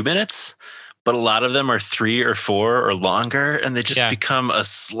were 2 minutes, but a lot of them are 3 or 4 or longer, and they just become a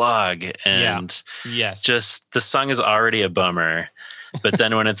slog. And just the song is already a bummer. But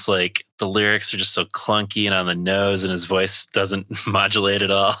then when it's like the lyrics are just so clunky and on the nose, and his voice doesn't modulate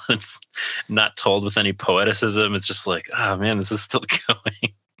at all, it's not told with any poeticism. It's just like, oh man, this is still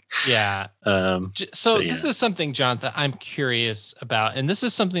going. Yeah. This is something, John, that I'm curious about, and this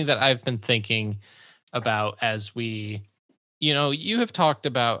is something that I've been thinking about as we, you have talked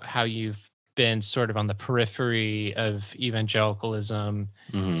about how you've been sort of on the periphery of evangelicalism,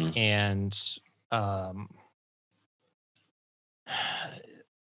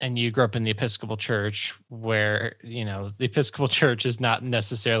 and you grew up in the Episcopal Church, where the Episcopal Church is not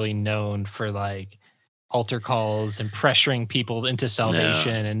necessarily known for like altar calls and pressuring people into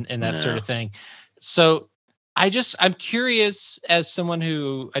salvation and that sort of thing. So I'm curious, as someone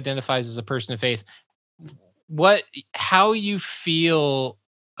who identifies as a person of faith, how you feel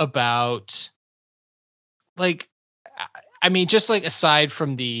about, like, I mean, just like aside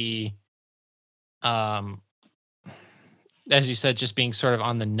from the, as you said, just being sort of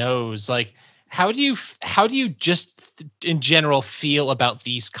on the nose, like, how do you just in general feel about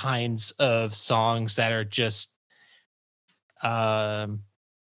these kinds of songs that are just kind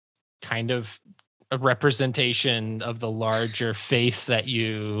of a representation of the larger faith that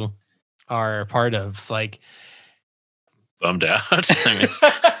you are a part of? Like, bummed out. I mean,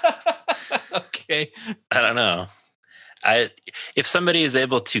 okay. I don't know. if somebody is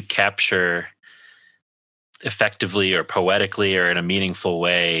able to capture effectively or poetically or in a meaningful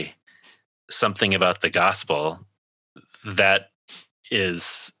way something about the gospel, that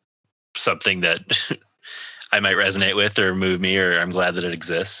is something that I might resonate with or move me, or I'm glad that it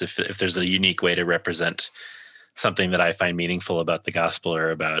exists. If there's a unique way to represent something that I find meaningful about the gospel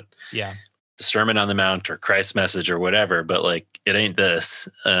or about the Sermon on the Mount or Christ's message or whatever, but like it ain't this.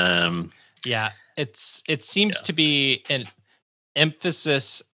 It seems to be an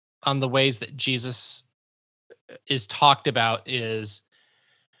emphasis on the ways that Jesus is talked about is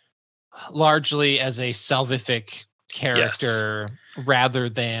largely as a salvific character rather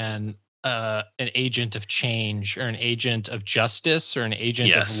than an agent of change or an agent of justice or an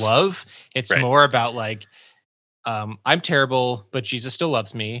agent of love. It's more about like, I'm terrible, but Jesus still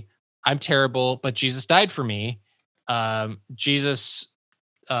loves me. I'm terrible, but Jesus died for me. Jesus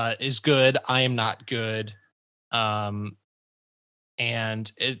is good. I am not good. And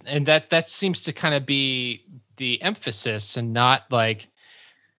that seems to kind of be the emphasis, and not like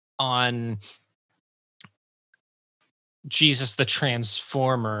on Jesus the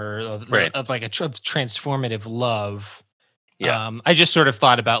transformer of like a transformative love. I just sort of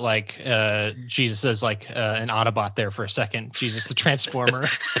thought about like Jesus as like an Autobot there for a second. Jesus the transformer.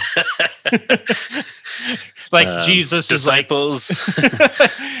 Like Jesus disciples. Is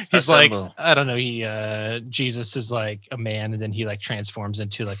like he's like, I don't know, Jesus is like a man, and then he like transforms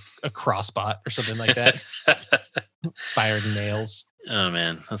into like a crossbot or something like that. Fired nails. Oh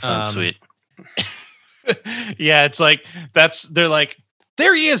man, that sounds sweet. Yeah, it's like they're like,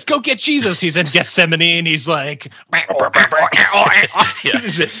 there he is, go get Jesus. He's in Gethsemane and he's like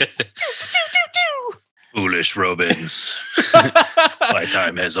foolish Robins. My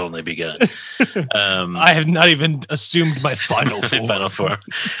time has only begun. I have not even assumed my final form. Final form.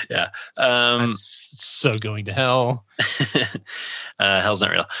 Yeah. I'm so going to hell. Hell's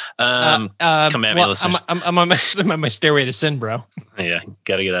not real. Come at me, listeners. I'm on my stairway to sin, bro. Yeah,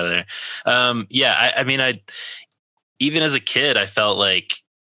 gotta get out of there. I mean, even as a kid, I felt like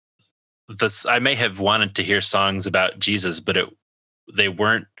I may have wanted to hear songs about Jesus, but they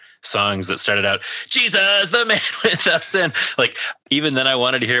weren't songs that started out, Jesus, the man without sin. Like, even then I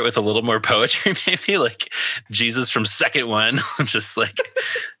wanted to hear it with a little more poetry, maybe like Jesus from second one, just like,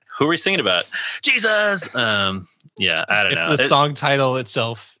 who are we singing about? Jesus. I don't know. The song title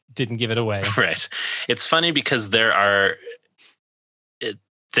itself didn't give it away. Right. It's funny because there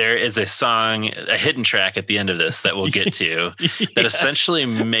is a song, a hidden track at the end of this that we'll get to that essentially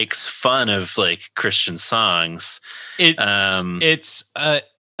makes fun of like Christian songs.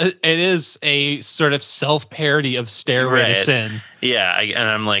 It is a sort of self-parody of Stairway to Sin. Yeah, and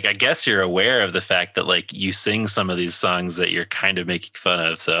I'm like, I guess you're aware of the fact that like you sing some of these songs that you're kind of making fun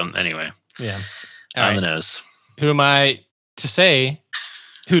of. So anyway, on the nose. Who am I to say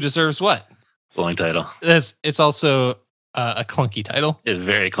who deserves what? Long title. It's also a clunky title. It's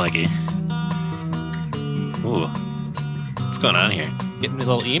very clunky. Ooh, what's going on here? Getting a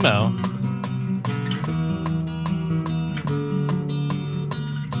little emo.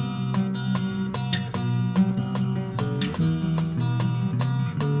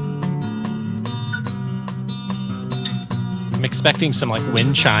 I'm expecting some like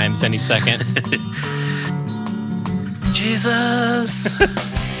wind chimes any second. Jesus.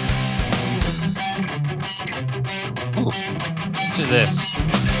 Ooh, to this.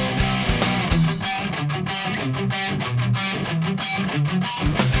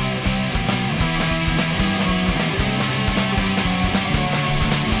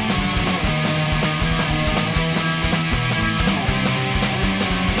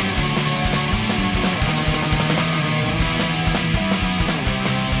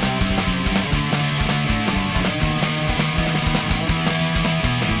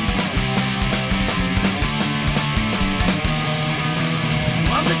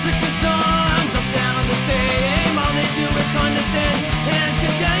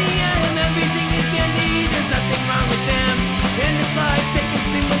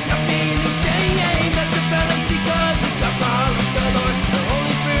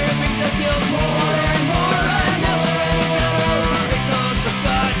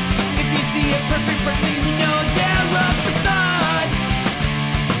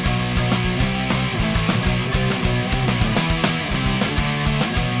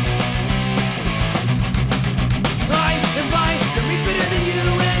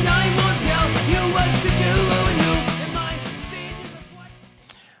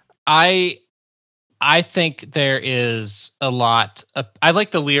 I think there is a lot of, I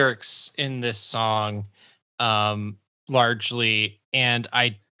like the lyrics in this song largely, and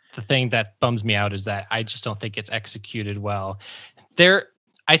I the thing that bums me out is that I just don't think it's executed well.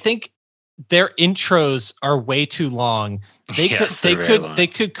 I think their intros are way too long. They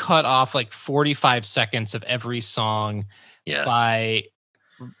could cut off like 45 seconds of every song by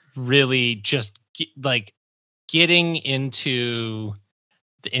really just like getting into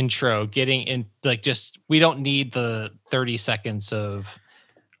the intro, getting in, like, just, we don't need the 30 seconds of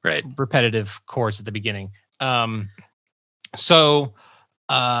repetitive chords at the beginning. So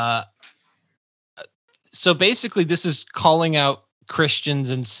basically this is calling out Christians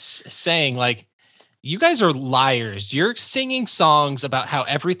and saying, like, you guys are liars. You're singing songs about how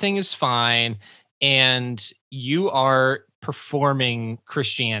everything is fine and you are performing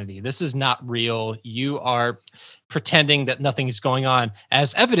Christianity. This is not real. You are pretending that nothing is going on,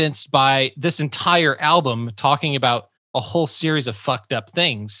 as evidenced by this entire album talking about a whole series of fucked up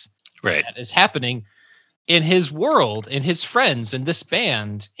things that is happening in his world, in his friends, in this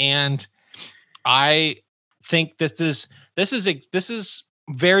band. And I think this is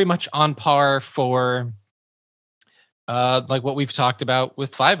very much on par for like what we've talked about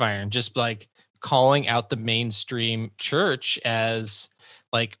with Five Iron, just like calling out the mainstream church as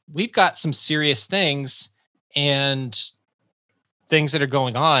like, we've got some serious things and things that are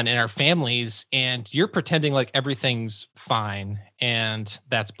going on in our families, and you're pretending like everything's fine, and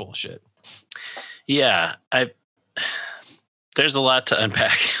that's bullshit. Yeah, there's a lot to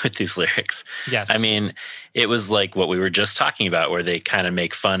unpack with these lyrics. Yes. I mean, it was like what we were just talking about, where they kind of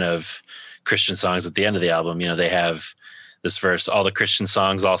make fun of Christian songs at the end of the album. You know, they have this verse, all the Christian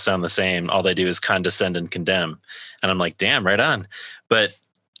songs all sound the same. All they do is condescend and condemn. And I'm like, damn, right on. But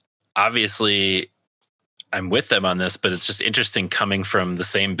obviously I'm with them on this, but it's just interesting coming from the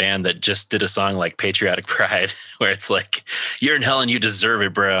same band that just did a song like Patriotic Pride, where it's like, you're in hell and you deserve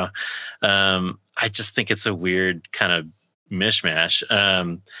it, bro. I just think it's a weird kind of mishmash.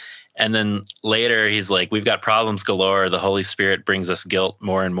 And then later he's like, we've got problems galore. The Holy Spirit brings us guilt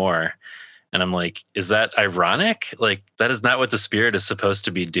more and more. And I'm like, is that ironic? Like, that is not what the Spirit is supposed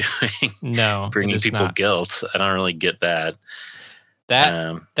to be doing. No, bringing people guilt. I don't really get that.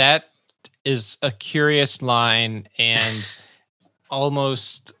 That is a curious line, and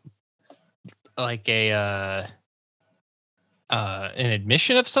almost like an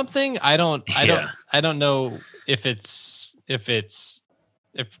admission of something. I don't know if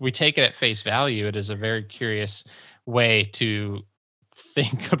we take it at face value, it is a very curious way to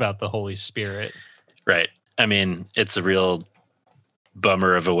think about the Holy Spirit. Right. I mean, it's a real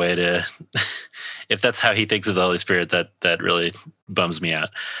bummer of a way to, if that's how he thinks of the Holy Spirit, that really bums me out.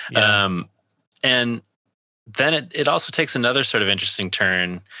 Yeah. And then it also takes another sort of interesting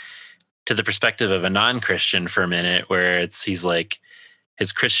turn to the perspective of a non-Christian for a minute, where he's like,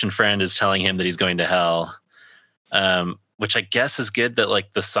 his Christian friend is telling him that he's going to hell, which I guess is good that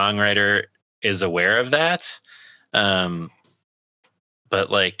like the songwriter is aware of that. But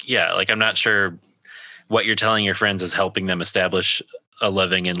like, yeah, like I'm not sure what you're telling your friends is helping them establish a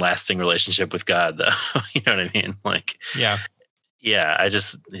loving and lasting relationship with God, though. You know what I mean? Like, yeah,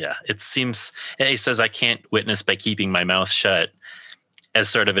 it seems, and he says, I can't witness by keeping my mouth shut, as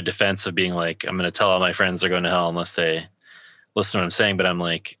sort of a defense of being like, I'm going to tell all my friends they're going to hell unless they listen to what I'm saying. But I'm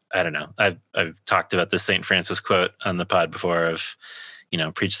like, I don't know. I've talked about this St. Francis quote on the pod before of, you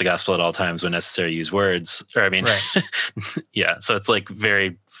know, preach the gospel at all times, when necessary, use words. Or I mean, right. Yeah. So it's like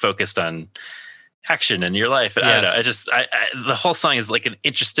very focused on action in your life. And yes. I don't know. The whole song is like an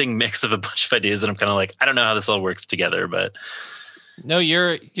interesting mix of a bunch of ideas that I'm kind of like, I don't know how this all works together, but. No,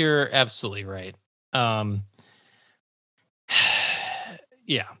 you're absolutely right.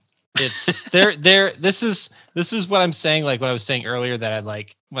 Yeah, it's there. This is what I'm saying. Like what I was saying earlier, that I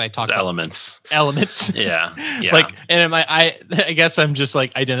like when I talk about elements. Yeah. Like, and I guess I'm just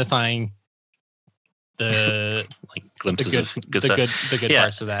like identifying the like glimpses of good stuff. The good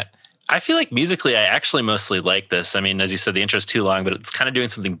parts of that. I feel like musically, I actually mostly like this. I mean, as you said, the intro is too long, but it's kind of doing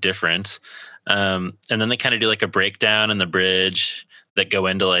something different. And then they kind of do like a breakdown in the bridge that go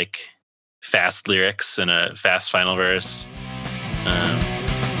into like fast lyrics and a fast final verse.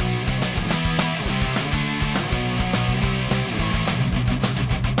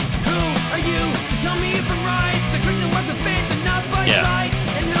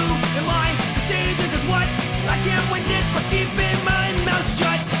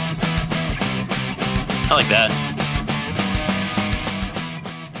 I like that.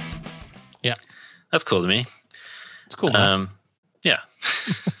 Yeah. That's cool to me. It's cool enough. Yeah.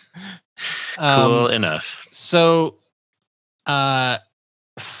 Cool enough. So,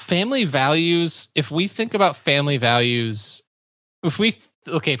 family values, if we think about family values, if we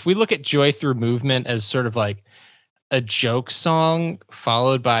look at Joy Through Movement as sort of like a joke song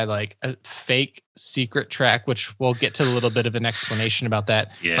followed by like a fake secret track, which we'll get to a little bit of an explanation about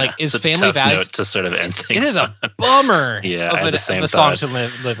that. Yeah, like is it's a Family tough Values note to sort of end things. It is a bummer. Yeah, of I had a, the same of a song thought. to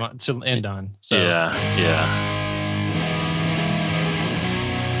live on, to end on. So Yeah.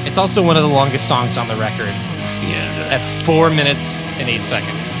 it's also one of the longest songs on the record. Yeah, it is. At 4 minutes and 8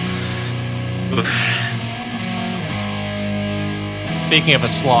 seconds. Oof. Speaking of a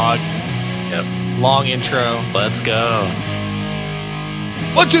slog, Yep. long intro. Let's go.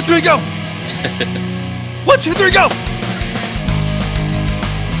 1, 2, 3, go! 1, 2, 3, go!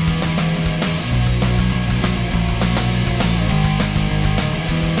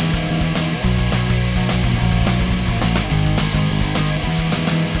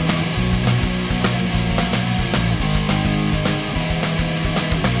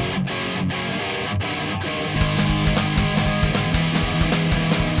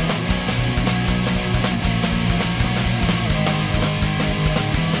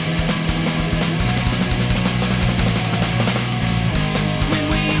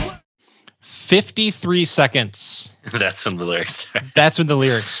 When we 53 seconds. That's when the lyrics start. That's when the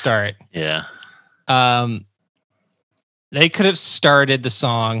lyrics start. Yeah. They could have started the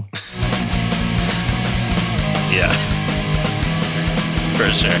song. Yeah. For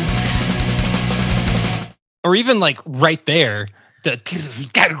sure. Or even like right there. Just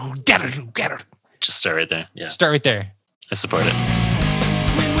start right there. Yeah. Start right there. I support it.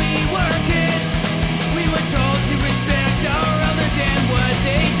 When we were kids, we were told to respect our elders and what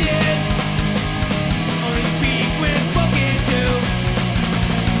they did. Only speak when spoken to.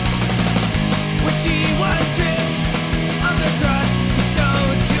 When she was stripped of the trust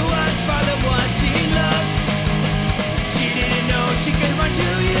bestowed to us by the one she loved, she didn't know she could run to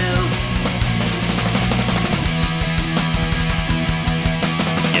you.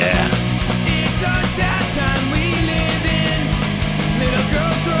 Yeah. It's a sad time we live in. Little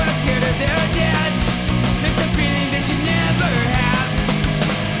girls grow up scared of their dads. There's a feeling they should never have.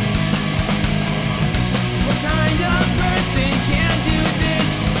 What kind of person can do this?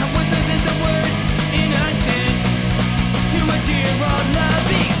 How worthless is the word innocent to a dear old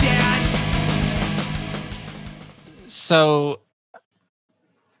loving dad? So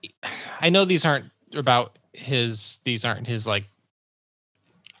I know these aren't his like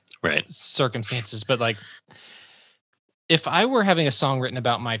Right. circumstances, but like if I were having a song written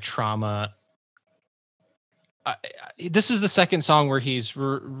about my trauma, this is the second song where he's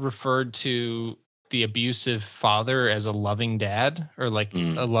referred to the abusive father as a loving dad or like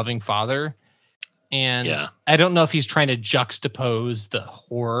a loving father. And Yeah. I don't know if he's trying to juxtapose the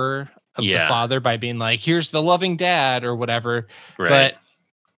horror of the Yeah. father by being like, here's the loving dad or whatever. Right. But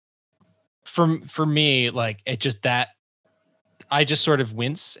for me, like it just I just sort of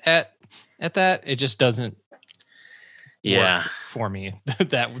wince at that. It just doesn't Yeah. work for me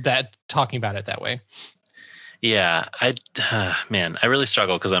that talking about it that way. Yeah. I really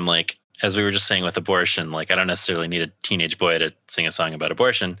struggle because I'm like, as we were just saying with abortion, like I don't necessarily need a teenage boy to sing a song about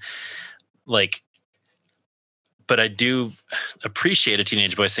abortion. Like, but I do appreciate a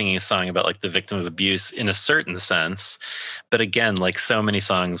teenage boy singing a song about like the victim of abuse in a certain sense. But again, like so many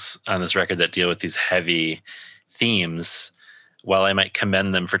songs on this record that deal with these heavy themes, while I might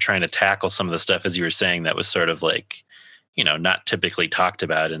commend them for trying to tackle some of the stuff, as you were saying, that was sort of like, not typically talked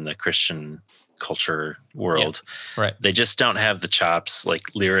about in the Christian culture world. Yeah, right. They just don't have the chops, like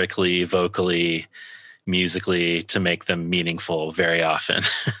lyrically, vocally, musically, to make them meaningful very often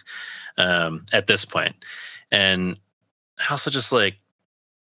at this point. And also just like,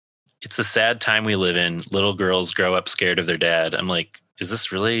 it's a sad time we live in. Little girls grow up scared of their dad. I'm like, is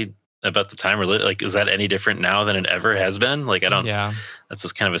this really about the time we're living? Like, is that any different now than it ever has been? Like, I don't, that's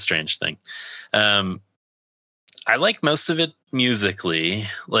just kind of a strange thing. I like most of it musically,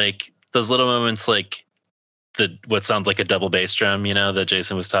 like those little moments, like what sounds like a double bass drum, that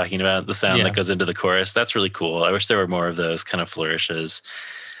Jason was talking about, the sound that goes into the chorus. That's really cool. I wish there were more of those kind of flourishes.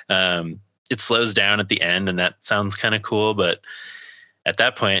 It slows down at the end and that sounds kind of cool, but at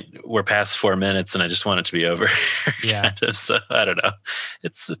that point we're past 4 minutes and I just want it to be over. Yeah. Kind of, so I don't know.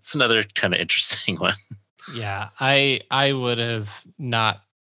 It's another kind of interesting one. Yeah. I would have not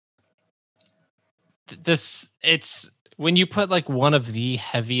it's when you put like one of the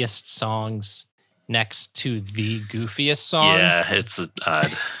heaviest songs next to the goofiest song. Yeah. It's an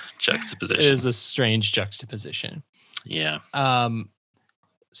odd juxtaposition. It is a strange juxtaposition. Yeah.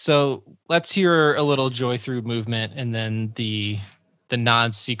 So let's hear a little Joy Through Movement and then the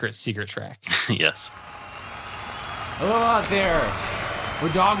non-secret track. Yes. Hello out there.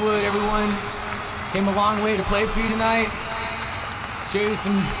 We're Dogwood, everyone. Came a long way to play for you tonight. Show you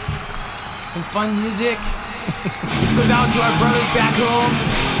some fun music. This goes out to our brothers back home,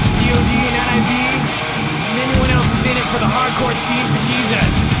 DOD and NIV, and anyone else who's in it for the hardcore scene for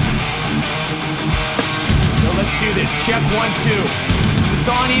Jesus. So let's do this. Check 1, 2. Is the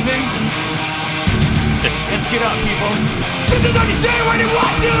song even? Let's get up, people. This is what you say when you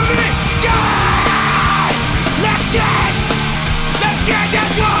walk through me. God! Let's get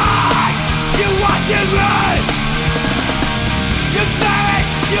this one! You want to run! You said it!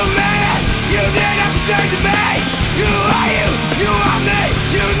 You made it! You did everything to me! You are you! You are me!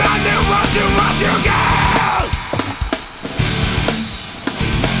 You know the world you want to go!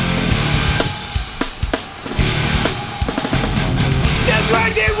 That's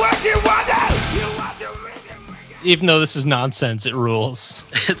what you want to! Even though this is nonsense, it rules.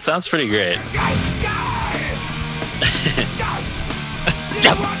 It sounds pretty great.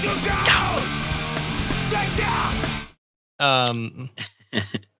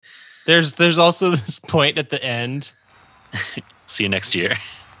 There's also this point at the end. See you next year.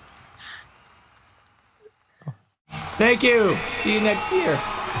 Thank you. See you next year.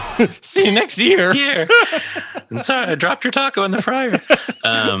 See you next year. Here. And sorry, I dropped your taco in the fryer.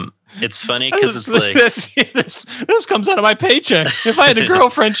 It's funny because it's like this comes out of my paycheck. If I had a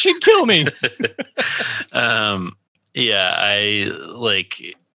girlfriend, she'd kill me. Yeah, I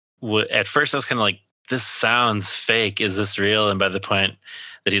like. At first, I was kind of like, "This sounds fake. Is this real?" And by the point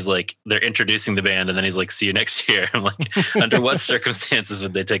that he's like, they're introducing the band, and then he's like, "See you next year." I'm like, under what circumstances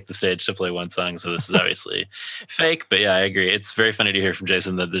would they take the stage to play one song? So this is obviously fake. But yeah, I agree. It's very funny to hear from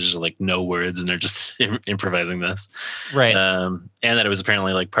Jason that there's just like no words and they're just improvising this, right? And that it was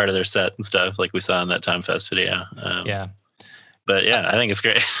apparently like part of their set and stuff, like we saw in that Time Fest video. Yeah. But yeah, I think it's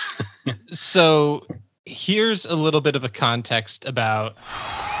great. So here's a little bit of a context about.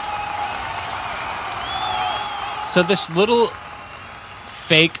 So this little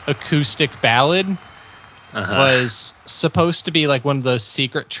fake acoustic ballad was supposed to be like one of those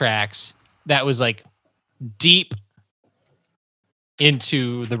secret tracks that was like deep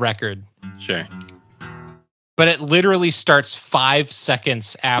into the record. Sure. But it literally starts 5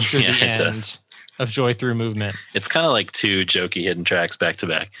 seconds after the end does. Of Joy Through Movement. It's kind of like two jokey hidden tracks back to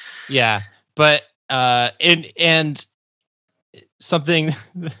back. Yeah. But and something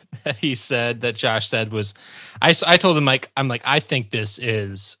that he said, that Josh said, was I told him, like, I'm like, I think this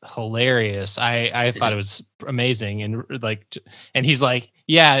is hilarious. I thought it was amazing. And like, and he's like,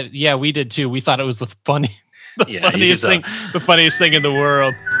 yeah, we did too. We thought it was the funniest thing in the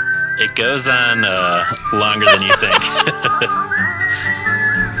world. It goes on longer than you think.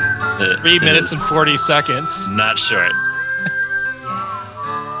 3 minutes and 40 seconds. Not short.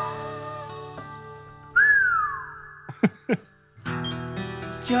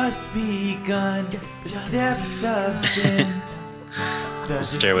 Just begun the steps of sin.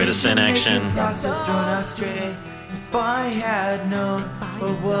 Stairway to Sin action. Process thrown astray. If I had known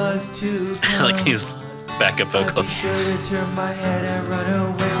what was to come, like these backup vocals. Should have turned my head and run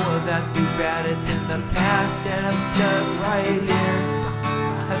away. Well, that's too bad. It's in the past, and I'm stuck right here.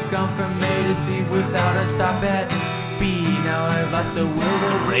 I've gone from A to C without a stop at B. Now I've lost the will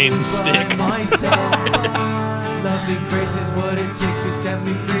to rain stick. Myself. Lovely grace is what it takes to set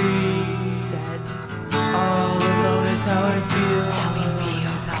me free. All alone is how I feel.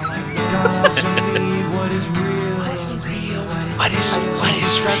 God, show me what is real. What is real?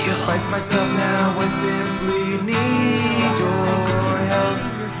 Sacrifice myself now. I simply need your help.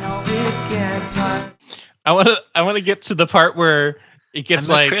 I'm sick and tired. I want to get to the part where it gets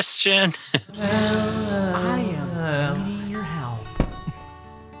I'm like a Christian. I am needing your help.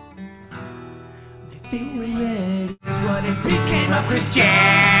 I feel ready. It's what it became a Christian.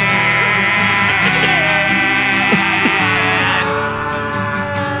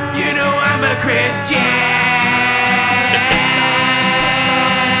 You know I'm a Christian.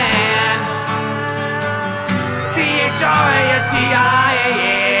 CHRISTIA.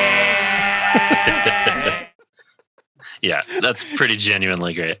 Yeah, that's pretty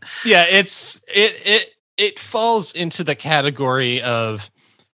genuinely great. Yeah, it falls into the category of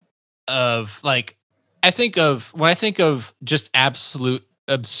like, when I think of just absolute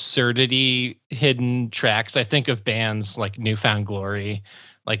absurdity hidden tracks, I think of bands like Newfound Glory,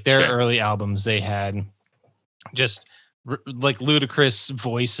 like their early albums. They had just like ludicrous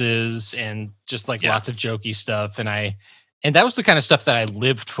voices and just like lots of jokey stuff, and that was the kind of stuff that I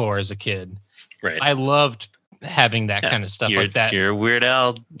lived for as a kid. Right, I loved having that kind of stuff like that. You're a Weird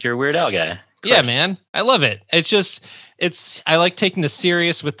Al guy. Yeah, man, I love it. I like taking the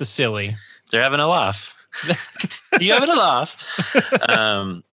serious with the silly. They're having a laugh. You having a laugh?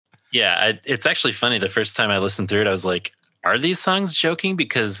 Yeah, it's actually funny. The first time I listened through it, I was like, are these songs joking?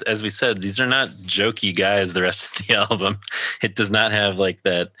 Because as we said, these are not jokey guys. The rest of the album, it does not have like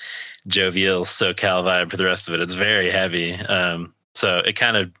that jovial SoCal vibe for the rest of it. It's very heavy. So it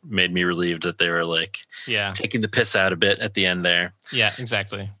kind of made me relieved that they were like, taking the piss out a bit at the end there. Yeah,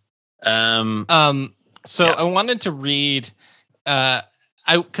 exactly. So Yeah. I wanted to read,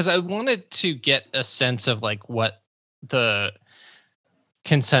 because I wanted to get a sense of like what the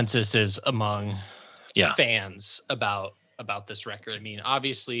consensus is among fans about this record. I mean,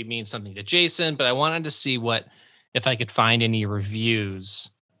 obviously it means something to Jason, but I wanted to see if I could find any reviews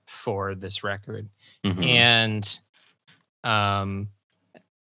for this record. Mhm. And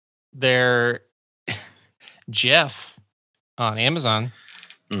Jeff on Amazon,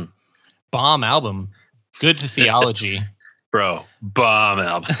 bomb album, good to theology. Bro, bomb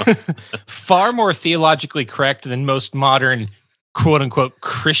album. Far more theologically correct than most modern quote unquote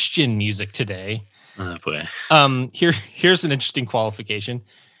Christian music today. Oh boy. Here's an interesting qualification.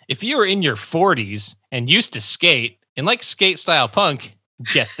 If you were in your 40s and used to skate and like skate style punk,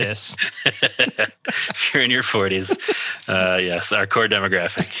 get this. If you're in your 40s, yes, our core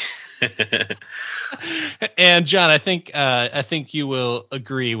demographic. And John, I think you will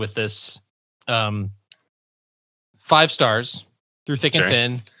agree with this. 5 stars through thick and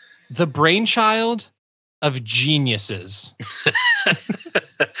thin. The brainchild of geniuses.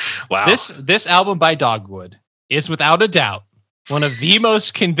 Wow. This album by Dogwood is without a doubt one of the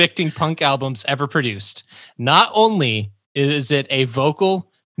most convicting punk albums ever produced. Not only is it a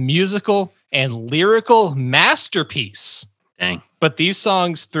vocal, musical, and lyrical masterpiece, dang, but these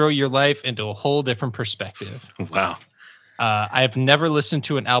songs throw your life into a whole different perspective. Wow. I have never listened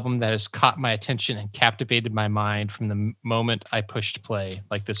to an album that has caught my attention and captivated my mind from the moment I pushed play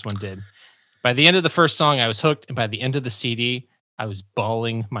like this one did. By the end of the first song, I was hooked, and by the end of the CD, I was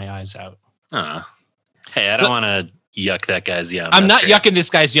bawling my eyes out. Hey, I don't want to yuck that guy's yum. I'm not yucking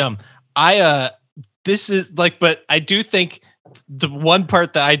this guy's yum. This is like, but I do think the one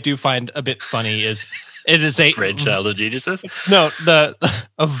part that I do find a bit funny is it is a brainchild of geniuses. No,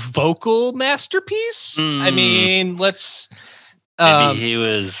 a vocal masterpiece. I mean, let's. Maybe he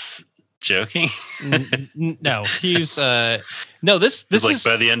was joking. No, he's no. This is like is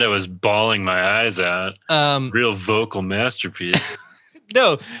by the end I was bawling my eyes out. Real vocal masterpiece.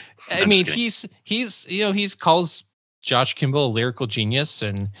 No, I mean he's he's calls Josh Kimball a lyrical genius,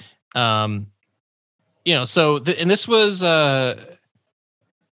 and so and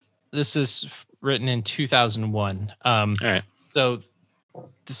this is written in 2001. All right. So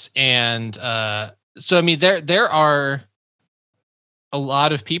this so I mean there are a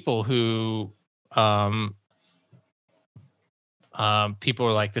lot of people who people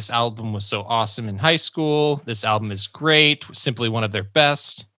are like, this album was so awesome in high school. This album is great, simply one of their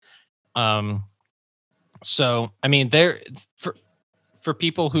best. So I mean, for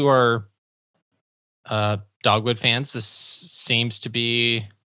people who are Dogwood fans, this seems to be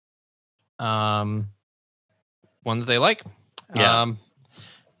one that they like. Yeah.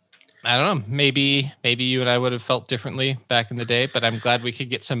 I don't know. Maybe you and I would have felt differently back in the day, but I'm glad we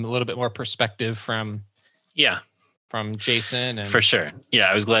could get a little bit more perspective from Jason. And for sure. Yeah,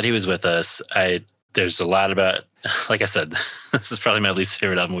 I was glad he was with us. There's a lot about, like I said, this is probably my least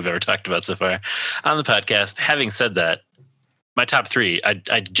favorite album we've ever talked about so far on the podcast. Having said that, my top 3,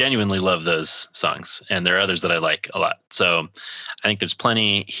 I genuinely love those songs, and there are others that I like a lot. So I think there's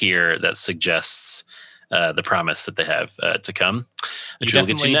plenty here that suggests the promise that they have to come. You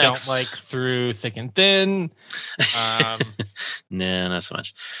definitely don't like Through Thick and Thin. No, not so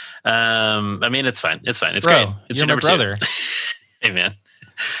much. I mean, it's fine. It's fine. It's Bro, great. It's you're your my number brother. 2. Hey, man.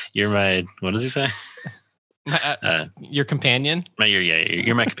 You're my, what does he say? Your companion?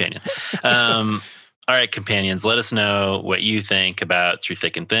 You're my companion. All right, companions, let us know what you think about Through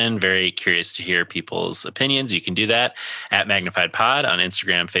Thick and Thin. Very curious to hear people's opinions. You can do that at Magnified Pod on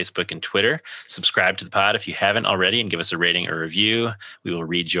Instagram, Facebook, and Twitter. Subscribe to the pod if you haven't already and give us a rating or review. We will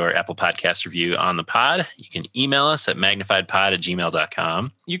read your Apple Podcast review on the pod. You can email us at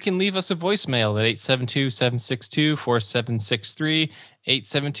magnifiedpod@gmail.com. You can leave us a voicemail at 872-762-4763,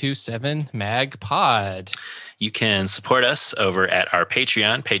 8727-MAG-POD. You can support us over at our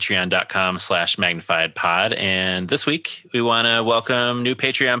Patreon, patreon.com/magnifiedpod. And this week, we want to welcome new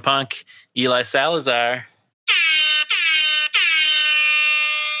Patreon punk, Eli Salazar.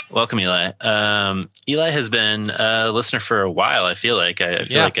 Welcome, Eli. Eli has been a listener for a while. I feel like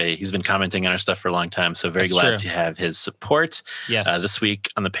he's been commenting on our stuff for a long time. So very glad to have his support. Yes. This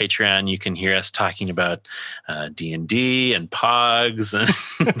week on the Patreon, you can hear us talking about D&D and Pogs and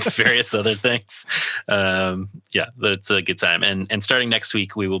various other things. It's a good time. And starting next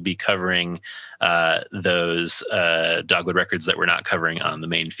week, we will be covering those Dogwood records that we're not covering on the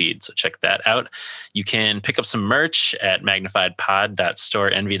main feed. So check that out. You can pick up some merch at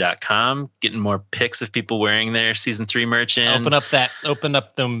magnifiedpod.storeenvy.com. Getting more pics of people wearing their season 3 merch in. Open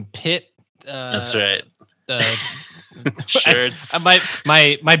up them pit. That's right. Shirts.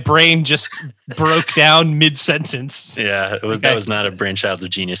 My brain just broke down mid-sentence. Yeah, that was not a brainchild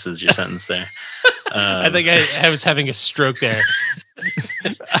of geniuses, your sentence there. I think I was having a stroke there.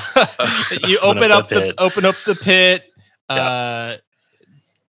 You open up the pit.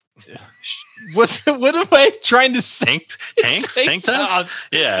 What am I trying to say? Tank tops?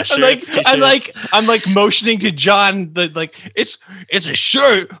 Yeah, I'm like motioning to John it's a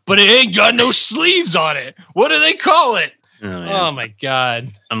shirt, but it ain't got no sleeves on it. What do they call it? Oh my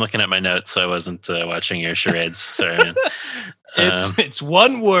God. I'm looking at my notes, so I wasn't watching your charades. Sorry, man. It's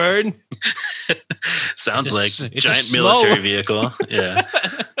one word. Sounds like giant military vehicle. Yeah.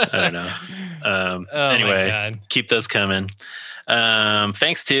 I don't know. Anyway, keep those coming.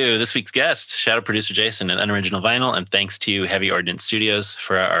 Thanks to this week's guest, Shadow Producer Jason and Unoriginal Vinyl, and thanks to Heavy Ordnance Studios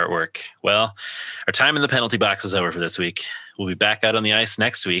for our artwork. Well, our time in the penalty box is over for this week. We'll be back out on the ice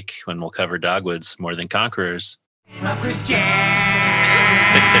next week when we'll cover Dogwood's More Than Conquerors. I'm a Christian.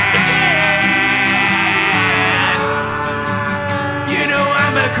 You know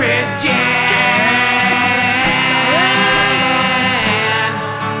I'm a Christian.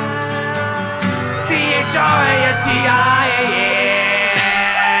 CHRISTIAN.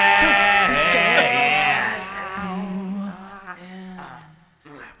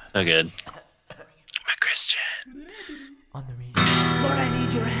 So good. I'm a Christian. On the radio. Lord, I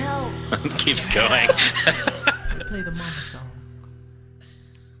need your help. It keeps going. Play the mama song.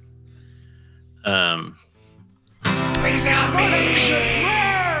 Please help me.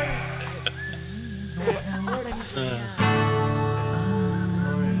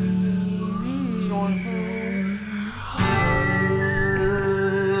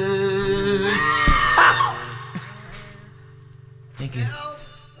 Thank you.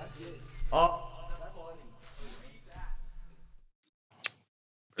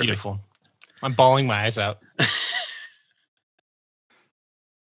 Beautiful. I'm bawling my eyes out.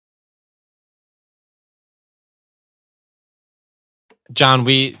 John,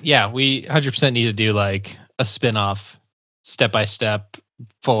 we 100% need to do like a spin-off, step-by-step,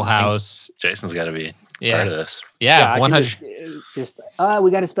 Full House. Jason's got to be part of this. Yeah, 100.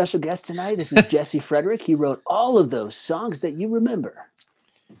 We got a special guest tonight. This is Jesse Frederick. He wrote all of those songs that you remember.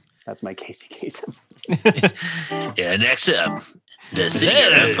 That's my Casey Kasem. Yeah, next up, the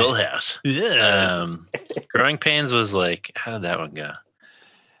singer of Full House. Yeah. Growing Pains was like, how did that one go?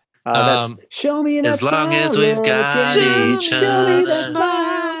 That's show me as long as we've got each other.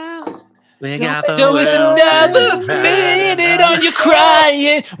 We got the Don't waste another minute on you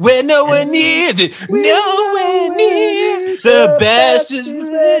crying. We're nowhere near nowhere near. The best is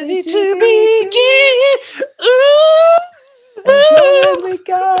ready to begin. Ooh, we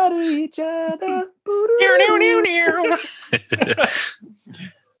got each other.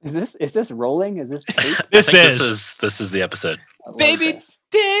 Is this rolling? Is this tape? This is the episode. Baby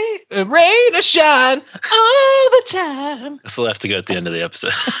day, rain or shine all the time. This will have to go at the end of the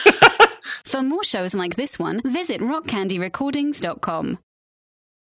episode. For more shows like this one, visit rockcandyrecordings.com.